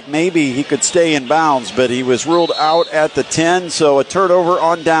up like maybe he could stay in bounds, but he was ruled out at the 10, so a turnover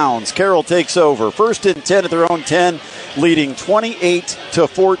on downs. Carroll takes over. 1st and 10 at their own 10, leading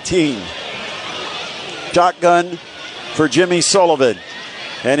 28-14. Shotgun for Jimmy Sullivan.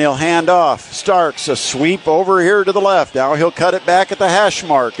 And he'll hand off. Starks, a sweep over here to the left. Now he'll cut it back at the hash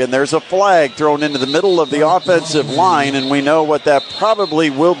mark, and there's a flag thrown into the middle of the offensive line, and we know what that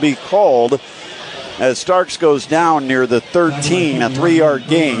probably will be called as Starks goes down near the 13, a 3-yard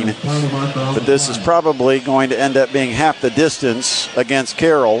gain. But this is probably going to end up being half the distance against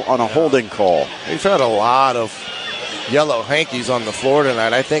Carroll on a holding call. We've had a lot of yellow hankies on the floor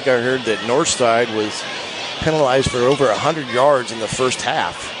tonight. I think I heard that Northside was penalized for over 100 yards in the first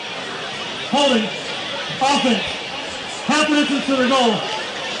half. Holding. Offense. Half minute to the goal.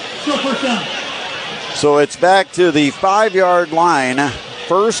 Still 1st down. So it's back to the 5-yard line.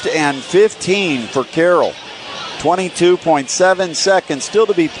 1st and 15 for Carroll. 22.7 seconds still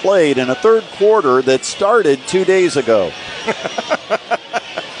to be played in a third quarter that started 2 days ago.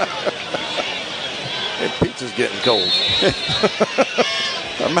 Pizza's getting cold.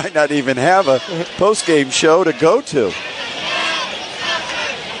 I might not even have a post-game show to go to.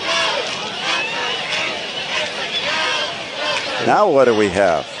 Now what do we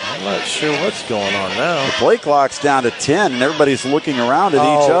have? I'm not sure what's going on now. The play clock's down to 10, and everybody's looking around at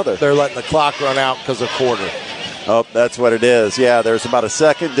each other. They're letting the clock run out because of quarter. Oh, that's what it is. Yeah, there's about a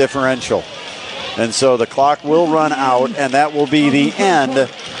second differential. And so the clock will run out, and that will be the end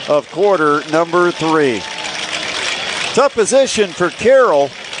of quarter number 3. Tough position for Carroll,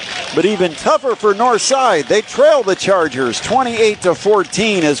 but even tougher for Northside. They trail the Chargers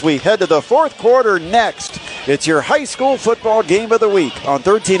 28-14 as we head to the 4th quarter next. It's your high school football game of the week on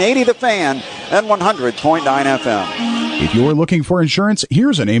 1380 The Fan and 100.9 FM. If you're looking for insurance,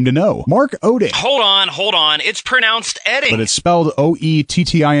 here's a name to know. Mark Oding. Hold on. It's pronounced Edding. But it's spelled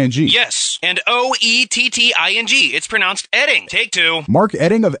O-E-T-T-I-N-G. Yes, and O-E-T-T-I-N-G. It's pronounced Edding. Take two. Mark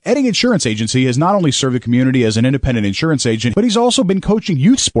Edding of Edding Insurance Agency has not only served the community as an independent insurance agent, but he's also been coaching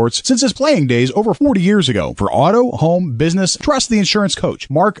youth sports since his playing days over 40 years ago. For auto, home, business, trust the insurance coach,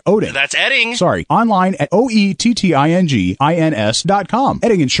 Mark Oding. That's Edding. Sorry, online at OETTINGINS.com.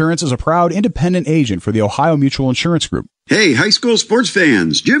 Edding Insurance is a proud independent agent for the Ohio Mutual Insurance Group. Hey, high school sports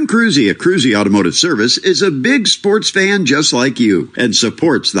fans. Jim Cruzy at Cruzy Automotive Service is a big sports fan just like you and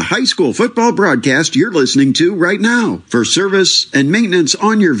supports the high school football broadcast you're listening to right now. For service and maintenance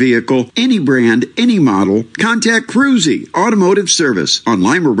on your vehicle, any brand, any model, contact Cruzy Automotive Service on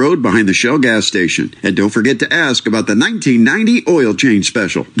Lima Road behind the Shell gas station. And don't forget to ask about the 1990 oil change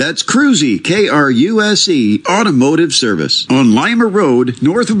special. That's Cruzy, K-R-U-S-E, Automotive Service on Lima Road,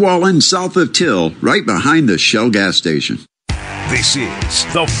 north of Wallen, south of Till, right behind the Shell gas station. This is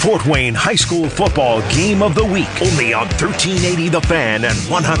the Fort Wayne High School Football Game of the Week, only on 1380 The Fan and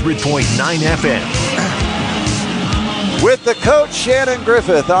 100.9 FM. With the coach, Shannon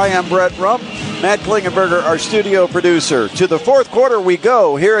Griffith, I am Brett Rump. Matt Klingenberger, our studio producer. To the fourth quarter we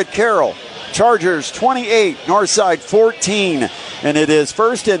go here at Carroll. Chargers 28, Northside 14. And it is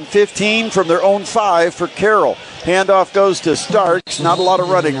 1st and 15 from their own 5 for Carroll. Handoff goes to Starks. Not a lot of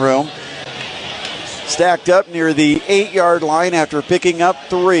running room. Stacked up near the 8-yard line after picking up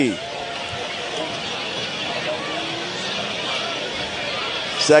 3.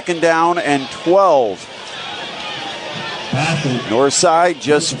 Second down and 12. Northside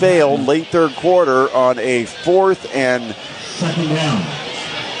just failed late third quarter on a fourth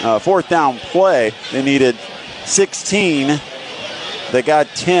down play. They needed 16. They got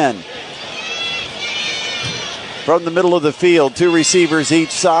 10. From the middle of the field, 2 receivers each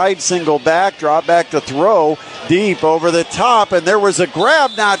side, single back, drop back to throw, deep over the top, and there was a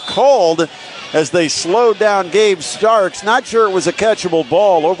grab not called as they slowed down Gabe Starks. Not sure it was a catchable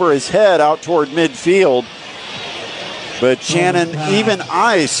ball over his head out toward midfield. But Shannon, even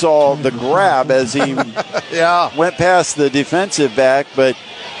I saw the grab as he went past the defensive back, but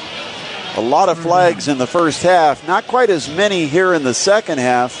a lot of flags in the first half. Not quite as many here in the second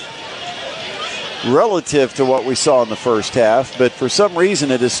half relative to what we saw in the first half, but for some reason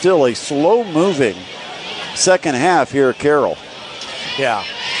it is still a slow-moving second half here at Carroll. Yeah.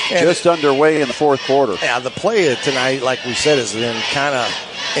 Just underway in the fourth quarter. Yeah, the play tonight, like we said, has been kind of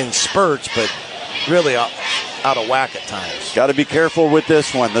in spurts, but really out of whack at times. Got to be careful with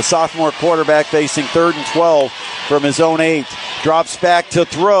this one. The sophomore quarterback facing 3rd and 12 from his own 8. Drops back to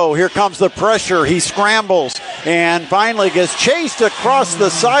throw. Here comes the pressure. He scrambles and finally gets chased across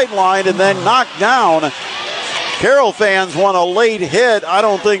the sideline and then knocked down. Carroll fans want a late hit. I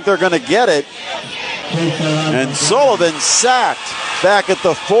don't think they're going to get it. And Sullivan sacked back at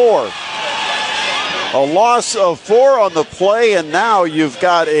the 4. A loss of 4 on the play, and now you've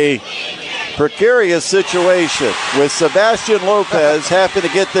got a precarious situation with Sebastian Lopez having to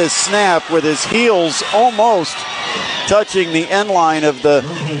get this snap with his heels almost touching the end line of the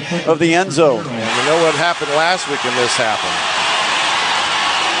end zone. And you know what happened last week when this happened?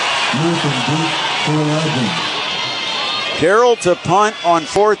 Carroll to punt on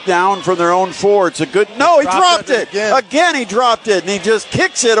 4th down from their own 4. It's a good... No, he dropped it. Again, he dropped it, and he just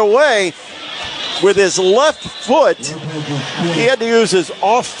kicks it away with his left foot. He had to use his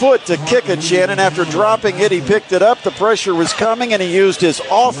off foot to kick it, Shannon. After dropping it, he picked it up. The pressure was coming, and he used his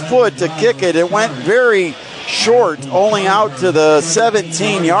off foot to kick it. It went very short, only out to the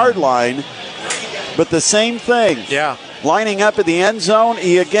 17-yard line. But the same thing. Yeah. Lining up at the end zone,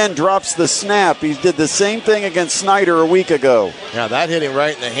 he again drops the snap. He did the same thing against Snyder a week ago. Yeah, that hit him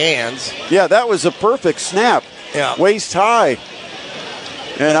right in the hands. Yeah, that was a perfect snap. Yeah. Waist high.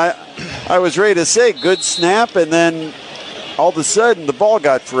 And I was ready to say good snap, and then all of a sudden the ball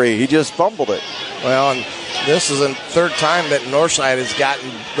got free. He just fumbled it. Well, and this is the 3rd time that Northside has gotten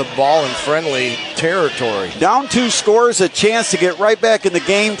the ball in friendly territory. Down 2 scores, a chance to get right back in the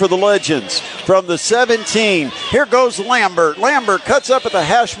game for the Legends. From the 17, here goes Lambert. Lambert cuts up at the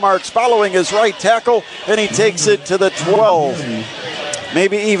hash marks following his right tackle, and he takes it to the 12,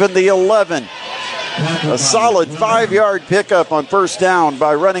 maybe even the 11. A solid 5-yard pickup on 1st down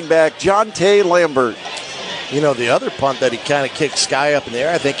by running back Jonte Lambert. You know, the other punt that he kind of kicked sky up in the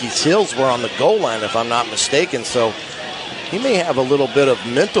air, I think his heels were on the goal line, if I'm not mistaken. So he may have a little bit of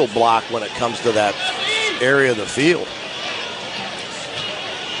mental block when it comes to that area of the field.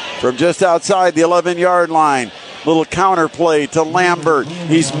 From just outside the 11-yard line, Little counter play to Lambert.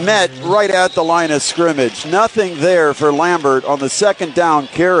 He's met right at the line of scrimmage. Nothing there for Lambert on the second down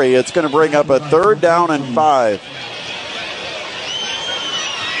carry. It's going to bring up a 3rd down and 5.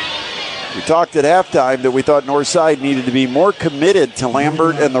 We talked at halftime that we thought Northside needed to be more committed to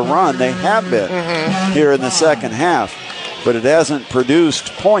Lambert and the run. They have been here in the second half, but it hasn't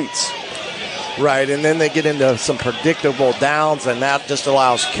produced points. Right, and then they get into some predictable downs, and that just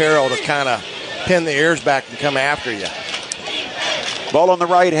allows Carroll to kind of pin the ears back and come after you. Ball on the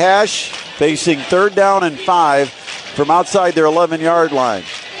right hash, facing 3rd down and 5 from outside their 11-yard line.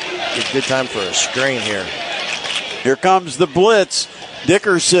 Good time for a screen here. Here comes the blitz.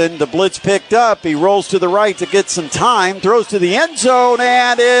 Dickerson, the blitz picked up. He rolls to the right to get some time, throws to the end zone,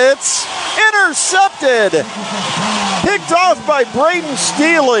 and it's intercepted. Picked off by Braden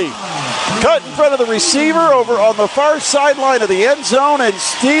Steely. Cut in front of the receiver over on the far sideline of the end zone, and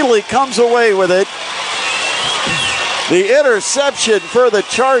Steely comes away with it. The interception for the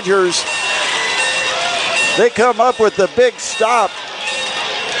Chargers. They come up with the big stop.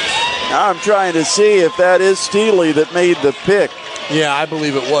 Now I'm trying to see if that is Steely that made the pick. Yeah, I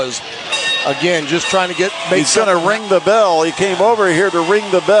believe it was. Again, just trying to get... He's going to ring the bell. He came over here to ring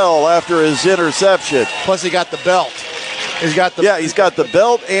the bell after his interception. Plus, he got the belt. He's got the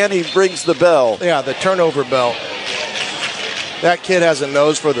belt, and he rings the bell. Yeah, the turnover belt. That kid has a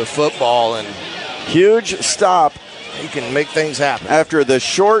nose for the football, and huge stop. He can make things happen. After the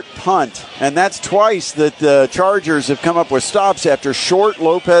short punt, and that's twice that the Chargers have come up with stops after short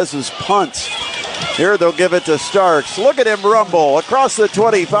Lopez's punts. Here they'll give it to Starks. Look at him rumble across the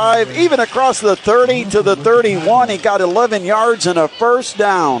 25, even across the 30 to the 31. He got 11 yards and a first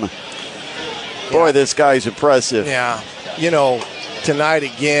down. Boy, this guy's impressive. Yeah. You know, tonight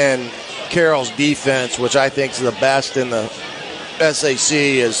again, Carroll's defense, which I think is the best in the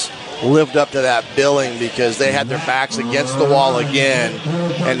SAC, has lived up to that billing because they had their backs against the wall again,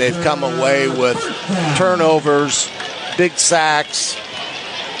 and they've come away with turnovers, big sacks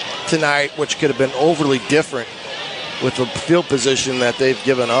tonight, which could have been overly different with the field position that they've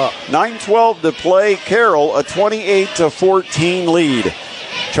given up. 9:12 to play. Carroll a 28-14 lead.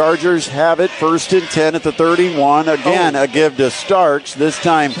 Chargers have it 1st and 10 at the 31. Again, a give to Starks. This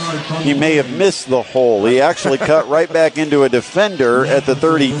time he may have missed the hole. He actually cut right back into a defender at the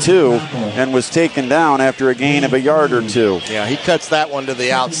 32 and was taken down after a gain of a yard or 2. Yeah, he cuts that one to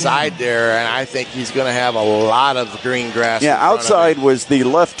the outside there, and I think he's going to have a lot of green grass. Yeah, outside was the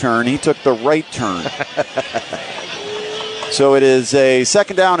left turn. He took the right turn. So it is a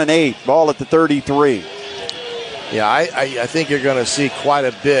 2nd down and 8. Ball at the 33. Yeah, I think you're going to see quite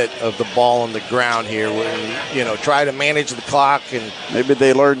a bit of the ball on the ground here. When, you know, try to manage the clock. And maybe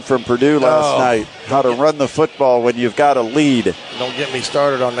they learned from Purdue last night how to run the football when you've got a lead. Don't get me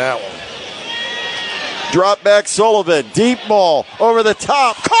started on that one. Drop back Sullivan. Deep ball over the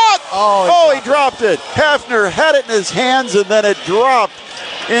top. Caught! He dropped it. Hafner had it in his hands, and then it dropped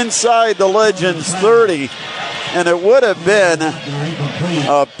inside the Legends 30. And it would have been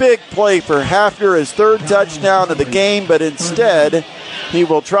a big play for Hafner, his 3rd touchdown of the game, but instead he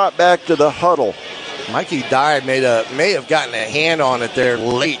will trot back to the huddle. Mikey Dye may have gotten a hand on it there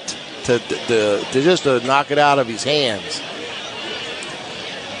late to knock it out of his hands.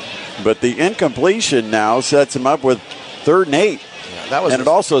 But the incompletion now sets him up with 3rd and 8. Yeah, and it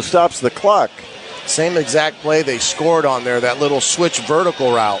also stops the clock. Same exact play they scored on there, that little switch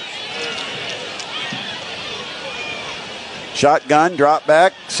vertical route. Shotgun, drop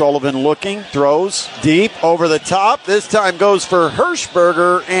back. Sullivan looking, throws deep over the top. This time goes for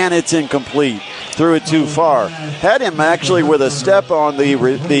Hirschberger, and it's incomplete. Threw it too far. Had him actually with a step on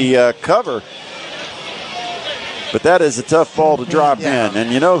the cover. But that is a tough ball to drop in.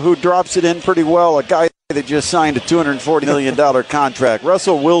 And you know who drops it in pretty well? A guy that just signed a $240 million contract.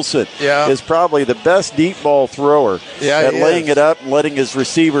 Russell Wilson is probably the best deep ball thrower at laying it up and letting his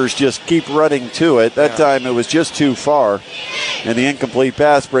receivers just keep running to it. That time it was just too far. And the incomplete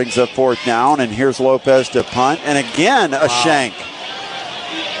pass brings up 4th down. And here's Lopez to punt. And again, a shank.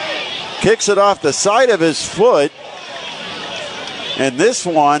 Kicks it off the side of his foot. And this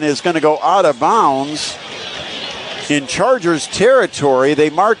one is going to go out of bounds in Chargers territory. They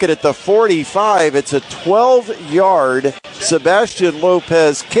mark it at the 45. It's a 12-yard Sebastian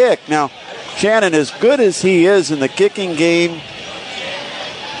Lopez kick. Now, Shannon, as good as he is in the kicking game,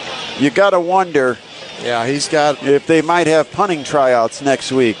 you got to wonder if they might have punting tryouts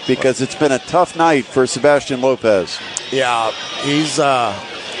next week, because it's been a tough night for Sebastian Lopez. Yeah, he's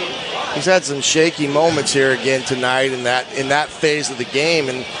had some shaky moments here again tonight in that phase of the game,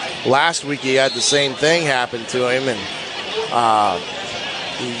 and last week he had the same thing happen to him, and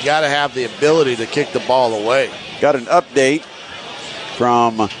you got to have the ability to kick the ball away. Got an update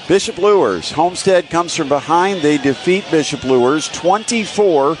from Bishop Luers. Homestead comes from behind. They defeat Bishop Luers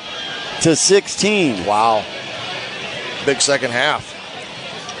 24-16. Wow. Big second half.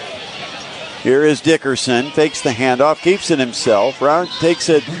 Here is Dickerson. Fakes the handoff, keeps it himself. Round takes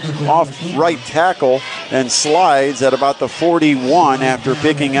it off right tackle and slides at about the 41 after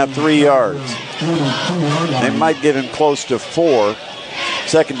picking up 3 yards. They might give him close to 4.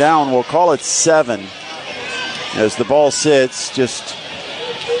 Second down, we'll call it 7. As the ball sits just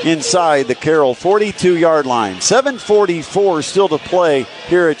inside the Carroll 42-yard line. 7:44 still to play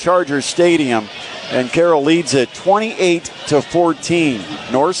here at Chargers Stadium. And Carroll leads it 28-14.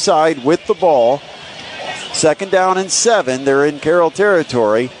 Northside with the ball. Second down and 7. They're in Carroll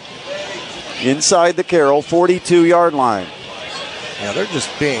territory. Inside the Carroll 42-yard line. Yeah, they're just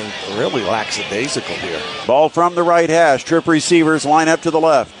being really lackadaisical here. Ball from the right hash. Trip receivers line up to the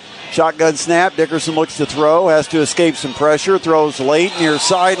left. Shotgun snap. Dickerson looks to throw. Has to escape some pressure. Throws late near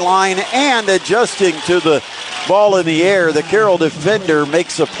sideline and adjusting to the ball in the air. The Carroll defender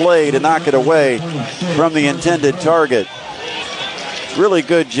makes a play to knock it away from the intended target. Really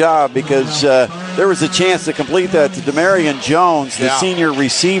good job because there was a chance to complete that to Demarion Jones, the senior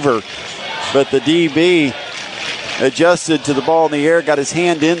receiver. But the DB adjusted to the ball in the air, got his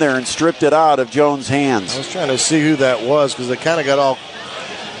hand in there and stripped it out of Jones' hands. I was trying to see who that was because they kind of got all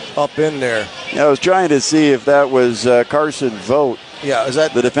up in there. Yeah, I was trying to see if that was Carson Vogt. Yeah, is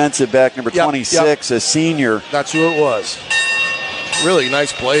that the defensive back, number 26, a senior? That's who it was. Really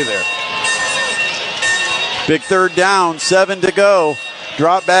nice play there. Big third down, 7 to go.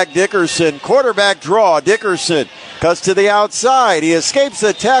 Drop back Dickerson, quarterback draw. Dickerson cuts to the outside. He escapes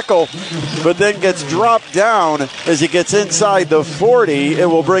the tackle, but then gets dropped down as he gets inside the 40. It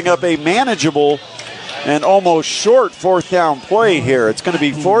will bring up a manageable and almost short fourth down play here. It's going to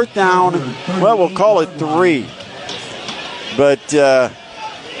be fourth down, well, we'll call it 3. But,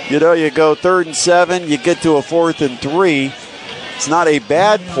 you go 3rd and 7, you get to a 4th and 3. It's not a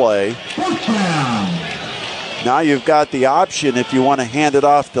bad play. Now you've got the option if you want to hand it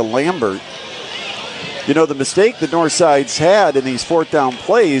off to Lambert. The mistake the Northside's had in these fourth down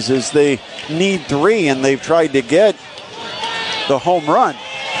plays is they need 3, and they've tried to get the home run.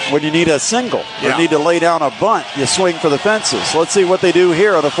 When you need a single, you need to lay down a bunt, you swing for the fences. Let's see what they do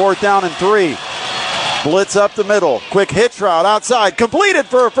here on a 4th down and 3. Blitz up the middle. Quick hitch route outside. Completed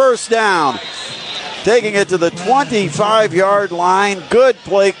for a first down. Taking it to the 25-yard line. Good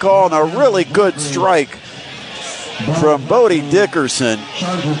play call and a really good strike from Bodie Dickerson.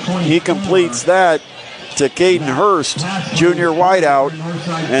 He completes that to Caden Hurst, junior wideout,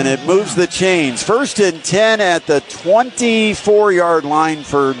 and it moves the chains. 1st and 10 at the 24-yard line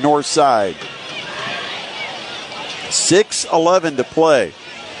for Northside. 6:11 to play.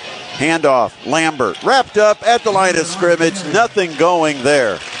 Handoff, Lambert, wrapped up at the line of scrimmage. Nothing going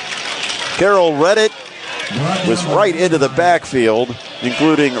there. Carroll Redditt was right into the backfield,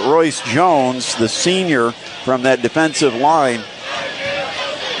 including Royce Jones, the senior from that defensive line.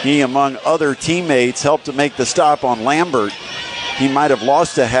 He, among other teammates, helped to make the stop on Lambert. He might have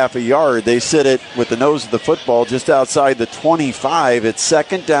lost a half a yard. They sit it with the nose of the football just outside the 25. It's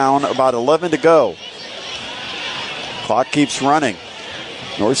second down, about 11 to go. Clock keeps running.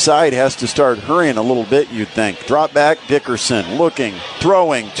 Northside has to start hurrying a little bit, you'd think. Drop back, Dickerson looking,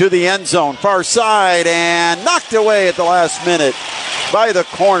 throwing to the end zone, far side, and knocked away at the last minute by the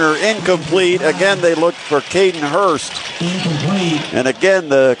corner, incomplete. Again, they looked for Caden Hurst. And again,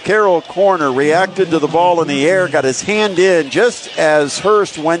 the Carroll corner reacted to the ball in the air, got his hand in just as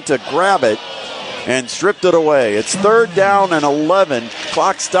Hurst went to grab it and stripped it away. It's 3rd down and 11.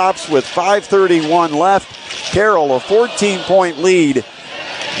 Clock stops with 5:31 left. Carroll, a 14-point lead.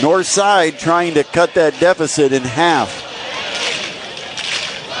 Northside trying to cut that deficit in half.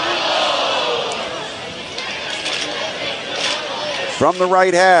 From the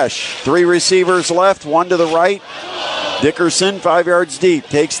right hash, 3 receivers left, 1 to the right. Dickerson, 5 yards deep,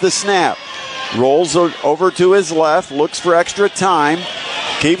 takes the snap, rolls over to his left, looks for extra time,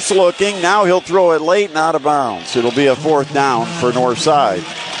 keeps looking. Now he'll throw it late and out of bounds. It'll be a 4th down for Northside.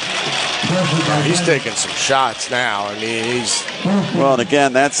 He's taking some shots now. I mean, he's... Well, and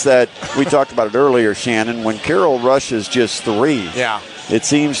again, that's that. We talked about it earlier, Shannon. When Carroll rushes just 3, it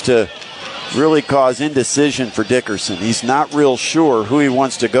seems to really cause indecision for Dickerson. He's not real sure who he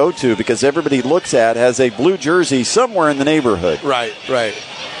wants to go to because everybody looks at has a blue jersey somewhere in the neighborhood. Right.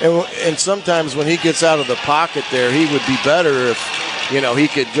 And sometimes when he gets out of the pocket there, he would be better if, he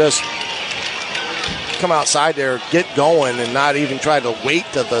could just come outside there, get going, and not even try to wait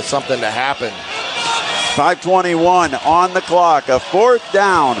for something to happen. 5:21 on the clock. A 4th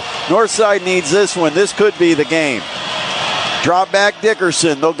down. Northside needs this one. This could be the game. Drop back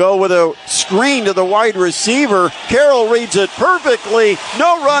Dickerson. They'll go with a screen to the wide receiver. Carroll reads it perfectly.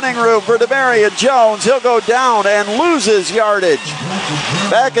 No running room for Demarion Jones. He'll go down and loses yardage.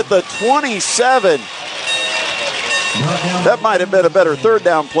 Back at the 27. That might have been a better third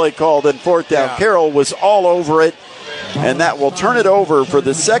down play call than fourth down. Yeah. Carroll was all over it. And that will turn it over for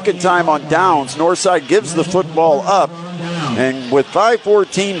the second time on downs. Northside gives the football up. And with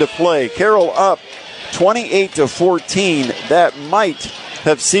 5:14 to play, Carroll up 28-14. That might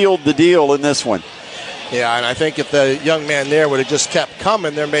have sealed the deal in this one. Yeah, and I think if the young man there would have just kept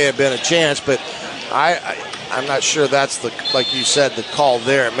coming, there may have been a chance. But I'm not sure that's the, like you said, the call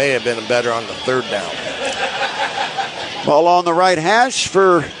there. It may have been better on the third down. Ball on the right hash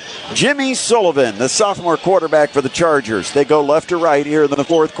for Jimmy Sullivan, the sophomore quarterback for the Chargers. They go left to right here in the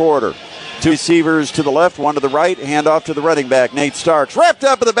fourth quarter. Two receivers to the left, one to the right. Handoff to the running back, Nate Starks. Wrapped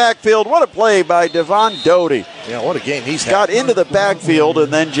up in the backfield. What a play by Devon Doty. Yeah, what a game he's had. Got into the backfield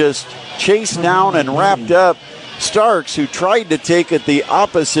and then just chased down and wrapped up Starks, who tried to take it the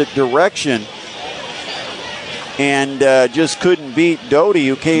opposite direction and just couldn't beat Doty,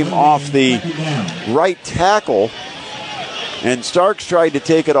 who came off the right tackle. And Starks tried to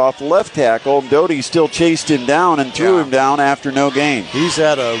take it off left tackle. Doty still chased him down and threw him down after no gain. He's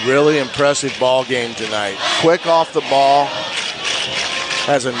had a really impressive ball game tonight. Quick off the ball.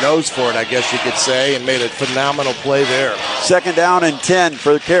 Has a nose for it, I guess you could say, and made a phenomenal play there. Second down and 10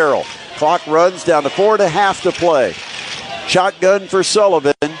 for Carroll. Clock runs down to 4.5 to play. Shotgun for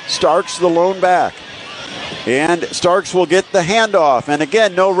Sullivan. Starks the lone back. And Starks will get the handoff. And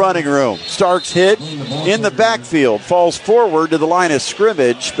again, no running room. Starks hit in the backfield. Falls forward to the line of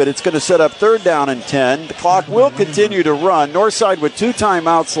scrimmage, but it's going to set up third down and 10. The clock will continue to run. Northside with 2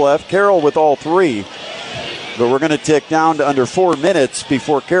 timeouts left. Carroll with all 3. But we're going to tick down to under 4 minutes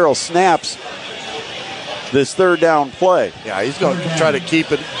before Carroll snaps this third down play. Yeah, he's going to try to keep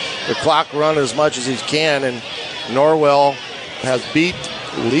the clock running as much as he can. And Norwell has beat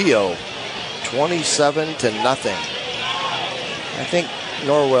Leo 27-0. I think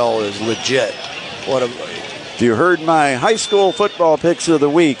Norwell is legit. If you heard my high school football picks of the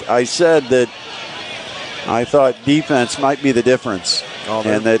week, I said that I thought defense might be the difference,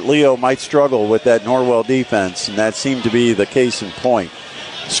 and that Leo might struggle with that Norwell defense, and that seemed to be the case in point.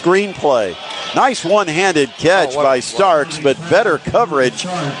 Screen play. Nice one-handed catch by Starks, but better coverage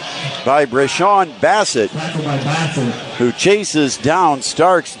by Brashawn Bassett, who chases down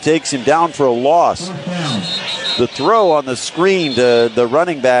Starks, takes him down for a loss. The throw on the screen to the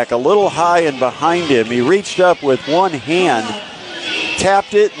running back, a little high and behind him. He reached up with one hand,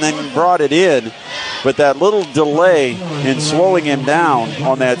 tapped it, and then brought it in. But that little delay in slowing him down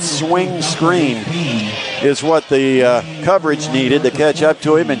on that swing screen is what the coverage needed to catch up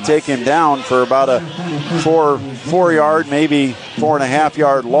to him and take him down for about a 4-yard, maybe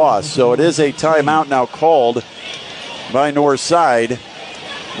 4.5-yard loss. So it is a timeout now called by Northside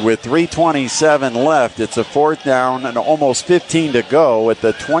with 3:27 left. It's a fourth down and almost 15 to go at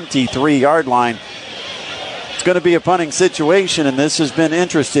the 23-yard line. It's going to be a punting situation, and this has been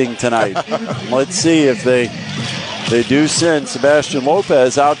interesting tonight. Let's see if they do send Sebastian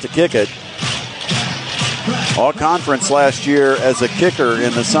Lopez out to kick it. All conference last year as a kicker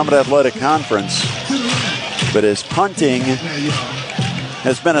in the Summit Athletic Conference, but his punting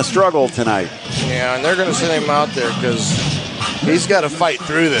has been a struggle tonight. Yeah, and they're going to send him out there because he's got to fight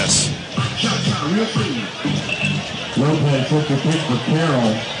through this. Lopez took the kick for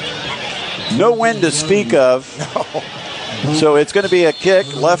Carroll. No wind to speak of. So it's going to be a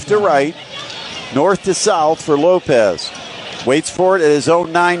kick left to right, north to south for Lopez. Waits for it at his own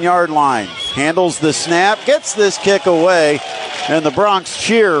 9-yard line. Handles the snap, gets this kick away, and the Bronx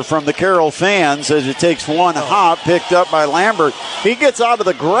cheer from the Carroll fans as it takes one hop, picked up by Lambert. He gets out of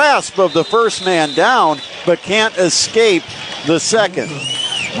the grasp of the first man down, but can't escape the second.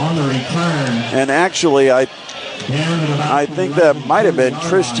 On the return. And actually, I think that might have been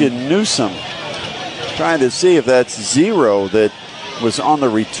Tristan Newsom. Trying to see if that's zero that was on the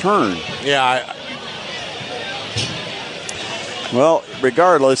return. Yeah. Well,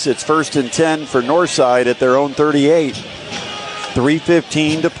 regardless, it's 1st and 10 for Northside at their own 38.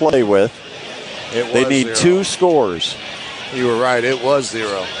 3:15 to play with. They need 0. 2 scores. You were right. It was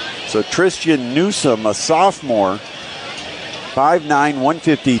 0. So Tristan Newsom, a sophomore, 5'9",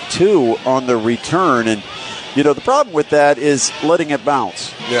 152 on the return. And, you know, the problem with that is letting it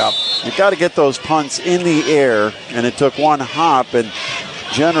bounce. Yeah. You've got to get those punts in the air, and it took one hop. And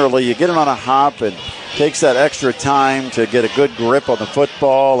generally, you get it on a hop and takes that extra time to get a good grip on the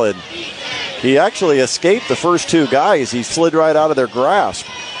football. And he actually escaped the first 2 guys. He slid right out of their grasp.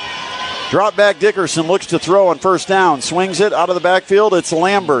 Drop back Dickerson looks to throw on first down. Swings it out of the backfield. It's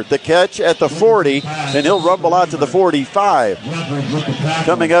Lambert. The catch at the 40, and he'll rumble out to the 45.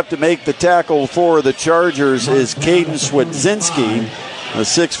 Coming up to make the tackle for the Chargers is Caden Swedzinski, a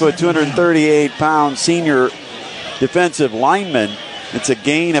 6', 238-pound senior defensive lineman. It's a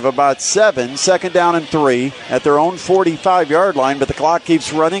gain of about 7, 2nd down and 3 at their own 45-yard line, but the clock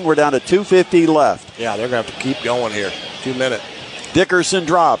keeps running. We're down to 2:50 left. Yeah, they're going to have to keep going here. 2 minutes. Dickerson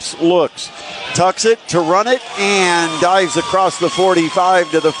drops, looks, tucks it to run it, and dives across the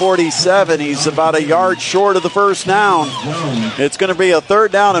 45 to the 47. He's about a yard short of the first down. It's going to be a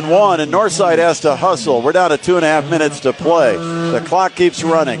 3rd down and 1, and Northside has to hustle. We're down to 2.5 minutes to play. The clock keeps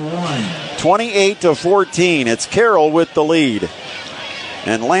running. 28-14. It's Carroll with the lead.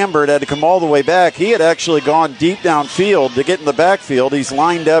 And Lambert had to come all the way back. He had actually gone deep downfield to get in the backfield. He's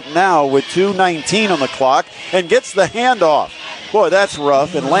lined up now with 2:19 on the clock and gets the handoff. Boy, that's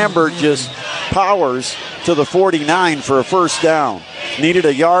rough. And Lambert just powers to the 49 for a first down. Needed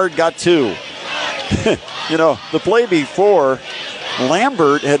a yard, got 2. You know, the play before,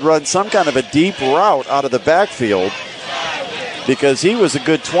 Lambert had run some kind of a deep route out of the backfield because he was a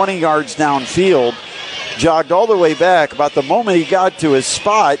good 20 yards downfield. Jogged all the way back. About the moment he got to his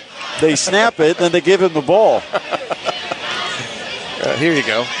spot, they snap it, then they give him the ball. Here you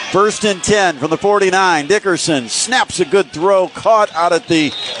go. 1st and 10 from the 49. Dickerson snaps a good throw, caught out at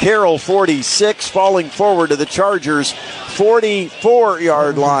the Carroll 46, falling forward to the Chargers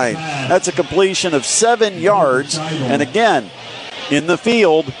 44-yard line. That's a completion of 7 yards. And again, in the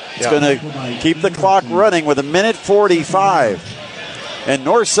field, it's going to keep the clock running with 1:45. And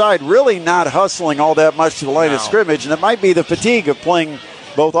Northside really not hustling all that much to the line of scrimmage, and it might be the fatigue of playing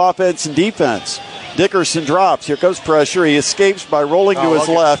both offense and defense. Dickerson drops. Here comes pressure. He escapes by rolling to his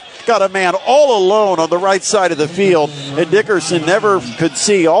left. Got a man all alone on the right side of the field, and Dickerson never could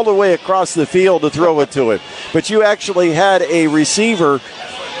see all the way across the field to throw it to him. But you actually had a receiver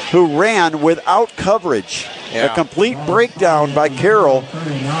who ran without coverage. A complete breakdown by Carroll,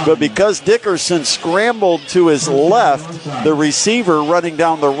 but because Dickerson scrambled to his left, the receiver running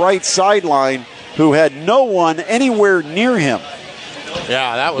down the right sideline, who had no one anywhere near him,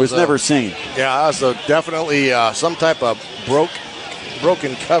 that was never seen. Yeah, that was definitely some type of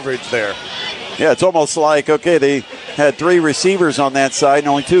broken coverage there. Yeah, it's almost like, okay, they had 3 receivers on that side, and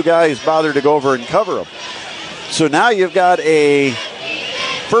only 2 guys bothered to go over and cover them. So now you've got a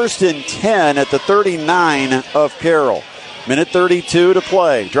 1st and 10 at the 39 of Carroll. 1:32 to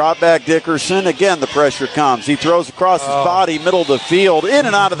play. Drop back Dickerson. Again, the pressure comes. He throws across his body, middle of the field, in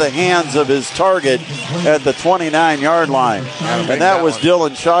and out of the hands of his target at the 29-yard line. And that was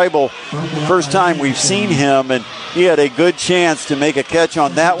Dylan Scheibel. First time we've seen him, and he had a good chance to make a catch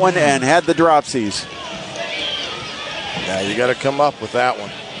on that one and had the dropsies. Yeah, you got to come up with that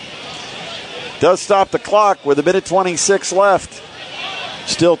one. Does stop the clock with 1:26 left.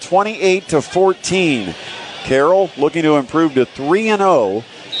 Still 28-14. Carroll looking to improve to 3-0.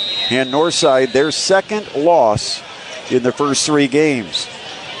 And Northside, their 2nd loss in the first 3 games.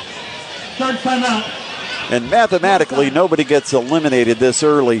 Start timeout. And mathematically, nobody gets eliminated this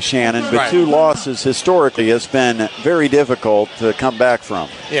early, Shannon, but 2 losses historically has been very difficult to come back from.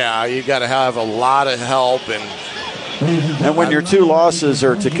 Yeah, you got to have a lot of help, and when your 2 losses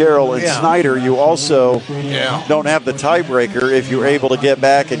are to Carroll and Snyder, you also don't have the tiebreaker if you're able to get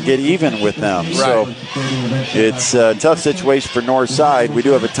back and get even with them. Right. So it's a tough situation for Northside. We do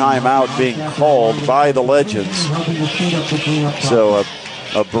have a timeout being called by the Legends. So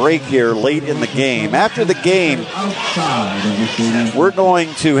a break here late in the game. After the game, we're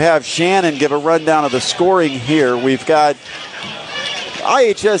going to have Shannon give a rundown of the scoring here. We've got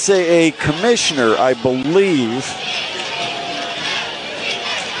IHSAA commissioner, I believe.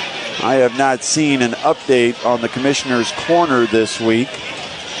 I have not seen an update on the commissioner's corner this week.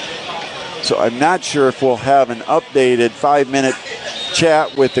 So I'm not sure if we'll have an updated 5-minute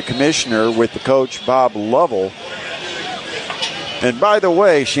chat with the commissioner, with the coach, Bob Lovell. And by the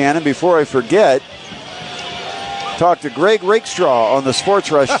way, Shannon, before I forget, talked to Greg Rakestraw on the Sports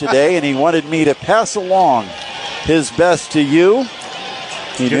Rush today, and he wanted me to pass along his best to you.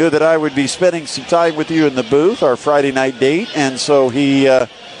 He knew that I would be spending some time with you in the booth, our Friday night date, and so he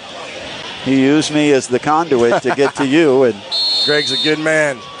used me as the conduit to get to you. And Greg's a good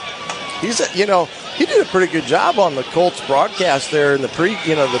man. He did a pretty good job on the Colts broadcast there in the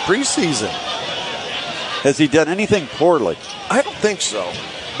preseason. Has he done anything poorly? I don't think so,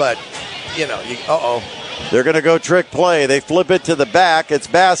 but They're going to go trick play. They flip it to the back. It's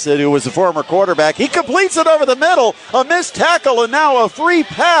Bassett, who was the former quarterback. He completes it over the middle. A missed tackle and now a free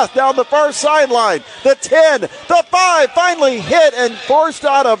path down the far sideline. The 10, the 5 finally hit and forced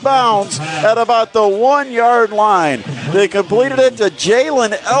out of bounds at about the 1 yard line. They completed it to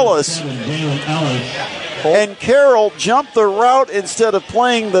Jalen Ellis. And Carroll jumped the route instead of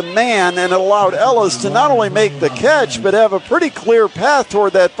playing the man, and it allowed Ellis to not only make the catch but have a pretty clear path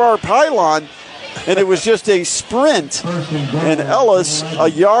toward that far pylon. And it was just a sprint, and Ellis a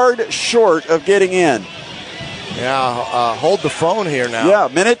yard short of getting in. Yeah, hold the phone here now. Yeah,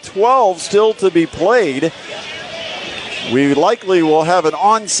 minute 12 still to be played. We likely will have an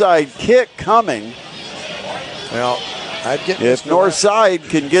onside kick coming. Well, I'd get if Northside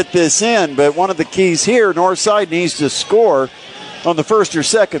can get this in, but one of the keys here, Northside needs to score on the first or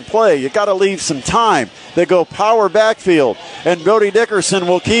second play. You got to leave some time. They go power backfield, and Brody Dickerson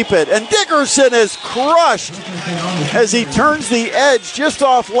will keep it. And Dickerson is crushed as he turns the edge just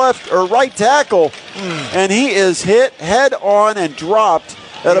off left or right tackle, and he is hit head on and dropped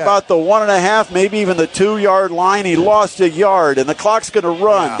at about the 1.5, maybe even the 2 yard line. He lost a yard, and the clock's going to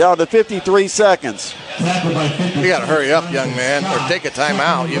run down to 53 seconds. You got to hurry up, young man, or take a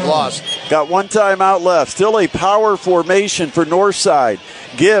timeout. You've lost. Got one timeout left. Still a power formation for Northside.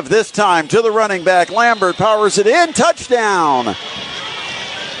 Give this time to the running back. Lambert powers it in. Touchdown.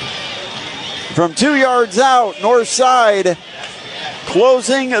 From 2 yards out, Northside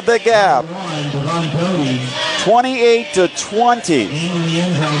closing the gap. 28-20.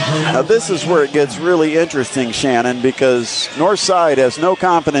 Now this is where it gets really interesting, Shannon, because Northside has no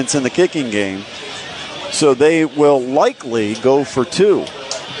confidence in the kicking game. So they will likely go for 2.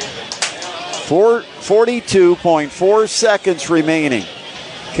 42.4 seconds remaining.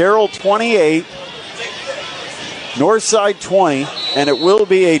 Carroll 28, Northside 20, and it will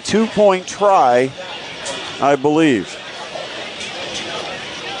be a 2-point try, I believe.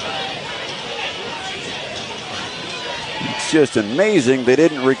 It's just amazing they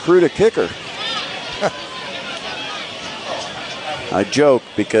didn't recruit a kicker. I joke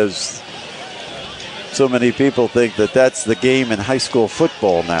because so many people think that that's the game in high school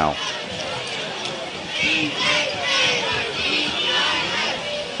football now.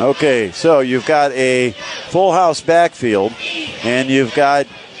 Okay, so you've got a full house backfield, and you've got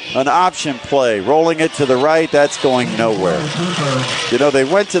an option play. Rolling it to the right, that's going nowhere. You know, they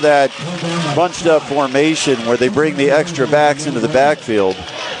went to that bunched up formation where they bring the extra backs into the backfield,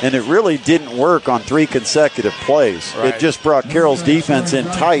 and it really didn't work on 3 consecutive plays. Right. It just brought Carroll's defense in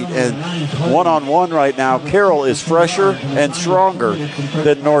tight, and one-on-one right now, Carroll is fresher and stronger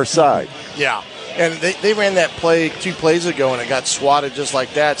than Northside. Yeah. And they ran that play 2 plays ago, and it got swatted just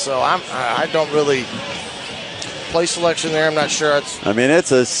like that. So I don't really play selection there. I'm not sure.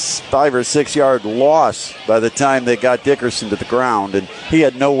 It's a 5 or 6 yard loss by the time they got Dickerson to the ground, and he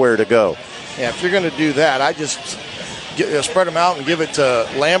had nowhere to go. Yeah, if you're going to do that, I just spread him out and give it to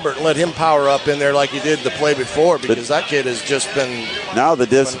Lambert and let him power up in there like he did the play before, because that kid has just been... Now the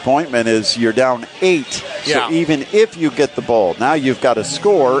disappointment is you're down 8. So even if you get the ball, now you've got to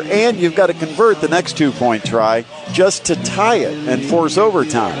score, and you've got to convert the next 2-point try just to tie it and force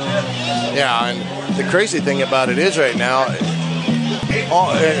overtime. Yeah, and the crazy thing about it is right now,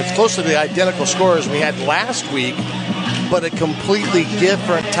 it's close to the identical score as we had last week, but a completely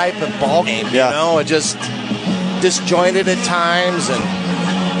different type of ball game. You know, it just... disjointed at times, and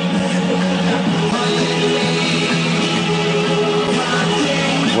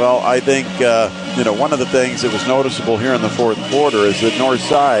well, I think one of the things that was noticeable here in the fourth quarter is that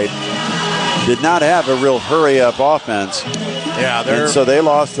Northside did not have a real hurry-up offense. Yeah, and so they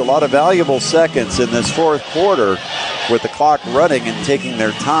lost a lot of valuable seconds in this fourth quarter with the clock running and taking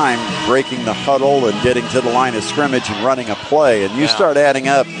their time, breaking the huddle and getting to the line of scrimmage and running a play. And you start adding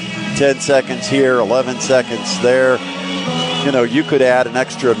up 10 seconds here, 11 seconds there. You know, you could add an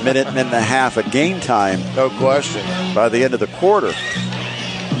extra minute and a half of game time. No question. By the end of the quarter.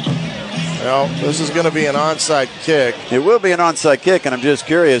 Well, this is going to be an onside kick. It will be an onside kick, and I'm just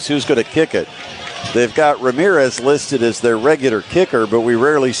curious who's going to kick it. They've got Ramirez listed as their regular kicker, but we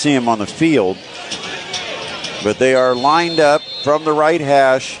rarely see him on the field. But they are lined up from the right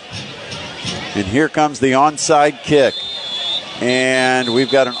hash, and here comes the onside kick. And we've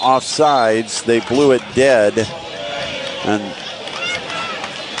got an offsides. They blew it dead. And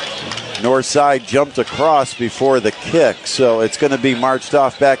Northside jumped across before the kick. So it's going to be marched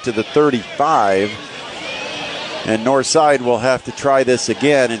off back to the 35. And Northside will have to try this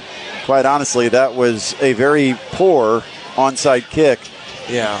again. And quite honestly, that was a very poor onside kick.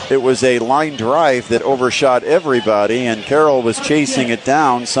 Yeah. It was a line drive that overshot everybody, and Carroll was chasing it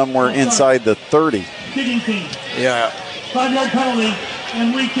down somewhere inside the 30. kicking team. Yeah. 5-yard penalty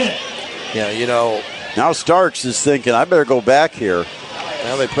and re-kick. Yeah, Now Starks is thinking, I better go back here.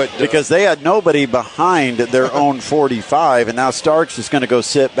 Now they put because they had nobody behind their own 45, and now Starks is going to go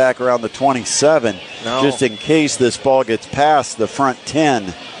sit back around the 27 just in case this ball gets past the front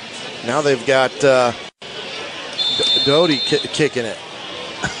 10. Now they've got Doty kicking it.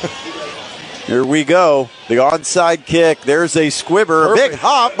 Here we go. The onside kick. There's a squibber. Perfect. A big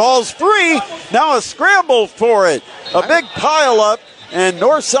hop. Ball's free. Now a scramble for it. A big pile up, and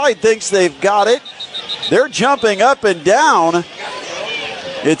Northside thinks they've got it. They're jumping up and down.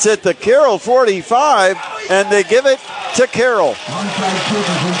 It's at the Carroll 45, and they give it to Carroll.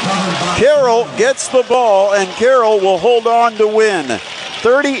 Carroll gets the ball, and Carroll will hold on to win.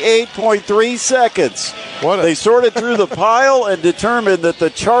 38.3 seconds. They sorted through the pile and determined that the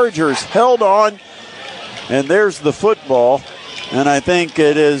Chargers held on, and there's the football. And I think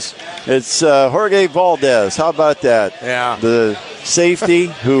it's Jorge Valdez. How about that? Yeah. The safety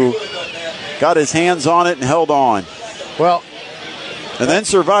who got his hands on it and held on. Well, and then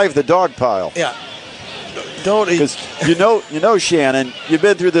survived the dog pile. Yeah. Because you know, Shannon, you've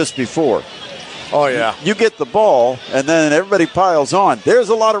been through this before. Oh, yeah. You get the ball, and then everybody piles on. There's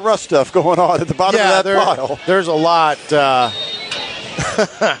a lot of rough stuff going on at the bottom of that pile. There's a lot. A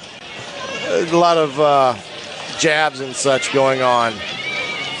lot of jabs and such going on.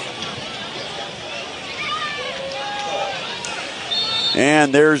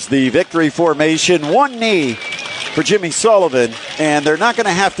 And there's the victory formation. One knee for Jimmy Sullivan, and they're not going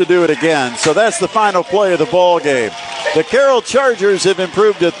to have to do it again. So that's the final play of the ball game. The Carroll Chargers have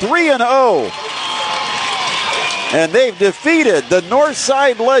improved to 3-0, and they've defeated the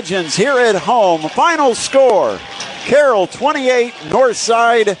Northside Legends here at home. Final score: Carroll 28,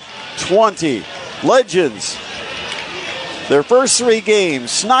 Northside 20. Legends, their first 3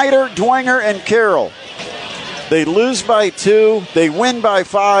 games: Snyder, Dwenger, and Carroll. They lose by 2, they win by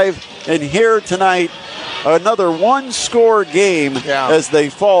 5, and here tonight, another one-score game as they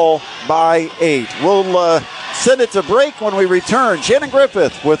fall by 8. We'll send it to break when we return. Shannon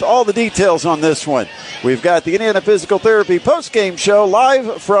Griffith with all the details on this one. We've got the Indiana Physical Therapy postgame show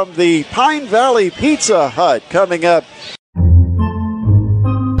live from the Pine Valley Pizza Hut coming up.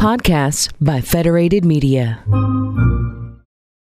 Podcasts by Federated Media.